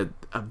sounds like a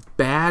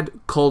bad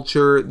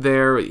culture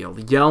there,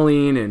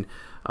 yelling and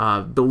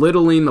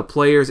belittling the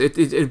players.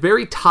 It's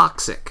very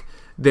toxic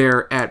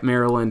there at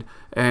Maryland,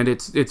 and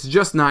it's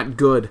just not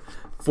good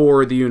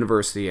for the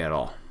university at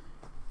all.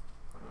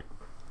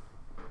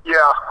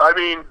 Yeah, I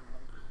mean,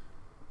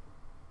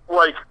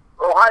 like,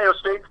 Ohio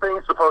State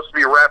thing's supposed to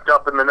be wrapped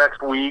up in the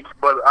next week,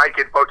 but I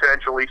could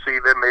potentially see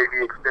them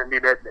maybe extending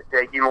it and it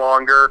taking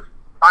longer.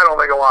 I don't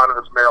think a lot of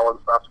this Maryland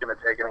stuff's going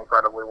to take an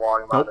incredibly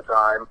long amount of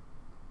time.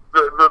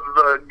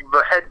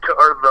 The head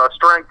or the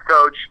strength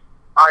coach,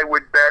 I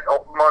would bet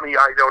money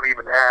I don't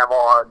even have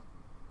on.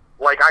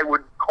 Like, I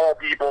would call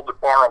people to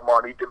borrow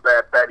money to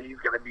bet that he's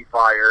going to be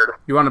fired.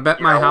 You want to bet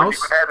my house?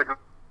 Having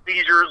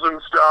seizures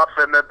and stuff,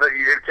 and that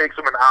it takes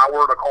him an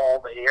hour to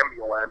call the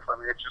ambulance. I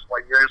mean, it's just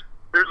like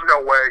there's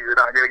no way you're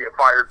not going to get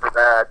fired for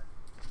that.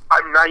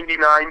 I'm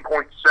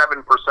 99.7%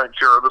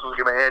 sure this is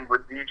going to end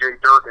with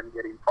DJ Durkin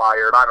getting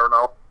fired. I don't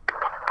know.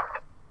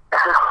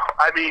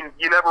 I mean,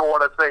 you never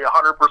want to say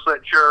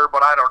 100% sure,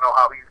 but I don't know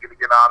how he's going to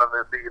get out of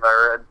this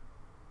either. And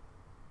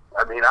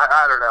I mean,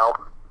 I don't know.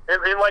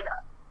 And like,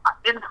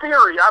 in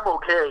theory, I'm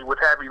okay with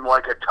having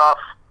like a tough,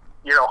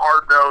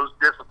 hard-nosed,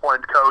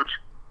 disciplined coach.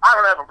 I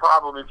don't have a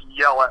problem if you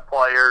yell at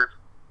players,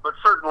 but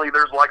certainly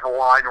there's like a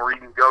line where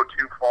you can go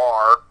too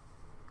far.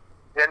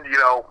 And,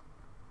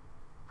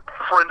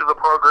 friend of the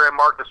program,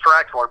 Mark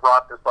Distraxler,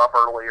 brought this up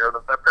earlier,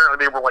 that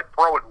apparently they were like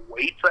throwing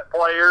weights at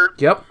players.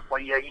 Yep.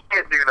 Like, yeah, you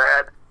can't do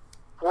that.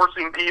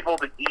 Forcing people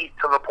to eat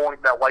to the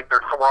point that, like,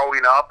 they're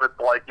throwing up, it's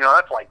like,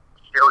 that's like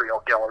serial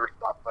killer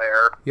stuff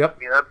there. Yep. I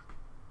mean,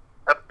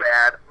 that's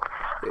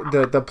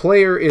bad. The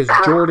player is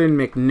Jordan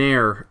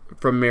McNair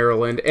from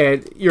Maryland,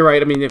 and you're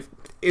right. I mean,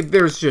 if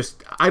there's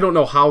just, I don't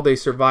know how they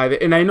survive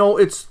it, and I know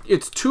it's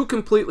two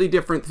completely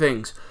different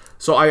things.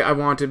 So I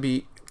want to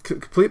be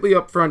completely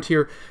upfront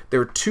here. There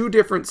are two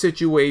different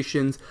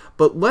situations,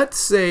 but let's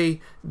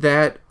say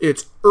that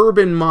it's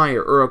Urban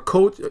Meyer or a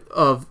coach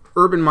of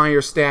Urban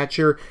Meyer's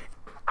stature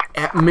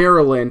at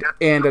Maryland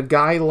and a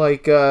guy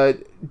like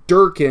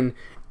Durkin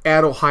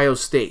at Ohio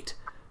State.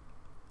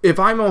 If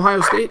I'm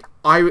Ohio State,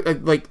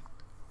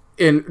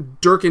 and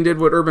Durkin did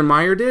what Urban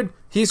Meyer did,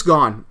 he's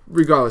gone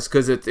regardless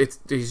because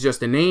he's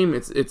just a name.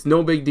 It's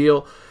no big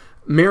deal.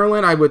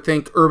 Maryland, I would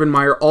think Urban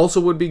Meyer also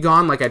would be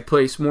gone. Like, I'd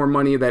place more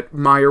money that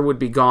Meyer would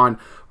be gone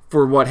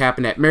for what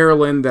happened at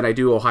Maryland than I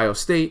do Ohio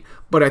State.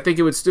 But I think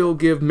it would still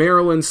give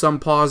Maryland some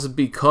pause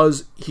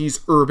because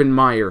he's Urban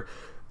Meyer.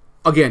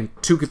 Again,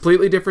 two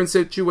completely different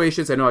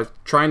situations. I know I'm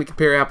trying to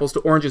compare apples to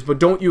oranges, but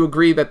don't you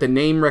agree that the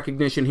name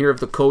recognition here of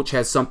the coach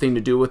has something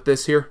to do with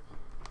this here?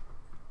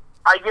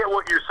 I get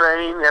what you're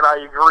saying, and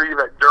I agree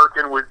that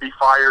Durkin would be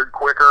fired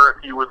quicker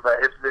if he was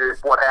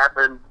if what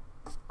happened,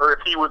 or if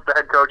he was the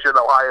head coach at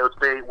Ohio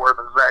State where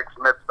the Zach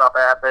Smith stuff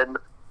happened.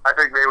 I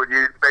think they would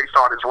use, based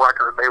on his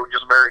record, they would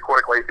just very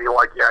quickly be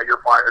like, yeah,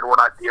 you're fired. We're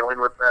not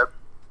dealing with this.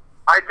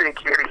 I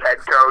think any head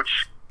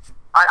coach,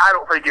 I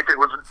don't think if it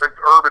was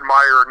Urban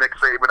Meyer or Nick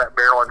Saban at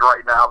Maryland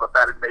right now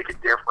that'd make a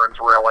difference,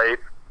 really.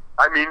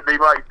 I mean, the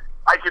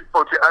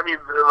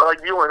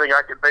only thing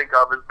I can think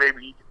of is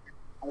maybe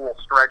school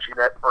stretching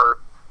it for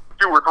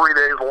 2 or 3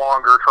 days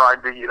longer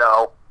trying to,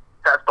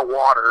 test the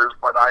waters,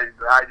 but I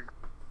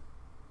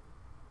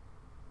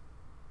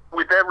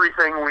with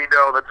everything we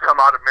know that's come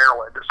out of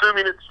Maryland,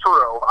 assuming it's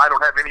true, I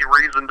don't have any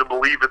reason to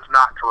believe it's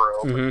not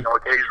true. Mm-hmm. But,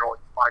 occasionally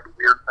you find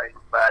weird things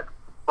that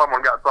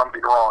someone got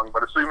something wrong.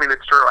 But assuming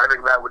it's true, I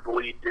think that would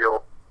lead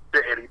to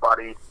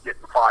anybody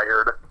getting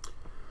fired.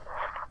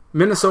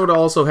 Minnesota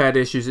also had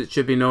issues, it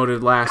should be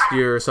noted, last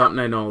year or something.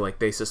 I know, like,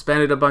 they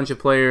suspended a bunch of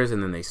players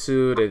and then they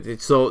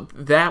sued. So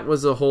that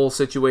was a whole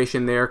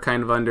situation there,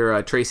 kind of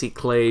under Tracy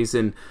Claeys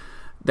and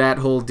that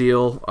whole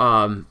deal.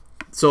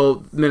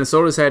 So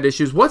Minnesota's had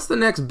issues. What's the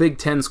next Big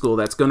Ten school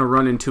that's going to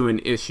run into an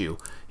issue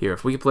here?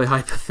 If we can play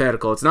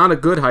hypothetical. It's not a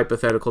good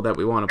hypothetical that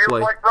we want to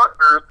play. Like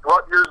Rutgers.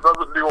 Rutgers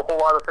doesn't do a whole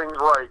lot of things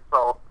right,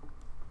 so...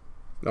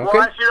 Okay. Well,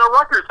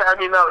 Rutgers,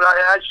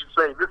 I should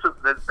say, this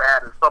isn't as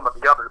bad as some of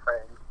the other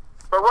things.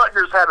 But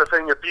Rutgers had a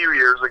thing a few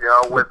years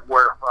ago where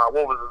what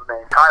was his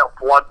name? Kyle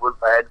Flood was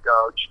the head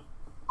coach,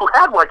 who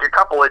had like a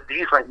couple of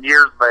decent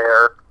years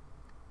there.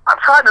 I'm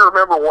trying to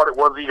remember what it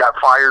was he got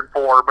fired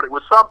for, but it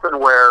was something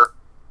where,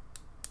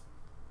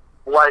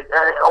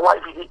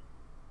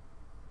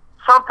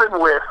 something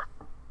with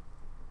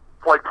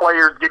like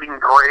players getting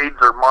grades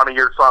or money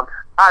or something.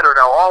 I don't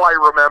know. All I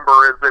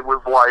remember is it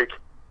was like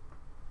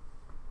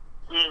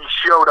he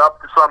showed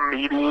up to some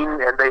meeting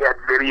and they had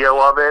video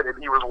of it, and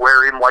he was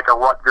wearing like a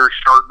Rutgers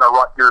shirt and a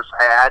Rutgers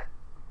hat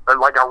and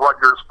like a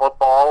Rutgers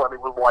football, and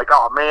it was like,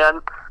 oh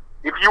man,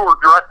 if you were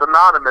dressed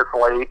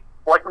anonymously,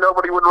 like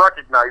nobody would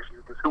recognize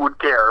you because who would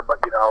care?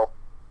 But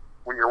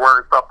when you're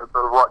wearing something that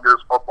says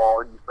Rutgers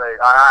football and you say,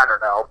 I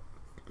don't know.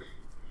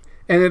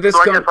 And it is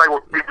so I guess I will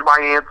give my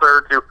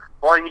answer to,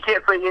 well, you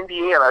can't say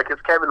Indiana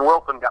because Kevin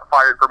Wilson got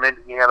fired from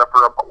Indiana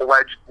for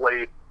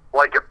allegedly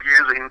like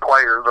abusing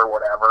players or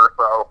whatever.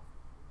 So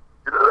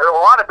there's a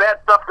lot of bad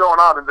stuff going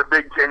on in the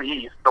Big Ten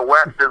East. The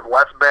West is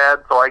less bad,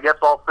 so I guess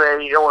I'll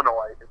say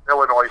Illinois. It's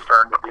Illinois'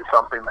 turn to do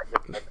something that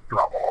gets them in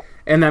trouble.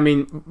 And,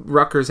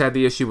 Rutgers had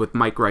the issue with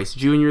Mike Rice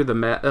Jr.,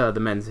 the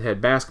men's head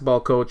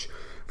basketball coach.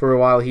 For a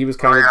while, he was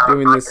kind of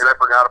doing this. I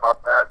forgot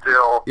about that,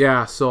 too.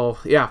 Yeah, so,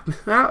 yeah.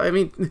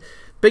 Well,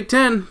 Big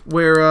Ten,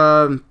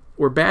 where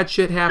bad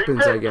shit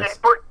happens, I guess.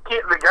 They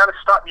got to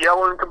stop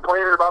yelling and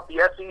complaining about the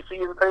SEC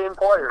and paying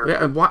players.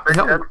 Yeah, and why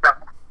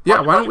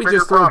don't we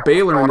just throw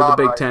Baylor into the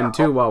Big Ten,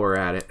 too, while we're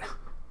at it?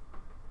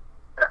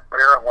 Yeah,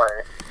 apparently.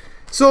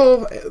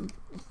 So,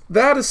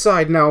 that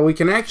aside, now we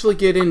can actually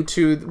get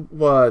into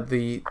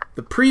the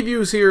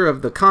previews here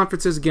of the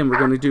conferences. Again, we're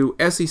going to do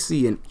SEC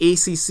and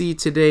ACC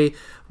today.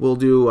 We'll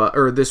do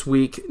this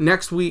week.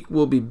 Next week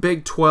will be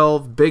Big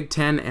 12, Big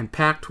 10, and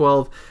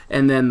Pac-12.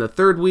 And then the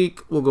third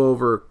week we'll go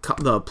over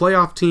the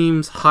playoff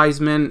teams,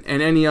 Heisman,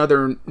 and any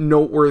other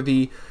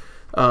noteworthy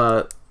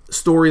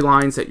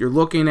storylines that you're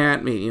looking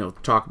at.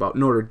 Talk about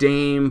Notre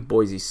Dame,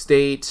 Boise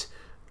State,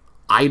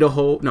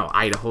 Idaho. No,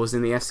 Idaho's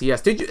in the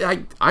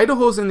FCS.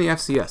 Idaho's in the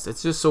FCS.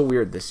 It's just so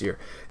weird this year.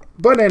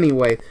 But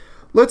anyway,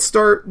 let's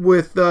start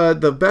with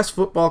the best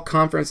football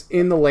conference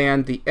in the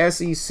land, the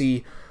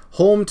SEC,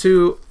 home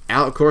to,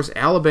 of course,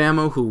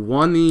 Alabama, who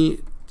won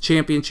the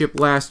championship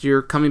last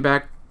year, coming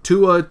back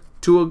to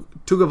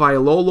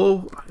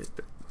Tagovailoa.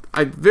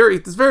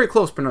 It's very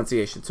close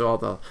pronunciation,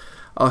 so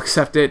I'll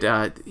accept it.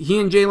 He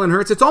and Jalen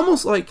Hurts. It's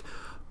almost like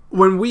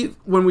when we've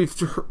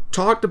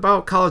talked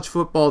about college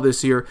football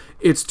this year,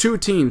 it's two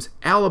teams,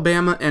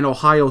 Alabama and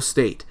Ohio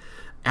State.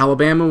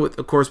 Alabama, with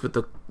the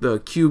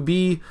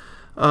QB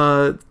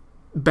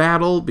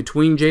battle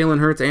between Jalen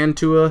Hurts and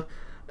Tua.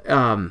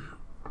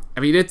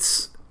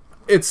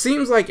 It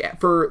seems like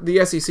for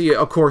the SEC,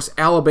 of course,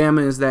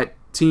 Alabama is that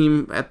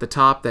team at the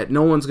top that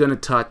no one's going to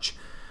touch,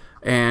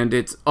 and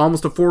it's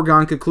almost a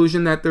foregone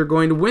conclusion that they're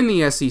going to win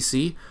the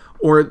SEC,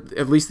 or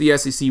at least the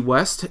SEC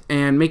West,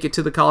 and make it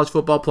to the college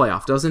football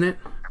playoff, doesn't it?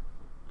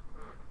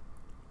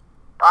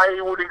 I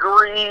would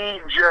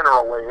agree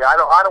generally.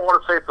 I don't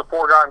want to say it's a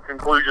foregone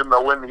conclusion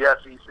they'll win the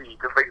SEC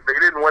because they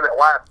didn't win it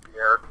last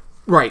year.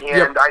 Right.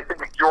 And I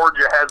think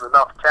Georgia has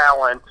enough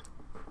talent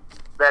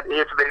that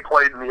if they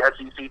played in the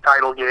SEC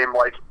title game,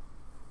 like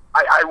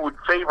I would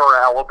favor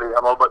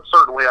Alabama, but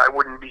certainly I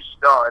wouldn't be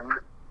stunned,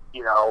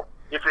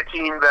 if a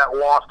team that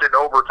lost in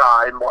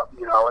overtime,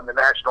 in the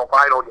national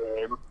title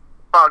game,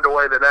 found a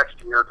way the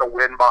next year to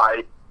win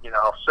by,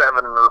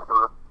 7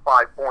 or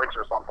 5 points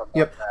or something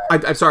Yep.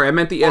 like that. I'm sorry, I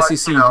meant the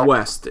SEC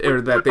West.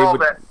 Or that with they all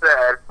would. that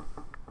said,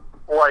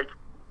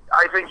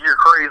 I think you're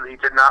crazy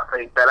to not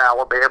think that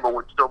Alabama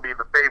would still be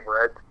the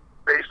favorite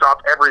based off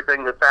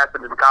everything that's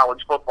happened in college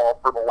football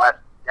for the last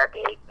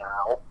decade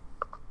now.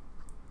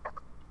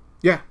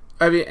 Yeah,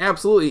 I mean,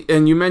 absolutely.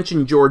 And you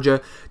mentioned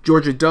Georgia.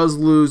 Georgia does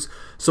lose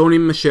Sony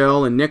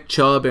Michel and Nick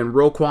Chubb and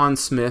Roquan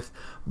Smith,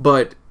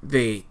 but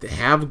they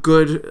have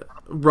good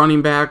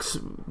running backs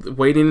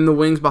waiting in the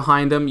wings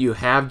behind them. You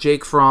have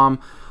Jake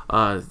Fromm,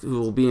 who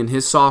will be in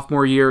his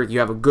sophomore year. You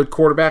have a good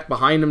quarterback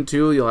behind him,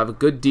 too. You'll have a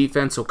good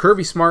defense. So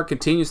Kirby Smart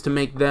continues to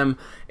make them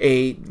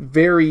a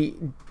very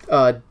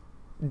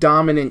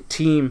dominant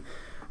team.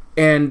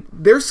 And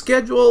their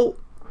schedule,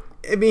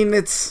 I mean,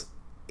 it's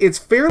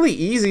fairly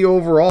easy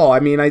overall. I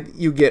mean,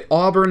 you get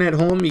Auburn at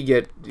home. You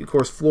get, of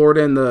course,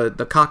 Florida in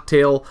the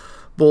Cocktail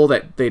Bowl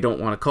that they don't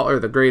want to call, or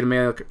the Great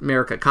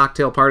America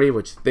Cocktail Party,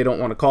 which they don't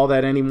want to call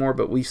that anymore,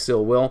 but we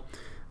still will.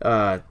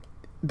 And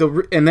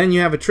then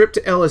you have a trip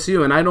to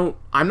LSU, and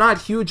I'm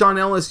not huge on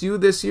LSU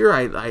this year.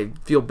 I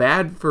feel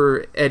bad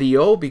for Eddie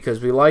O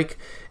because we like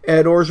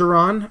Ed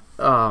Orgeron,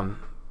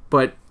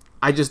 but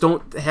I just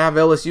don't have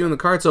LSU in the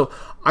card. So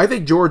I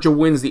think Georgia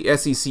wins the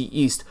SEC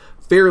East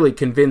fairly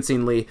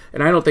convincingly,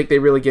 and I don't think they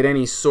really get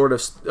any sort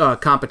of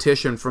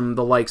competition from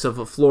the likes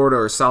of Florida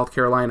or South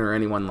Carolina or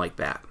anyone like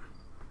that.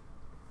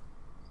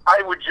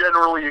 I would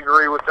generally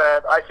agree with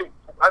that. I think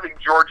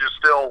Georgia's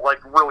still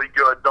really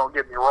good. Don't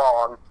get me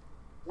wrong.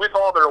 With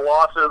all their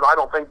losses, I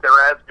don't think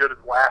they're as good as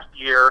last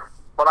year,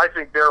 but I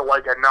think they're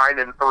like a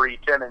 9-3,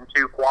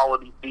 10-2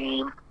 quality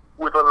team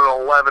with an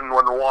 11-1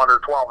 or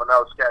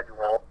 12-0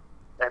 schedule.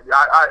 And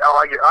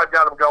I've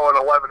got them going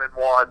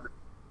 11-1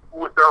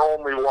 with their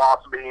only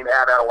loss being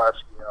at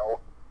LSU.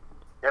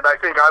 And I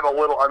think I'm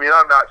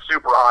not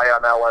super high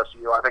on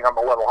LSU. I think I'm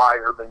a little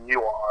higher than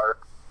you are.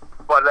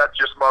 But that's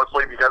just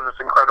mostly because it's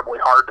incredibly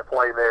hard to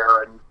play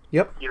there. And,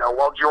 yep.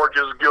 While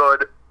Georgia's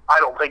good, I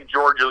don't think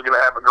Georgia's going to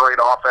have a great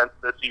offense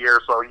this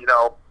year. So, you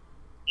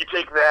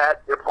take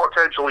that,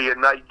 potentially a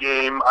night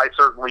game, I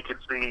certainly could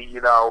see,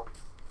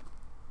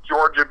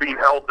 Georgia being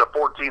held to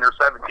 14 or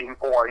 17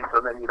 points.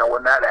 And then,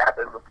 when that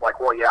happens, it's like,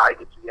 well, yeah, I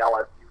could see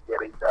LSU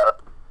getting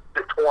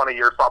to 20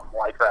 or something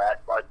like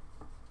that. But,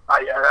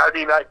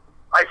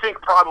 I think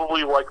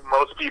probably like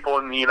most people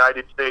in the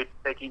United States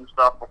taking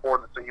stuff before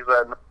the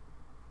season,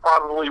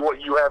 probably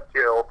what you have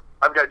too.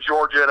 I've got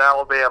Georgia and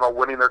Alabama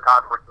winning their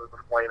conferences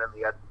and playing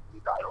in the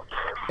SEC title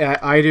game. Yeah,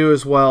 I do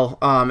as well.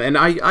 And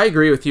I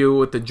agree with you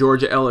with the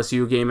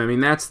Georgia-LSU game. I mean,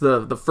 that's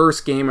the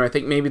first game, or I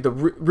think maybe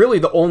really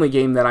the only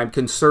game that I'm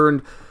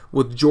concerned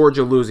with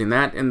Georgia losing,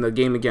 that and the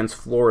game against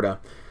Florida.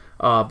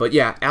 But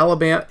yeah,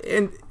 Alabama,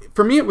 and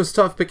for me it was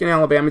tough picking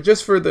Alabama.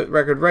 Just for the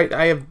record, right,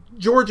 I have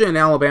Georgia and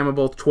Alabama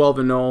both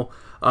 12-0.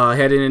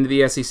 Headed into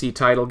the SEC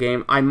title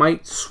game. I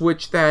might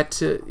switch that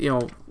to,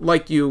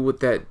 like you with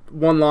that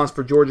one loss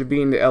for Georgia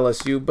being to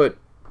LSU, but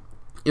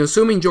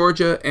assuming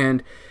Georgia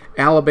and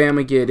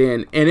Alabama get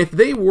in, and if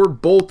they were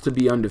both to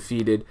be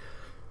undefeated,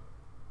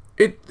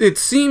 it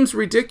seems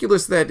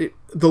ridiculous that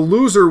the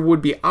loser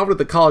would be out of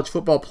the college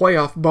football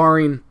playoff,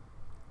 barring,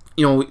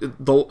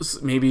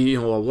 maybe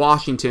a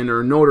Washington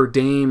or Notre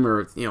Dame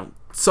or,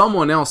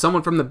 someone else,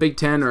 someone from the Big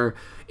Ten or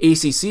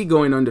ACC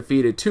going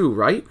undefeated too,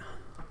 right?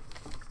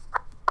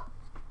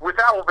 With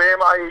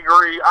Alabama, I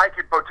agree. I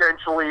could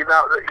potentially,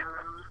 now,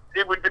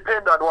 it would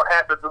depend on what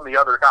happens in the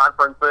other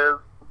conferences.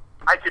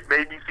 I could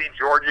maybe see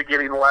Georgia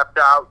getting left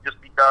out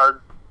just because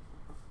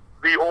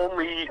the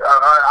only,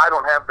 I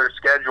don't have their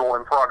schedule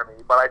in front of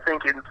me, but I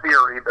think in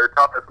theory their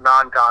toughest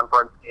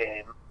non-conference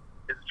game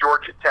is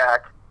Georgia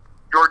Tech.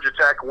 Georgia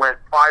Tech went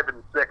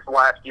 5-6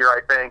 last year, I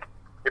think.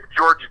 If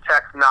Georgia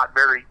Tech's not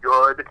very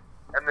good,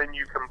 and then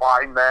you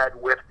combine that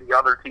with the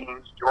other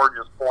teams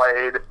Georgia's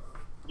played,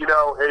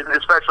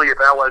 especially if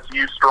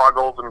LSU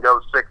struggles and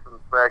goes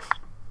 6-6.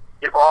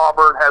 If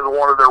Auburn has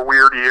one of their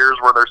weird years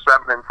where they're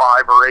 7-5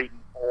 or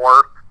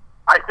 8-4,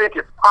 I think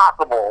it's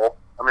possible.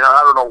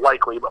 I don't know,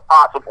 likely, but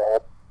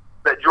possible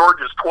that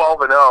Georgia's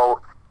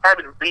 12-0,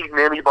 haven't beaten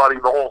anybody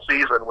the whole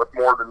season with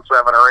more than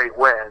 7 or 8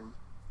 wins,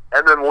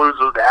 and then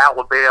loses to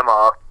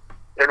Alabama,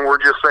 and we're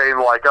just saying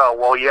oh,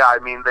 well, yeah,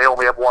 they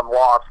only have one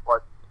loss,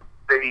 but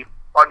they,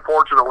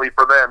 unfortunately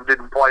for them,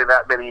 didn't play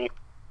that many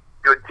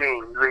good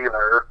teams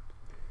either.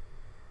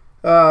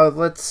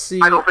 Let's see.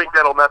 I don't think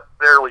that'll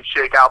necessarily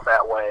shake out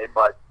that way,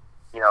 but,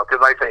 because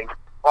I think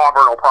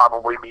Auburn will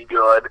probably be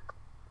good,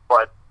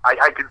 but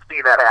I can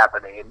see that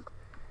happening.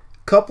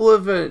 Couple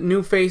of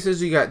new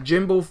faces. You got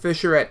Jimbo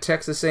Fisher at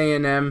Texas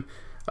A&M.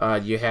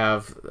 You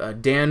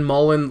have Dan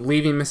Mullen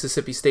leaving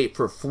Mississippi State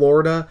for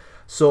Florida.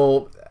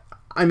 So,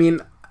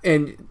 and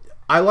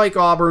I like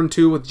Auburn,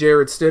 too, with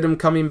Jared Stidham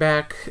coming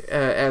back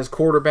as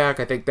quarterback.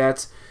 I think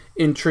that's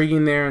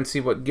intriguing there, and see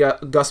what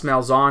Gus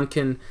Malzahn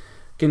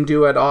can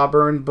do at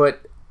Auburn.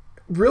 But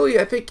really,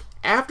 I think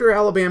after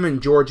Alabama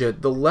and Georgia,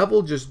 the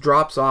level just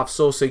drops off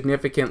so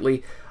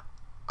significantly.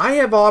 I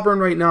have Auburn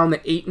right now in the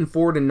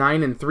 8-4 to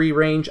 9-3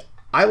 range.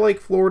 I like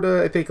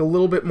Florida, I think, a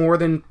little bit more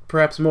than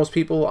perhaps most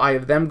people. I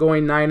have them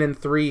going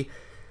 9-3.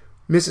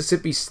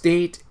 Mississippi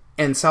State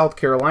and South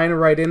Carolina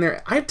right in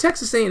there. I have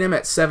Texas A&M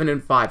at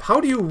 7-5. How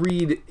do you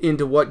read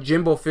into what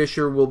Jimbo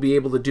Fisher will be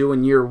able to do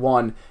in year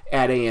one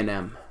at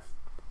A&M?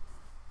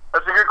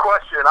 That's a good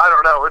question. I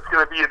don't know. It's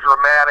going to be a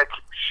dramatic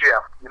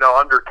shift.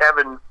 Under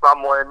Kevin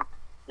Sumlin,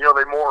 they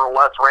more or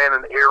less ran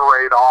an air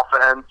raid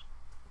offense.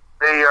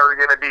 They are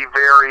going to be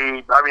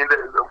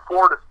the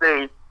Florida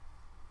State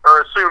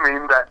are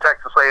assuming that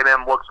Texas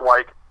A&M looks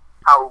like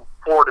how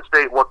Florida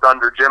State looked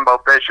under Jimbo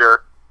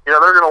Fisher. They're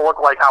going to look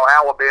like how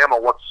Alabama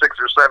looked 6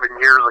 or 7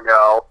 years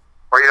ago,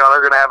 where, they're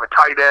going to have a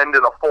tight end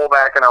and a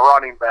fullback and a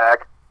running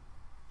back.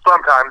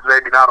 Sometimes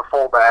maybe not a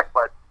fullback,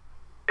 but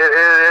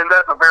and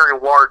that's a very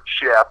large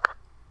shift.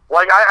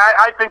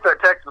 I think that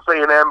Texas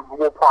A&M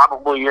will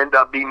probably end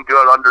up being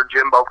good under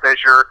Jimbo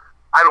Fisher.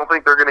 I don't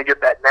think they're going to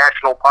get that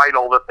national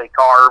title that they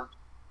carved.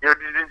 Did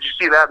you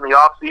see that in the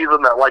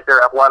offseason that,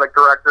 their athletic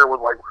director was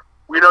like,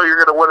 we know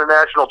you're going to win a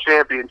national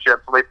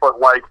championship, so they put,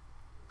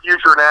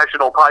 future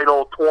national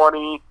title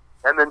 20,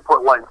 and then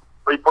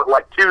they put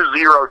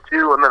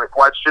 202 and then a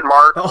question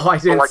mark. Oh, I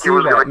didn't see it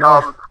was that. going to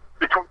come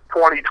between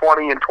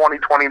 2020 and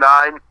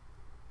 2029.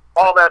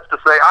 All that's to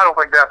say, I don't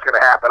think that's going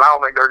to happen. I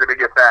don't think they're going to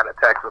get that at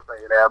Texas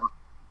A&M.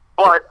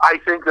 But I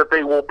think that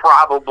they will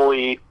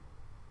probably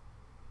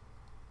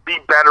be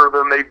better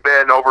than they've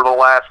been over the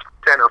last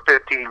 10 or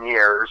 15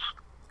 years.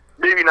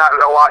 Maybe not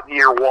a lot in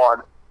year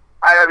one.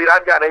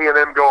 I've got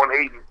A&M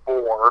going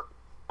 8-4.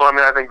 So,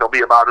 I think they'll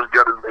be about as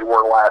good as they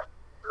were last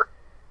year.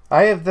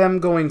 I have them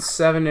going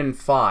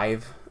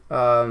 7-5.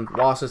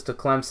 Losses to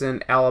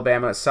Clemson,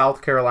 Alabama,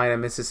 South Carolina,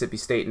 Mississippi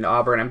State, and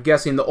Auburn. I'm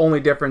guessing the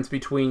only difference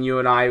between you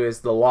and I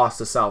is the loss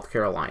to South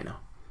Carolina.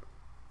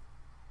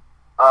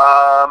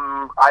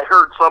 I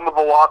heard some of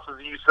the losses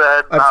you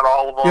said, not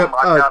all of them. Yep,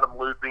 I've got them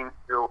losing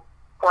to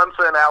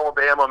Clemson,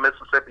 Alabama,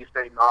 Mississippi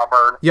State, and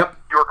Auburn. Yep.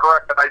 You're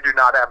correct that I do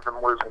not have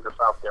them losing to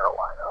South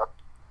Carolina.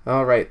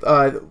 All right.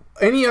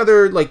 Any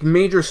other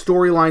major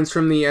storylines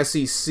from the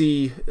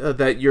SEC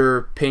that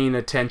you're paying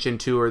attention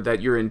to or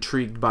that you're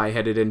intrigued by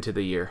headed into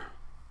the year?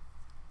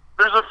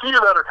 There's a few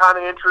that are kind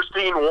of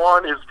interesting.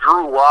 One is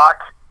Drew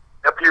Lock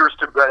appears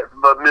to be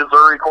the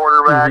Missouri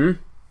quarterback,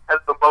 has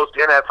the most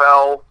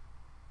NFL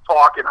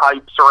talk and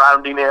hype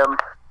surrounding him.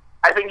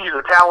 I think he's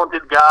a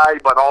talented guy,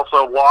 but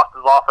also lost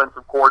his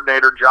offensive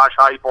coordinator, Josh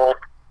Heupel,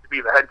 to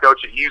be the head coach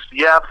at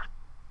UCF.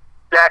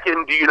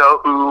 Second, do you know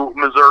who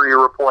Missouri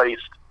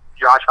replaced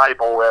Josh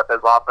Heupel with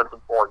as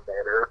offensive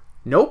coordinator?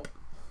 Nope.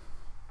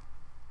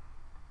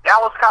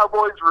 Dallas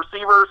Cowboys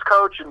receivers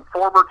coach and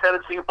former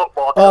Tennessee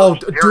football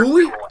coach. Oh,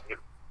 Dooley?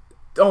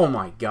 Oh,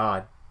 my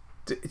God.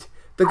 The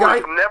guy...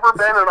 He's never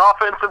been an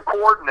offensive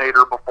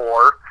coordinator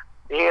before,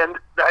 and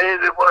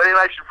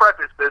I should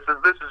preface this as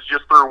this is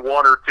just through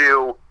one or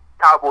two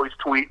Cowboys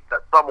tweets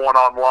that someone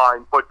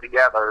online put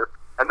together,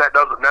 and that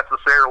doesn't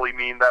necessarily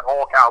mean that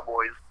all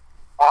Cowboys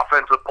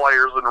offensive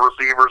players and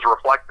receivers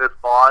reflect this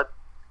thought.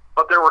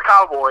 But there were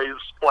Cowboys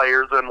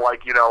players in,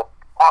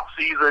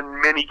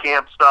 off-season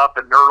mini-camp stuff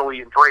and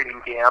early in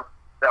training camp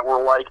that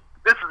were like,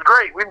 this is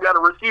great, we've got a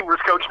receivers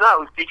coach now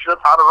who's teaching us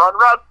how to run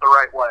routes the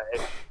right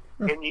way.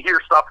 And you hear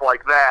stuff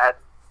like that,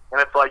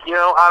 and it's like, I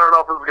don't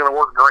know if this is going to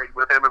work great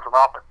with him as an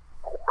offensive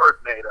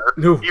coordinator,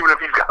 even if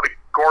he's got a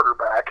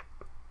quarterback.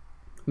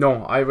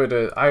 No, I would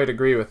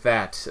agree with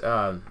that.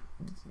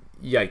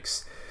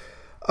 Yikes.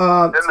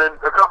 And then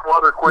a couple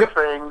other quick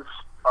things.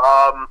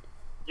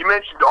 You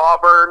mentioned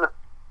Auburn.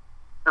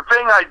 The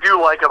thing I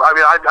do like,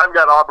 I've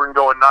got Auburn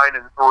going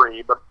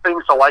 9-3, but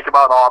things to like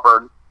about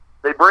Auburn,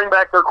 they bring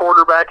back their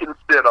quarterback in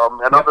Stidham,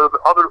 and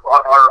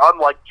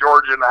unlike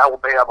Georgia and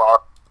Alabama,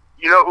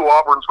 you know who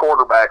Auburn's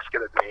quarterback's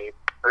going to be.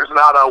 There's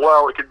not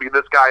it could be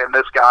this guy and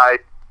this guy.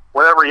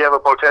 Whenever you have a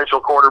potential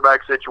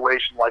quarterback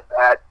situation like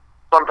that,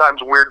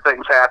 sometimes weird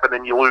things happen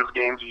and you lose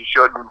games you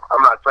shouldn't.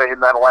 I'm not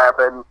saying that'll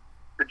happen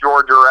to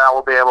Georgia or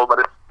Alabama,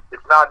 but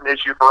it's not an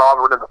issue for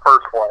Auburn in the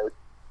first place.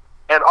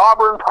 And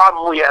Auburn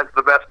probably has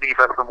the best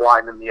defensive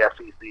line in the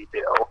SEC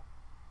too.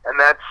 And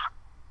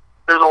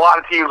there's a lot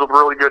of teams with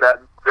really good at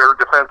their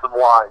defensive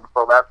line,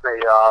 so that's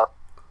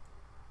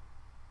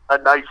a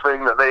nice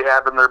thing that they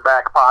have in their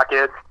back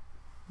pocket.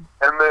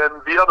 And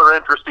then the other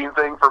interesting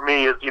thing for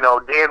me is,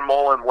 Dan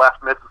Mullen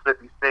left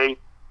Mississippi State.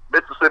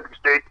 Mississippi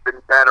State's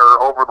been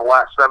better over the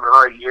last 7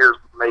 or 8 years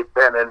than they've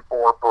been in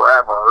for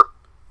forever.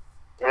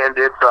 And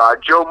it's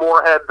Joe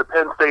Moorhead, the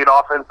Penn State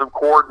offensive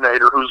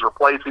coordinator, who's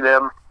replacing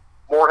him.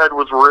 Moorhead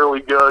was really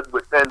good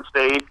with Penn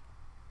State.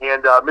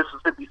 And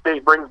Mississippi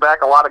State brings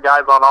back a lot of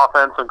guys on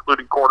offense,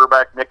 including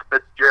quarterback Nick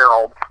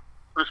Fitzgerald,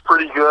 who's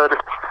pretty good.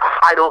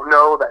 I don't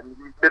know that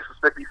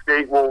Mississippi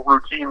State will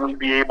routinely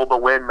be able to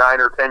win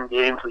 9 or 10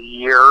 games a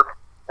year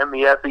in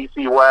the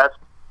SEC West.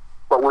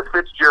 But with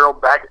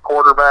Fitzgerald back at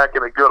quarterback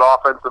and a good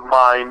offensive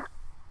mind,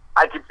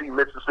 I could see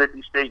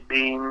Mississippi State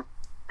being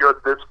good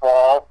this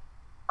fall.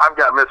 I've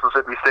got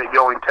Mississippi State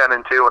going 10-2,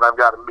 and I've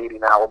got them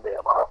beating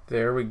Alabama.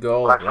 There we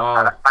go. But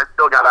Wow. I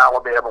still got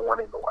Alabama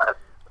winning the West.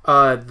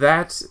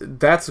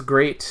 That's a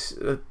great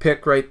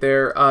pick right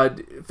there.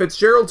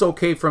 Fitzgerald's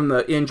okay from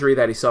the injury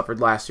that he suffered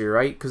last year,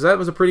 right? Because that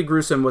was a pretty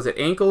gruesome. Was it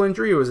ankle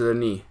injury or was it a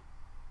knee?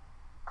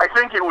 I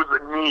think it was a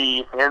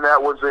knee, and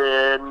that was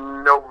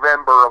in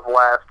November of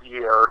last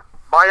year.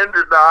 I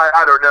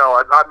don't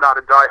know. I'm not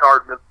a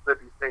diehard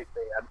Mississippi State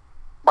fan.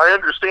 My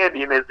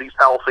understanding is he's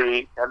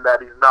healthy and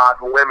that he's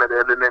not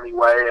limited in any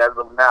way as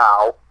of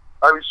now.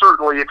 I mean,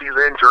 certainly if he's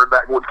injured,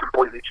 that would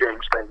completely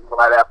change things, but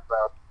I'd have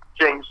to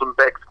change some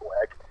picks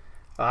quick.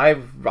 I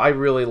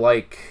really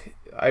like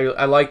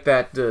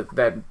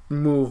that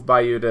move by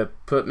you to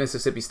put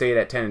Mississippi State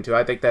at 10-2.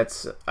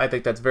 I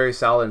think that's very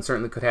solid and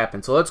certainly could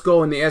happen. So let's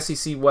go in the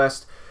SEC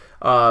West.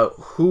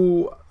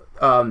 Who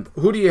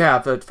do you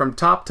have from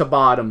top to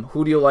bottom?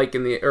 Who do you like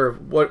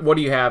what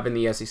do you have in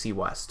the SEC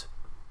West?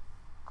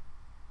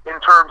 In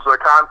terms of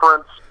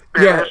conference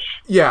finish?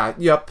 Yeah,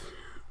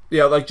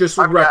 like just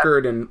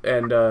record and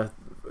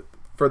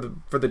for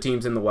the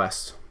teams in the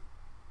West.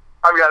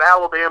 I've got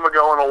Alabama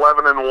going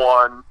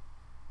 11-1.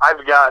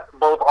 I've got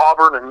both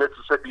Auburn and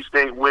Mississippi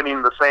State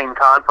winning the same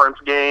conference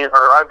game,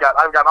 or I've got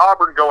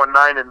Auburn going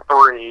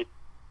 9-3,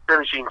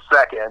 finishing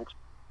second.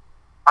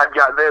 I've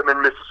got them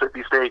and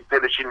Mississippi State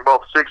finishing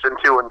both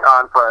 6-2 in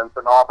conference,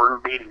 and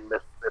Auburn beating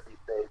Mississippi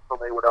State, so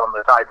they would own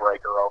the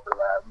tiebreaker over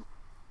them.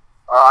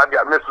 I've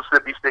got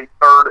Mississippi State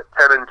third at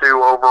 10-2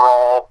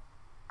 overall.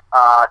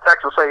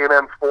 Texas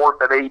A&M fourth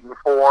at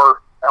 8-4.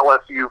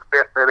 LSU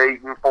fifth at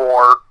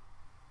 8-4.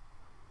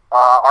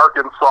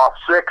 Arkansas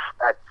sixth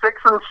at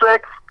 6-6.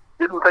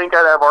 Didn't think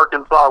I'd have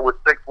Arkansas with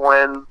 6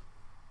 wins,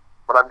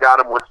 but I've got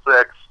them with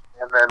 6.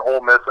 And then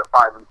Ole Miss at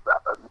 5-7.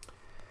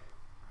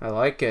 I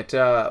like it.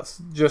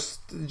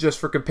 Just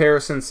for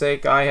comparison's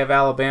sake, I have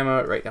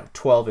Alabama right now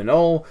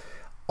 12-0,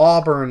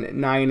 Auburn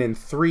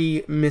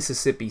 9-3,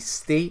 Mississippi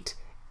State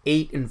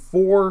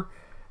 8-4,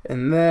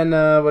 and then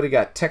what do you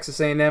got? Texas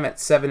A&M at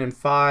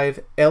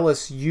 7-5,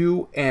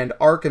 LSU and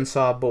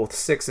Arkansas both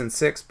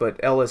 6-6, but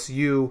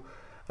LSU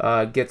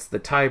gets the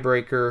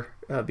tiebreaker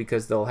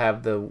because they'll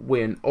have the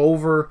win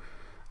over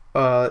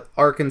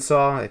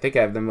Arkansas. I think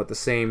I have them with the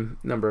same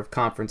number of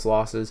conference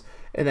losses,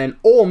 and then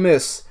Ole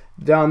Miss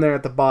down there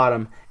at the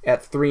bottom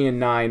at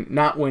 3-9,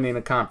 not winning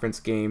a conference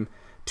game.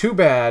 Too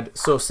bad,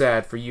 so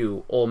sad for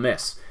you, Ole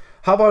Miss.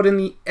 How about in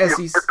the SEC?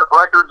 Get the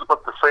records,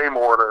 but the same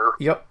order.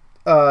 Yep.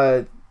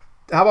 How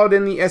about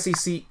in the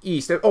SEC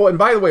East? Oh, and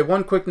by the way,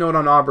 one quick note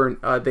on Auburn.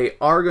 They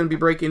are going to be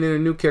breaking in a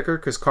new kicker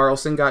because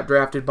Carlson got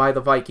drafted by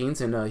the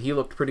Vikings, and he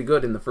looked pretty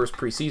good in the first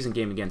preseason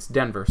game against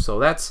Denver. So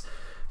that's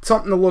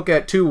something to look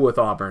at, too, with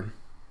Auburn.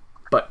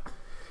 But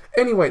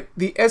anyway,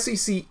 the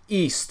SEC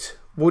East,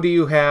 what do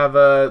you have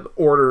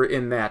order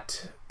in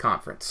that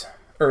conference?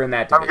 Or in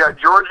that division? I've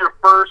got Georgia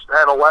first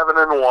at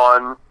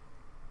 11-1.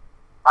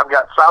 I've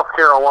got South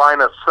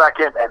Carolina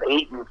second at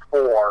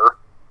 8-4.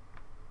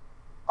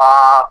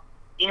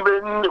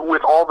 Even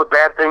with all the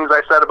bad things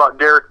I said about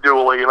Derek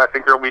Dooley, and I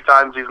think there will be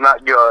times he's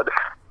not good,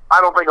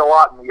 I don't think a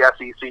lot in the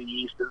SEC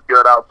East is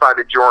good outside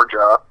of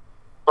Georgia.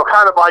 So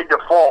kind of by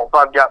default,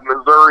 I've got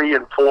Missouri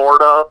and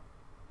Florida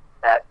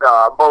at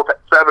both at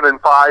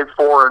 7-5,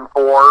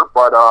 4-4,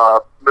 but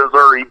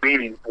Missouri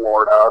beating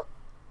Florida.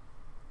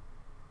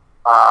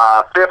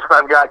 Fifth,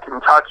 I've got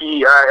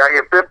Kentucky. I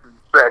get fifth and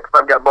sixth.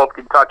 I've got both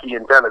Kentucky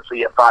and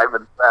Tennessee at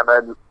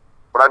 5-7,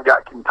 but I've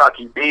got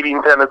Kentucky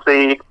beating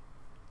Tennessee.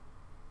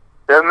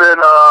 And then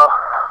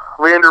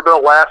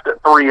Vanderbilt last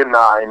at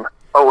 3-9,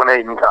 0-8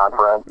 in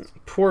conference.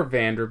 Poor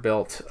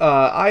Vanderbilt.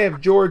 I have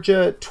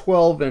Georgia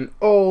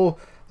 12-0.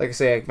 Like I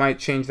say, I might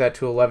change that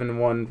to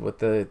 11-1 with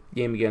the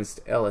game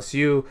against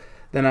LSU.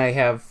 Then I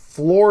have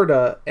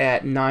Florida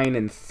at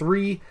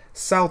 9-3,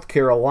 South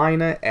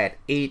Carolina at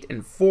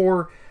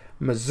 8-4,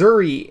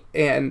 Missouri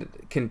and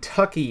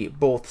Kentucky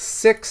both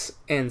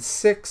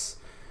 6-6,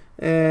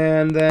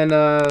 and then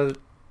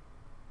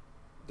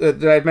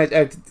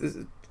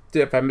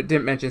if I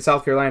didn't mention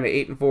South Carolina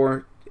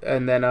 8-4,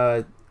 and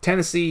then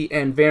Tennessee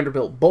and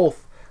Vanderbilt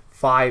both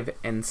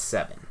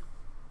 5-7.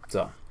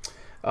 So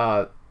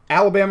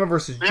Alabama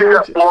versus Georgia. You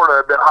got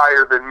Florida a bit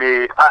higher than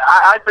me.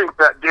 I think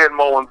that Dan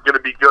Mullen's going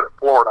to be good at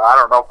Florida. I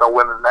don't know if they'll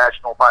win the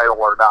national title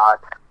or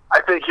not. I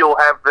think he'll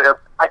have this.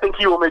 I think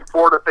he will make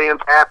Florida fans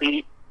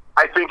happy.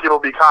 I think it'll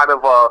be kind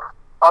of a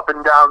up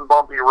and down,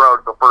 bumpy road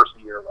the first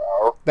year,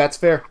 though. That's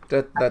fair.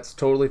 That's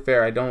totally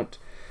fair. I don't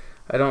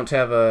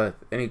have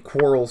any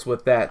quarrels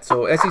with that.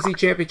 So SEC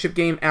championship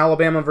game,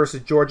 Alabama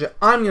versus Georgia.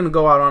 I'm going to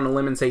go out on a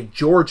limb and say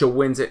Georgia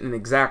wins it and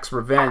exacts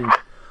revenge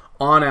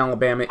on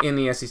Alabama in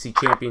the SEC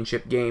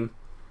championship game.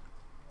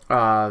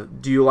 Do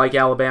you like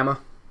Alabama?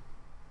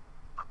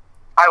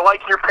 I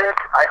like your pick.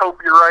 I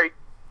hope you're right.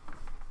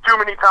 Too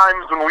many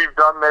times when we've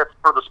done this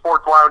for the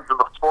Sports Lounge or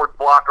the Sports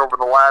Block over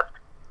the last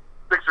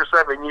 6 or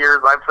 7 years,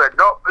 I've said,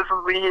 nope, this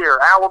is the year.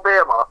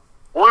 Alabama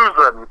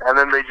losing, and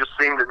then they just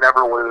seem to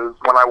never lose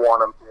when I want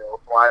them to.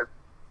 So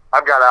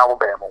I've got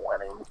Alabama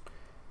winning.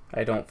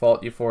 I don't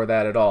fault you for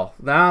that at all.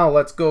 Now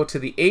let's go to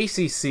the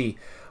ACC.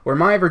 where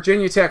my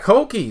Virginia Tech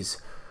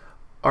Hokies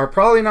are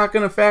probably not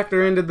going to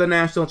factor into the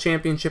national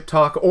championship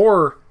talk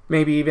or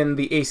maybe even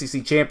the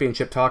ACC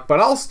championship talk, but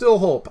I'll still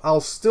hope.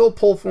 I'll still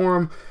pull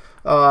for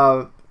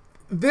them.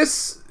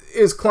 This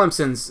is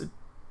Clemson's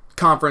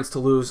conference to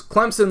lose.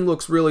 Clemson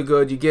looks really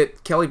good. You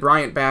get Kelly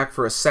Bryant back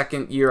for a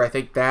second year. I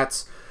think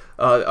that's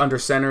under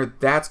center.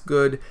 That's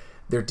good.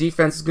 Their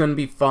defense is going to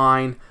be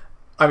fine.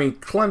 I mean,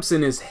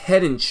 Clemson is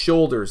head and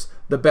shoulders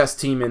the best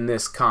team in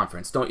this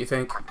conference, don't you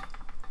think?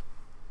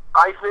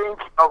 I think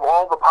of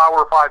all the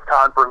Power 5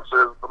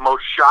 conferences, the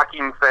most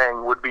shocking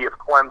thing would be if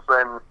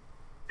Clemson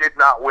did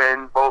not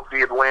win both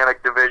the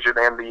Atlantic Division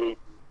and the ACC.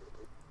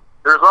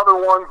 There's other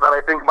ones that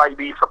I think might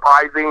be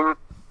surprising.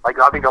 Like,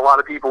 I think a lot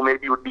of people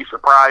maybe would be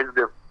surprised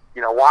if,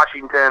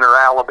 Washington or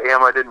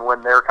Alabama didn't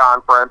win their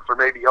conference, or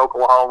maybe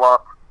Oklahoma.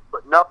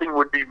 But nothing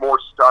would be more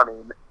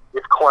stunning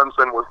if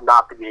Clemson was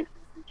not the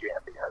ACC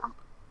champion.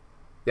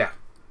 Yeah.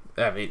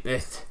 I mean,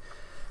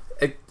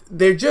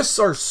 they just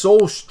are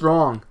so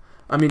strong.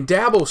 I mean,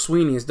 Dabo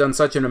Swinney has done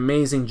such an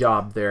amazing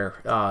job there,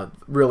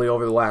 really,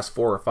 over the last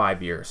 4 or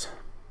 5 years.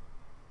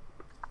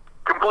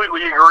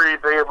 Completely agree.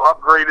 They have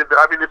upgraded.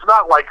 I mean, it's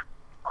not like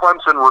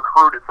Clemson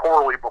recruited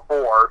poorly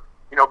before.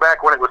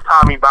 Back when it was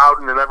Tommy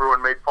Bowden and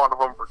everyone made fun of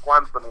him for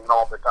Clemson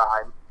all the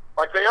time.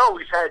 Like, they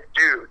always had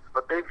dudes,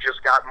 but they've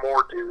just got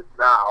more dudes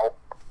now.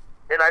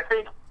 And I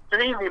think, to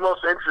me, the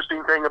most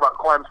interesting thing about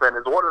Clemson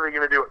is what are they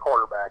going to do at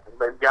quarterback? And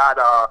they've got,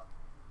 I'm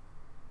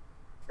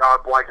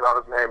blanking on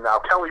his name now,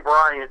 Kelly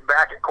Bryant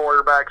back at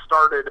quarterback,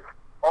 started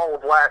all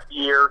of last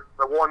year.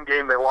 The one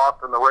game they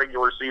lost in the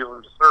regular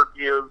season to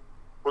Syracuse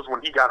was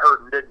when he got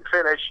hurt and didn't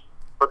finish.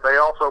 But they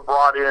also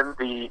brought in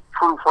the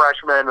true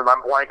freshman, and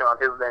I'm blanking on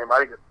his name. I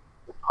think it's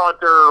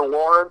Hunter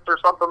Lawrence or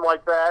something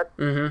like that,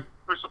 who's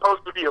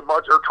supposed to be or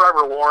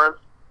Trevor Lawrence,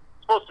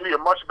 supposed to be a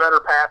much better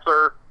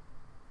passer.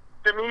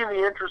 To me,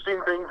 the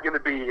interesting thing is going to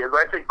be is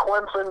I think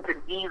Clemson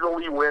can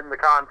easily win the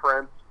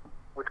conference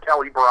with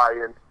Kelly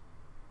Bryant.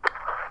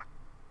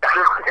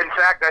 In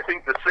fact, I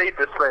think the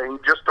safest thing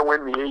just to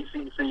win the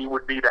ACC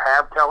would be to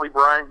have Kelly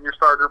Bryant your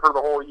starter for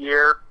the whole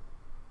year.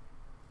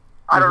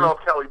 I don't know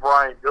if Kelly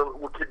Bryant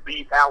could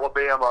beat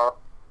Alabama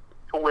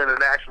to win a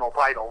national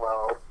title,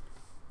 though,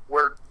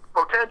 where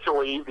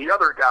potentially the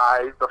other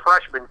guy, the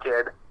freshman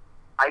kid,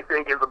 I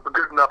think is a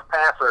good enough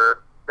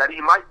passer that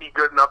he might be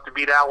good enough to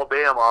beat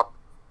Alabama.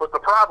 But the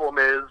problem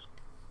is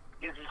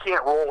you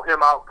can't roll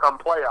him out come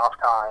playoff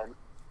time.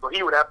 So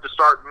he would have to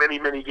start many,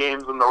 many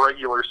games in the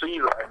regular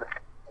season. And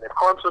if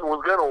Clemson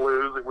was going to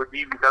lose, it would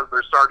be because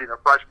they're starting a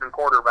freshman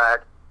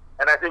quarterback.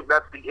 And I think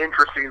that's the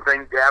interesting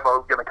thing Dabo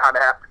is going to kind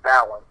of have to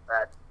balance.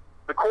 That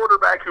the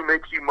quarterback who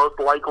makes you most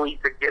likely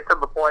to get to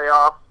the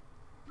playoffs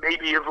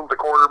maybe isn't the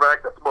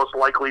quarterback that's most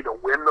likely to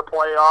win the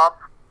playoff.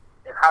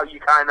 And how you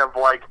kind of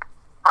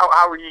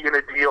how are you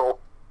going to deal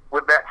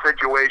with that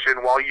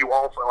situation while you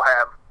also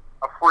have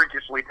a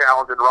freakishly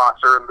talented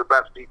roster and the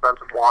best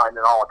defensive line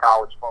in all of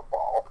college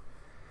football?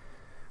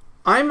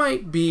 I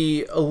might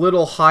be a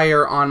little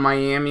higher on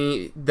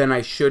Miami than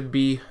I should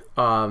be.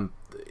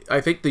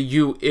 I think the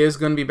U is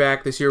going to be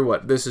back this year.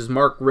 This is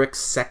Mark Richt's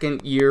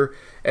second year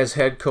as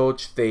head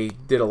coach. They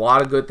did a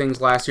lot of good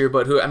things last year,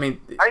 but I think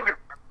it's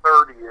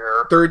third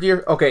year. Third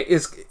year? Okay.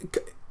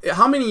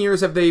 How many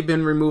years have they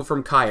been removed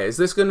from Kaya? Is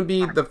this going to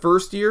be the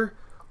first year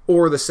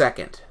or the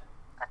second?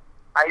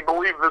 I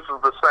believe this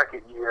is the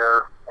second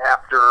year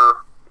after...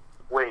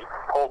 Wait,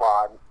 hold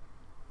on.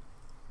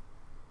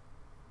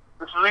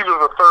 This is either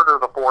the third or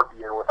the fourth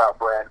year without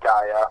Brad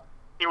Kaya.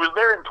 He was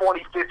there in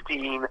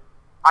 2015.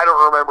 I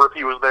don't remember if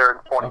he was there in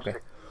 2016. Okay.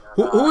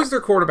 Who was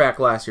their quarterback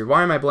last year?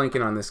 Why am I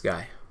blanking on this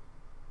guy?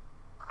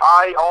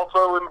 I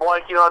also am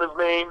blanking on his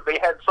name. They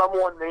had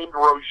someone named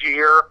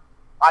Rozier.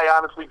 I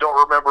honestly don't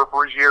remember if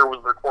Rozier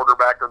was their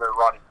quarterback or their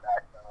running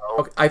back.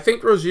 Okay, I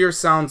think Rozier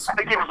sounds... I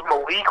think it was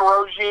Malik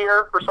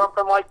Rozier or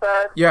something like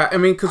that. Yeah, I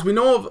mean, because we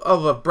know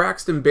of a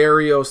Braxton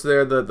Berrios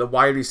there, the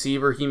wide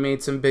receiver. He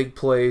made some big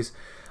plays.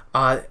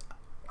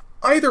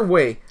 Either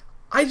way,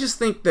 I just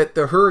think that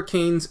the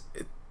Hurricanes,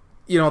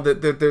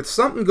 there's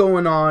something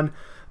going on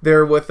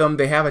there with them.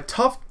 They have a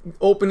tough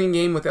opening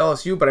game with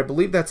LSU, but I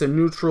believe that's a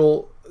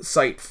neutral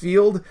site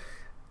field.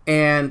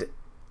 And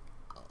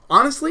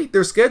honestly,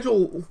 their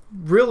schedule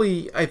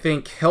really, I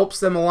think, helps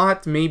them a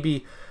lot.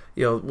 Maybe,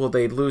 will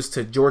they lose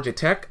to Georgia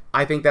Tech?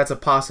 I think that's a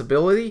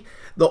possibility.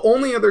 The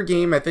only other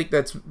game I think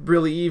that's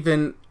really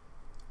even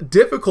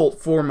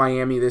difficult for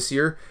Miami this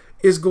year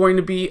is going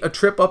to be a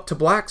trip up to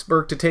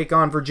Blacksburg to take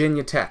on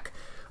Virginia Tech.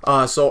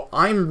 So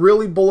I'm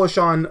really bullish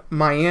on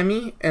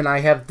Miami, and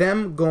I have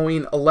them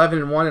going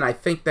 11-1, and I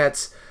think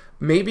that's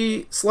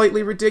maybe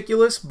slightly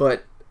ridiculous,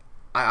 but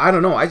I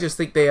don't know. I just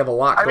think they have a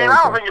lot going on.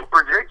 I don't think it's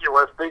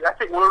ridiculous. I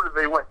think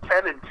they went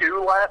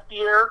 10-2 last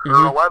year,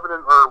 or 11,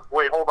 or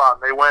wait, hold on.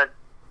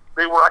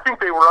 I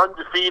think they were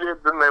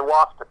undefeated, then they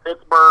lost to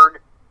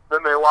Pittsburgh,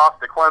 then they lost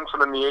to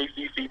Clemson in the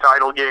ACC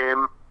title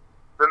game,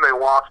 then they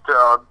lost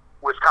to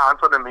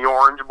Wisconsin in the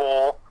Orange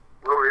Bowl,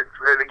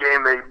 in a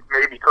game they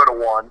maybe could have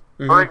won.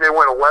 I think they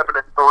went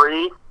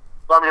 11-3.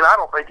 So, I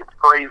don't think it's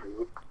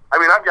crazy. I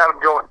mean, I've got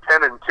them going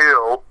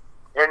 10-2,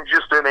 and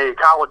just in a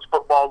college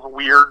football's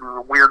weird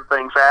and weird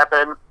things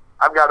happen.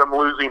 I've got them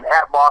losing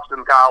at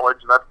Boston College.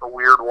 That's the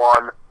weird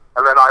one,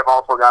 and then I've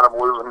also got them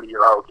losing to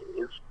your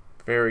Hokies.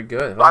 Very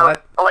good. Well,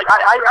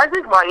 I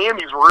think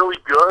Miami's really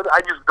good.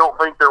 I just don't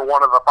think they're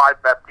one of the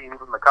 5 best teams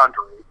in the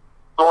country.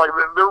 So, like,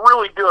 they're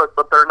really good,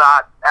 but they're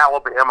not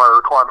Alabama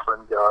or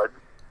Clemson good.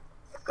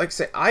 Like I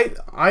say,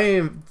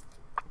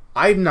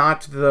 I'm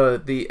not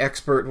the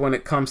expert when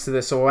it comes to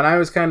this. So when I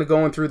was kind of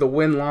going through the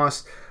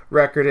win-loss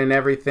record and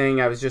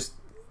everything, I was just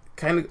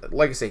kind of,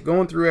 like I say,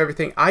 going through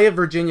everything. I have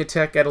Virginia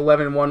Tech at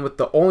 11-1 with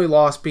the only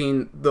loss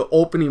being the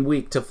opening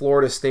week to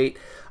Florida State.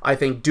 I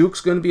think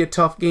Duke's going to be a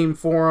tough game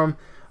for them.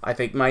 I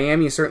think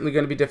Miami is certainly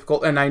going to be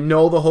difficult, and I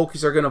know the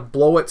Hokies are going to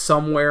blow it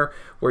somewhere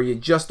where you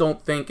just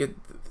don't think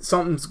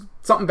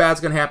something bad's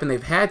going to happen.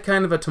 They've had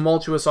kind of a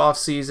tumultuous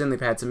offseason. They've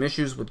had some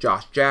issues with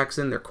Josh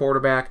Jackson, their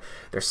quarterback.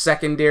 Their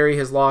secondary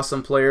has lost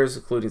some players,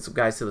 including some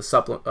guys to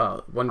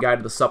one guy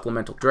to the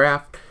supplemental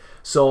draft.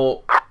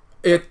 So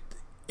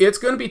it's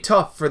going to be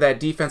tough for that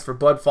defense for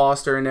Bud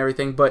Foster and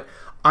everything, but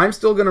I'm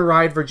still going to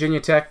ride Virginia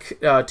Tech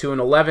to an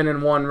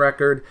 11-1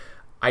 record.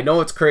 I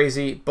know it's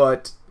crazy,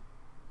 but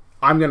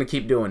I'm going to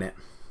keep doing it.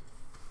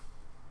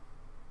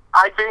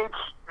 I think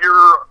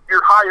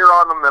you're higher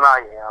on them than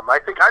I am. I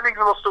think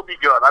they'll still be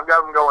good. I've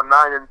got them going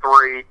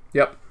 9-3.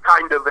 Yep.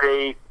 Kind of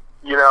a,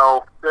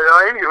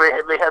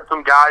 they had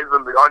some guys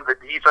on the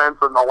defense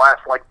in the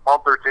last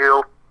month or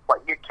two,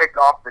 get kicked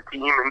off the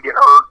team and get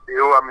hurt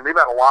too. I mean, they've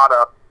had a lot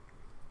of.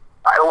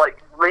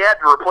 They had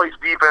to replace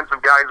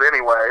defensive guys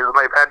anyways, and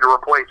they've had to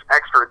replace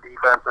extra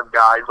defensive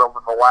guys over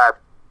the last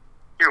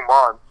 2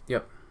 months.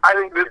 Yep. I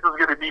think this is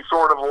going to be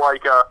sort of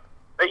like a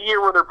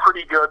year where they're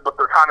pretty good, but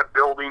they're kind of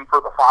building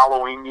for the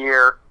following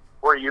year,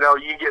 where, you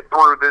get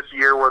through this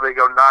year where they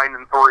go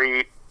 9-3,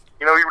 even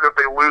if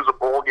they lose a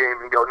bowl game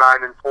and go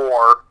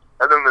 9-4,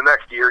 and then the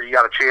next year you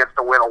got a chance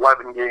to win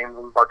 11 games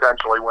and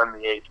potentially win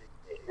the ACC.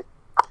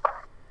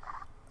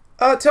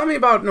 Tell me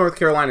about North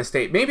Carolina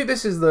State. Maybe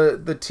this is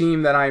the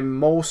team that I'm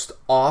most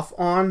off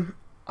on.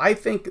 I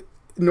think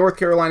North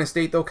Carolina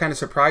State, though, kind of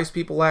surprised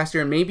people last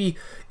year, and maybe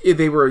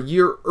they were a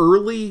year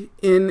early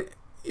in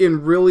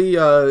really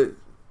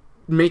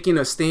making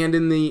a stand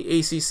in the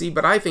ACC,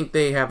 but I think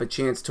they have a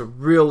chance to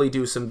really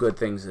do some good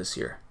things this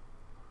year.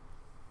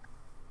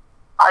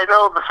 I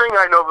know the thing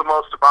I know the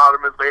most about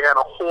them is they had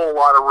a whole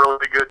lot of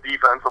really good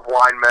defensive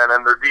linemen,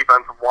 and their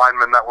defensive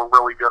linemen that were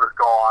really good are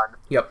gone.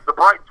 Yep. The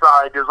bright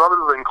side is,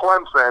 other than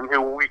Clemson,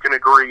 who we can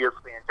agree is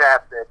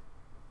fantastic,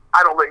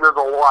 I don't think there's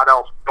a lot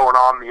else going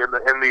on in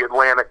the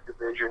Atlantic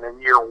Division in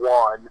year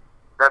one.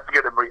 That's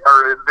going to be,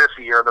 or this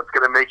year, that's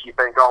going to make you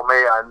think, oh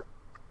man,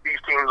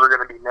 these teams are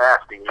going to be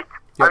nasty.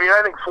 Yep. I mean,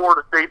 I think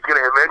Florida State's going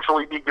to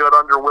eventually be good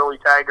under Willie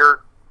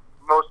Taggart.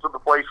 Most of the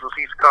places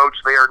he's coached,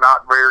 they are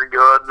not very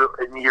good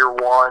in year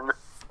one.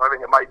 I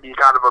think it might be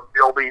kind of a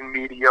building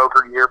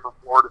mediocre year for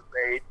Florida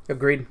State.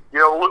 Agreed.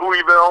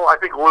 Louisville, I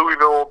think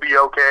Louisville will be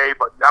okay,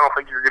 but I don't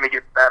think you're going to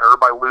get better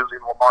by losing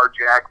Lamar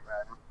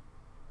Jackson.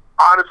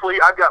 Honestly,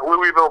 I've got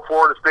Louisville,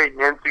 Florida State,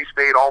 and NC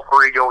State, all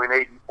three going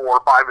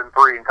 8-4,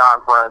 5-3 in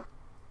conference,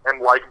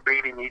 and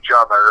beating each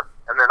other,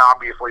 and then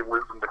obviously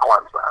losing to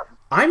Clemson.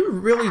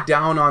 I'm really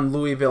down on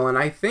Louisville, and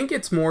I think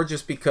it's more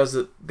just because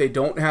they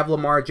don't have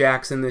Lamar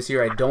Jackson this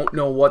year. I don't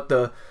know what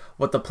the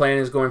plan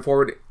is going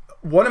forward.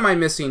 What am I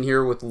missing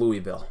here with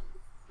Louisville?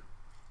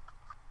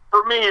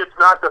 For me, it's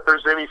not that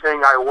there's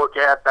anything I look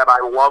at that I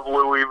love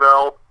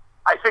Louisville.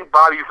 I think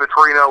Bobby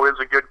Petrino is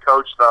a good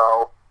coach,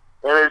 though,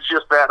 and it's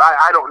just that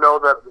I don't know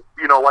that,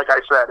 like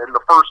I said, in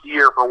the first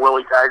year for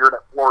Willie Taggart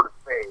at Florida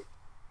State,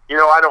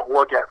 I don't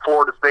look at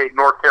Florida State,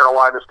 North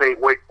Carolina State,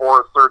 Wake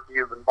Forest,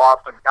 Syracuse, and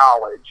Boston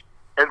College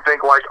and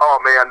think oh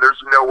man, there's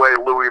no way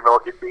Louisville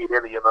can beat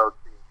any of those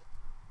teams.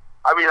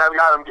 I mean,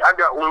 I've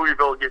got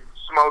Louisville getting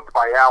smoked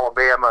by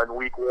Alabama in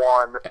week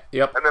one.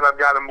 Yep. And then I've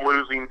got them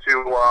losing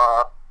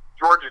to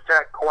Georgia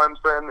Tech,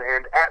 Clemson,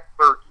 and at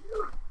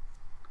Syracuse.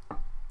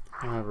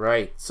 All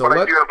right. So but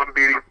I do have them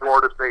beating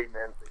Florida State and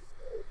NC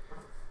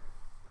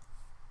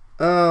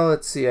State.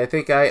 Let's see. I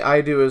think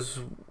I do as.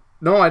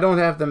 No, I don't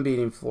have them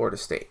beating Florida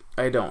State.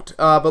 I don't.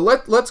 But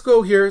let's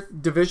go here.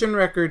 Division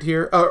record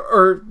here.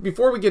 Or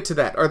before we get to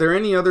that, are there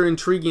any other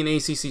intriguing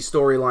ACC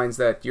storylines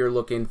that you're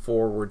looking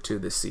forward to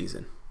this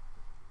season?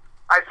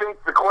 I think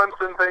the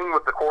Clemson thing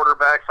with the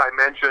quarterbacks I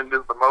mentioned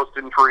is the most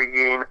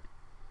intriguing.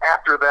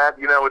 After that,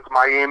 it's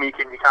Miami.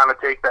 Can you kind of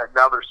take that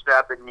another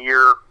step in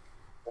year?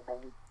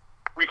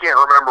 We can't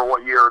remember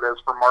what year it is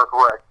for Mark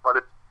Richt,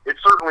 but it's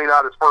certainly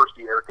not his first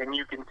year. Can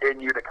you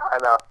continue to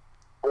kind of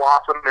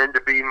blossom into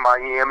being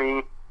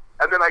Miami?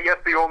 And then I guess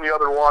the only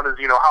other one is,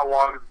 how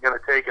long is it going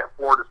to take at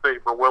Florida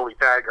State for Willie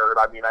Taggart?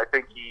 I mean, I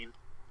think we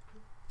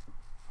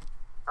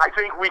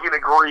can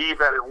agree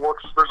that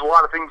there's a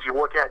lot of things you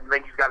look at and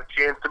think he's got a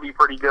chance to be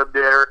pretty good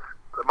there,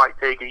 but it might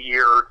take a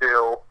year or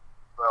two.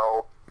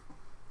 So,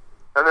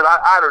 and then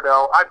I don't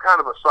know. I'm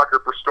kind of a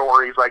sucker for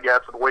stories, I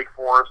guess, and Wake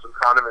Forest has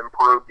kind of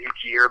improved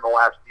each year the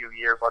last few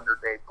years under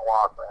Dave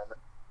Clawson.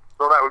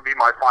 So that would be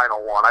my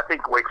final one. I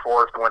think Wake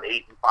Forest went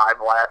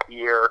 8-5 last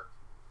year.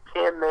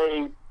 Can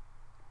they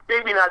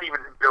maybe not even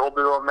build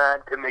it on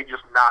that? Can they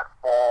just not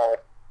fall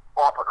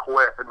off a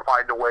cliff and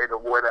find a way to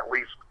win at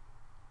least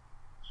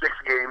 6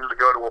 games to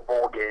go to a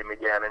bowl game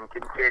again and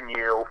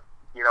continue,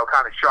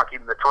 kind of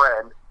shucking the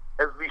trend?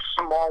 As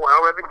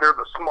I think they're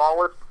the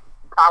smallest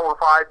Power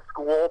 5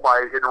 school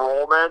by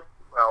enrollment.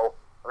 So,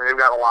 they've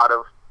got a lot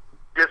of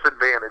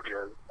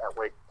disadvantages at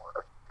Wake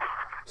Forest.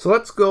 So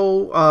let's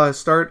go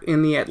start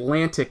in the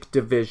Atlantic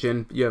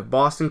Division. You have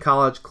Boston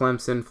College,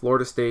 Clemson,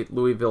 Florida State,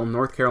 Louisville,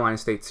 North Carolina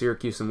State,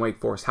 Syracuse, and Wake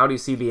Forest. How do you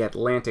see the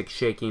Atlantic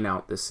shaking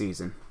out this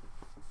season?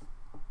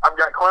 I've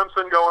got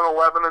Clemson going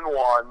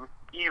 11-1,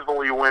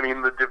 easily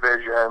winning the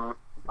division.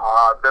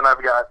 Then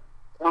I've got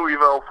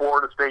Louisville,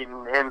 Florida State,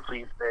 and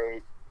NC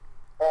State.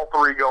 All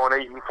three going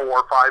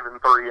 8-4,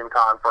 5-3 in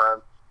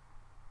conference.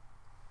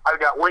 I've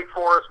got Wake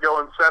Forest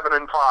going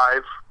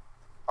 7-5.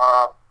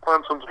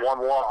 Clemson's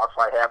one loss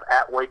I have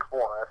at Wake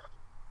Forest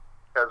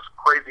because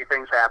crazy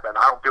things happen.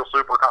 I don't feel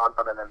super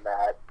confident in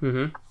that.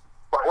 Mm-hmm.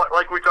 But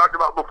like we talked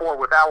about before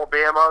with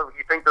Alabama,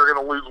 you think they're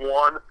going to lose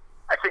one.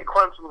 I think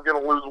Clemson's going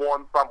to lose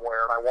one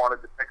somewhere, and I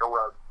wanted to pick a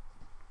road.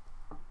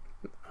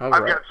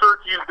 I've got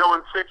Syracuse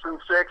going 6-6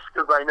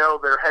 because I know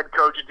their head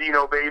coach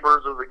Dino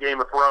Babers is a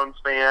Game of Thrones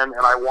fan,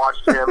 and I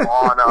watched him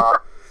on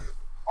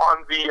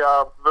the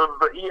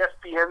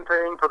ESPN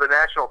thing for the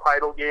national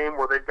title game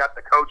where they've got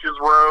the coaches'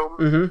 room.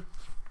 Mm-hmm.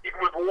 It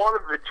was one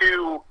of the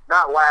two,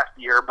 not last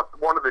year, but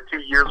one of the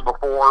 2 years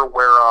before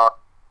where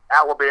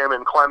Alabama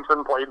and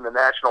Clemson played in the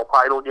national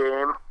title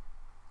game.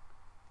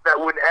 That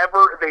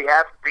whenever they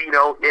asked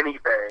Dino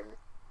anything,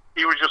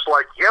 he was just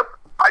like, "Yep,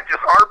 I just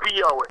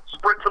RPO it,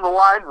 sprint to the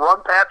line,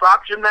 run pass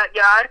option that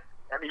guy,"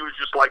 and he was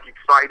just like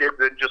excited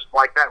and just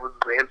like that was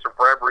his answer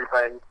for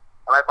everything.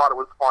 And I thought it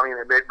was funny and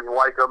it made me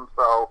like him.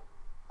 So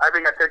I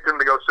think I picked him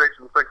to go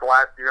 6-6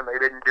 last year, and they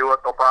didn't do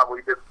it. They'll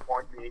probably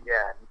disappoint me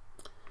again.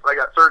 But I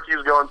got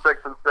Syracuse going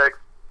 6-6,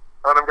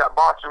 and I've got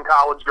Boston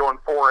College going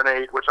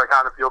 4-8, which I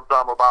kind of feel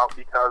dumb about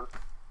because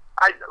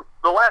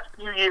the last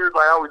few years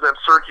I always have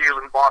Syracuse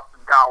and Boston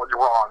College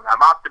wrong.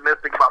 I'm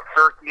optimistic about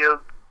Syracuse.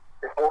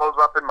 It blows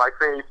up in my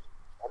face.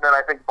 And then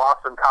I think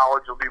Boston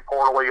College will do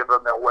poorly, and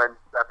then they'll win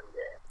 7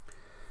 games.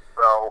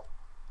 So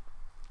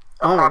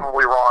I'm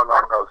probably wrong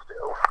on those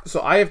two.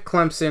 So I have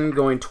Clemson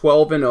going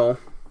 12-0.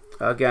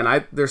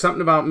 Again, there's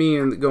something about me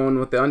and going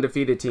with the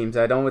undefeated teams.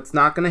 I know it's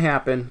not going to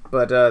happen,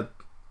 but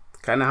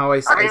kind of how I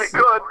see. I mean, it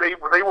could.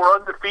 They were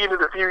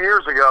undefeated a few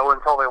years ago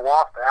until they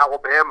lost to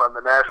Alabama in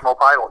the national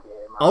title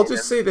game. I'll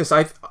just say this: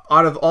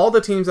 out of all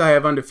the teams I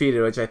have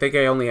undefeated, which I think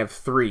I only have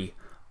 3,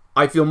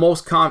 I feel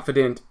most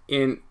confident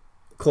in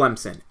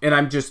Clemson, and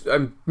I'm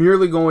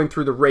merely going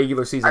through the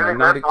regular season. I think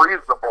that's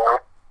reasonable.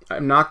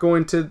 I'm not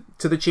going to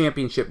the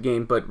championship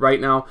game, but right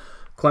now,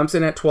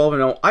 Clemson at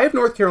 12-0. I have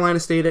North Carolina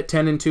State at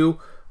 10-2.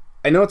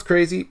 I know it's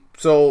crazy,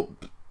 so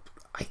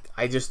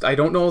I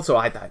don't know. So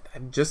I'm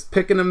just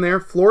picking them there.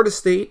 Florida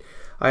State,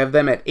 I have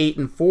them at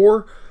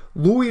 8-4.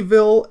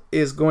 Louisville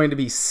is going to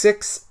be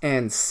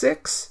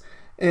 6-6.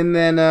 And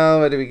then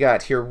what do we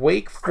got here?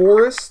 Wake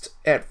Forest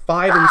at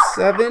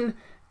 5-7,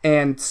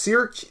 and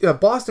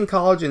Boston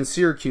College and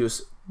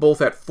Syracuse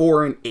both at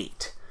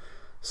 4-8.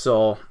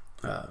 So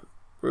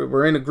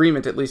we're in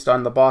agreement at least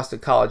on the Boston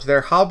College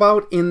there. How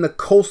about in the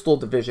Coastal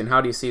Division?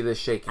 How do you see this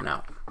shaking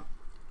out?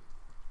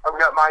 I've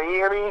got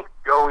Miami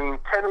going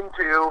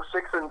 10-2,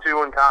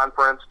 6-2 in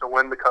conference to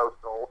win the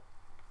Coastal.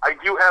 I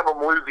do have them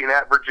losing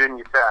at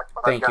Virginia Tech,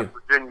 but I've got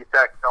Virginia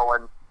Tech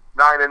going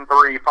 9-3,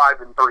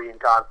 5-3 in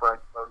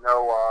conference. So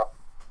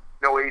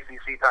no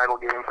ACC title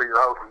game for your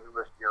Hokies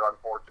this year,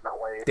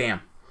 unfortunately.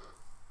 Damn.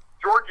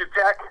 Georgia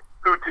Tech,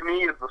 who to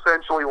me is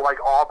essentially like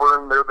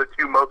Auburn, they're the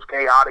two most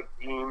chaotic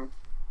teams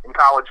in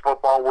college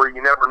football, where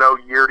you never know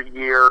year to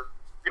year.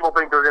 People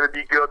think they're going to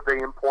be good, they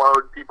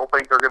implode. People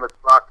think they're going to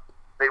suck.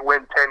 They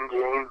win 10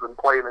 games and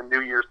play in the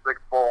New Year's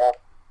Six Bowl.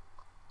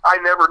 I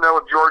never know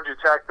if Georgia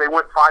Tech, they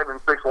went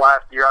 5-6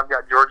 last year. I've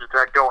got Georgia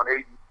Tech going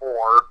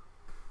 8-4.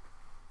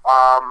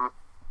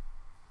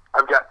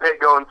 I've got Pitt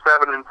going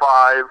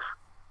 7-5.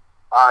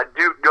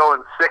 Duke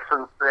going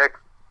 6-6.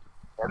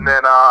 And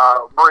then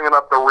bringing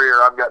up the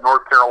rear, I've got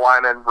North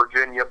Carolina and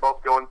Virginia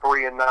both going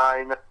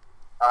 3-9.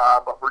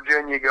 But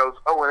Virginia goes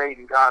 0-8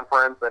 in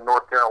conference, and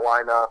North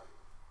Carolina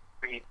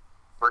beat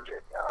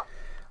Virginia.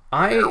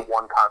 They're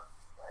one conference.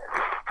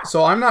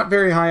 So I'm not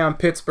very high on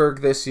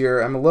Pittsburgh this year.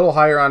 I'm a little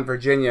higher on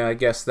Virginia, I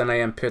guess, than I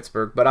am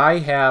Pittsburgh. But I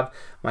have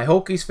my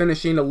Hokies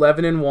finishing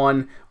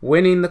 11-1,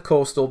 winning the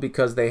Coastal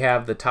because they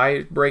have the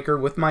tiebreaker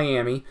with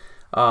Miami.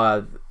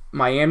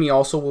 Miami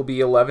also will be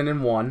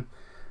 11-1.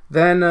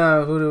 Then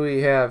who do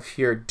we have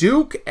here?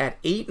 Duke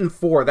at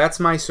 8-4.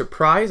 That's my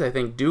surprise. I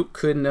think Duke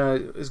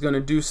is going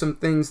to do some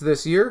things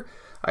this year.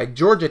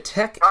 Georgia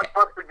Tech. Not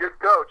such a good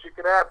coach. It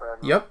could happen.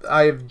 Yep.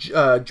 I have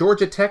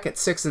Georgia Tech at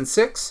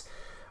 6-6.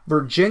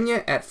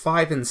 Virginia at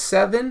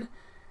 5-7,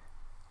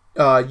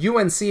 UNC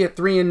at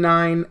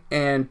 3-9,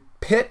 and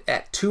Pitt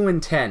at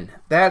 2-10.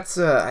 That's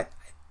I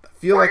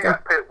feel like I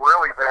got Pitt really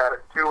Charlie's at it,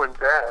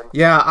 2-10.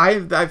 Yeah,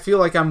 I feel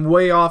like I'm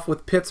way off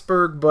with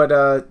Pittsburgh, but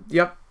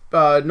yep,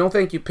 no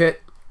thank you,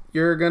 Pitt.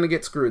 You're gonna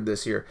get screwed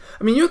this year.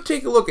 I mean, if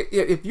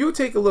you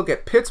take a look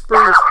at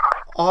Pittsburgh's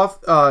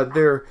off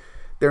their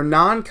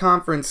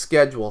non-conference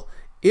schedule,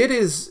 it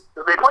is.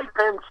 They play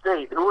Penn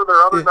State. Who are their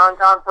other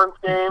non-conference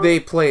games? They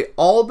play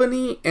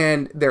Albany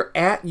and they're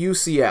at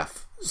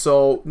UCF.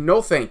 So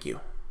no thank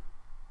you.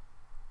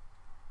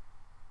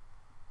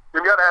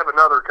 You've got to have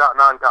another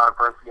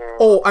non-conference game.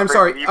 Oh, I'm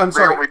sorry. They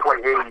only play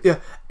 8. Yeah,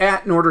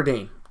 at Notre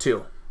Dame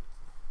too.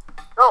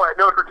 Oh, at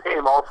Notre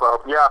Dame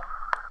also. Yeah.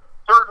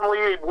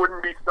 Certainly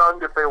wouldn't be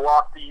stunned if they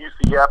lost to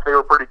UCF. They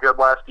were pretty good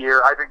last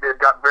year. I think they've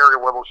got very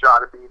little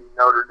shot at beating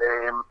Notre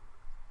Dame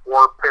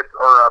or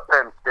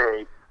Penn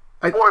State.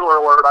 Spoiler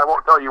alert, I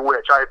won't tell you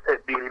which. I have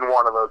Pitt beating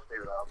one of those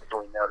two,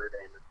 between Notre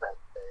Dame and Penn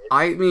State.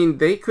 I mean,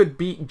 they could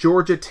beat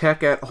Georgia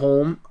Tech at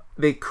home.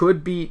 They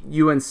could beat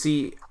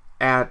UNC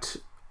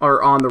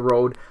on the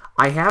road.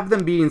 I have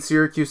them beating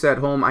Syracuse at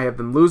home. I have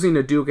them losing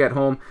to Duke at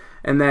home.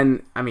 And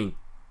then, I mean,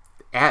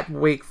 at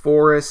Wake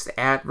Forest,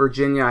 at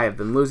Virginia, I have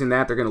them losing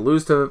that. They're going to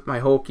lose to my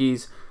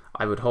Hokies,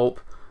 I would hope.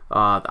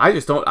 I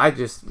just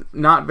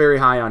not very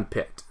high on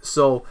Pitt.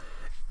 So,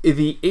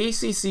 the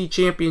ACC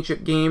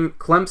Championship game,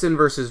 Clemson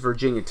versus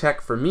Virginia Tech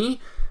for me.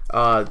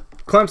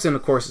 Clemson,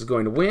 of course, is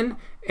going to win.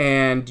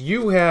 And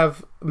you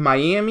have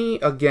Miami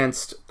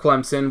against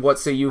Clemson. What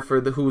say you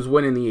for who's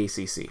winning the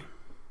ACC?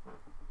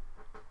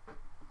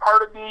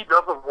 Part of me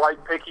doesn't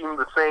like picking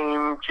the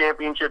same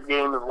championship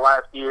game as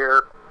last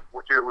year,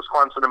 which it was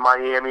Clemson and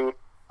Miami.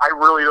 I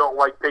really don't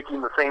like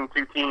picking the same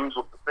two teams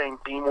with the same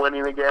team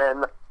winning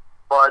again,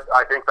 but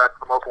I think that's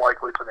the most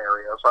likely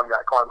scenario. So I've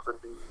got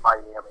Clemson beating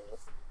Miami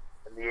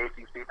in the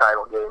ACC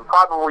title game,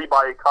 probably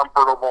by a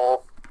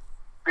comfortable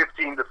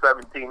 15 to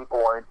 17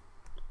 points.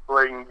 So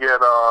they can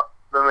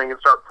then they can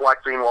start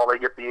flexing while they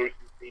get the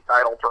ACC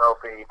title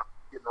trophy,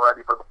 getting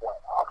ready for the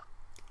playoffs.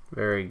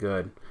 Very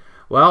good.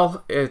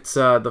 Well, it's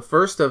the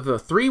first of the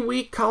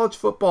 3-week college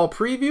football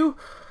preview.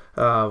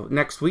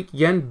 Next week,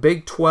 again,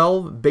 Big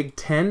 12, Big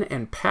 10,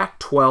 and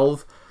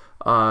Pac-12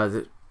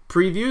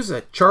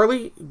 previews.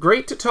 Charlie,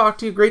 great to talk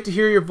to you. Great to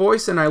hear your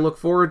voice, and I look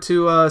forward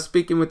to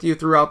speaking with you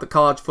throughout the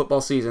college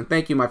football season.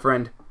 Thank you, my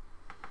friend.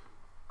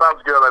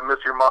 Sounds good. I miss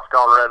your musk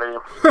already.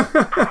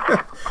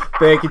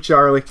 Thank you,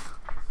 Charlie.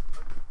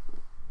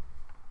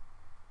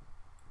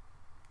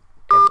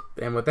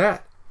 And with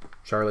that,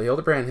 Charlie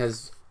Hildebrand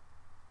has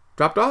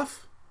dropped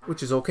off,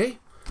 which is okay.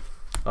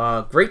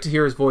 Great to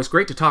hear his voice.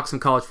 Great to talk some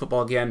college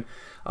football again.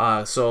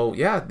 So,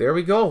 yeah, there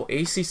we go.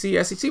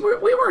 ACC, SEC.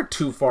 We weren't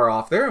too far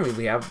off there. I mean,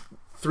 we have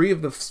 3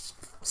 of the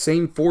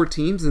same 4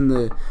 teams in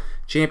the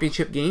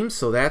championship games,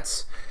 so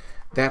that's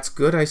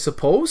good, I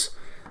suppose.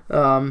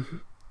 And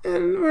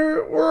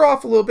we're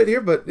off a little bit here,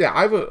 but yeah,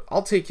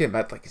 I'll take him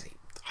at, like,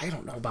 I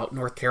don't know about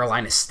North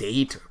Carolina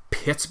State or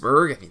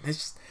Pittsburgh. I mean, that's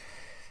just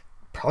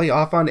probably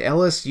off on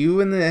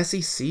LSU and the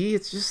SEC.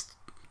 It's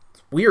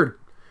weird.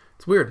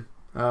 It's weird.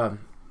 That's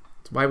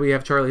why we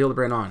have Charlie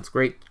Hildebrand on. It's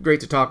great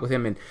to talk with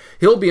him, and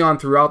he'll be on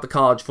throughout the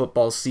college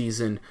football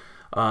season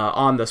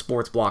on the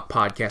Sports Block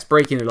podcast,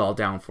 breaking it all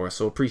down for us.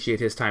 So appreciate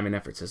his time and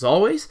efforts as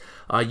always.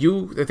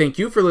 Thank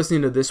you for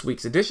listening to this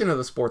week's edition of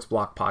the Sports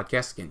Block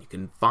podcast. Again, you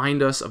can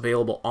find us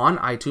available on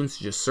iTunes.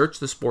 Just search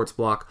the Sports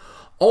Block.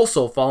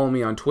 Also, follow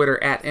me on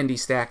Twitter at Andy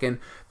Stacken,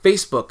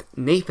 Facebook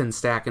Nathan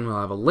Stacken.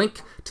 We'll have a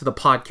link to the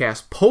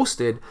podcast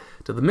posted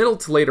to the middle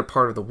to later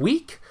part of the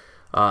week.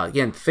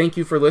 Again, thank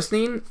you for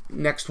listening.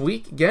 Next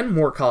week, again,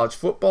 more college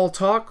football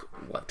talk.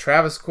 We'll have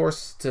Travis, of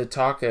course, to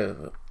talk.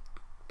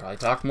 Probably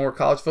talk more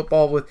college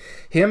football with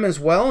him as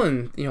well,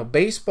 and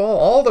baseball,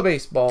 all the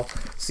baseball.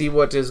 See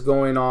what is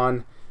going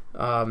on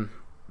the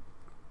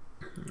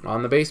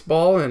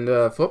baseball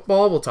and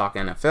football. We'll talk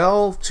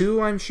NFL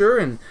too, I'm sure,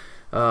 and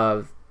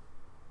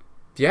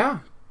yeah,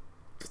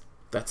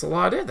 that's a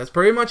lot of it. That's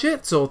pretty much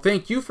it. So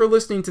thank you for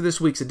listening to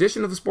this week's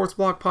edition of the Sports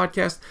Block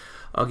podcast.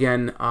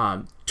 Again,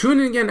 tune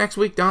in again next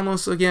week. Download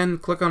us again.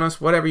 Click on us.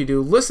 Whatever you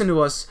do, listen to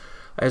us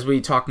as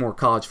we talk more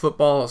college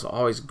football. It's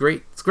always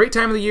great. It's a great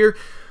time of the year.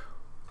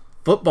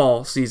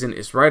 Football season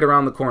is right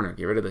around the corner.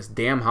 Get rid of this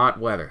damn hot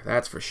weather.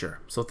 That's for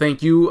sure. So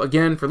thank you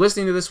again for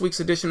listening to this week's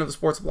edition of the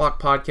Sports Block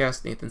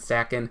podcast. Nathan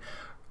Stacken,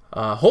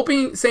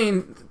 hoping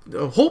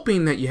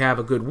that you have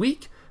a good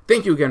week.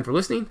 Thank you again for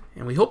listening,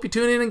 and we hope you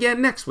tune in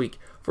again next week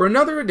for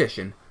another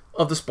edition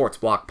of the Sports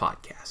Block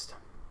podcast.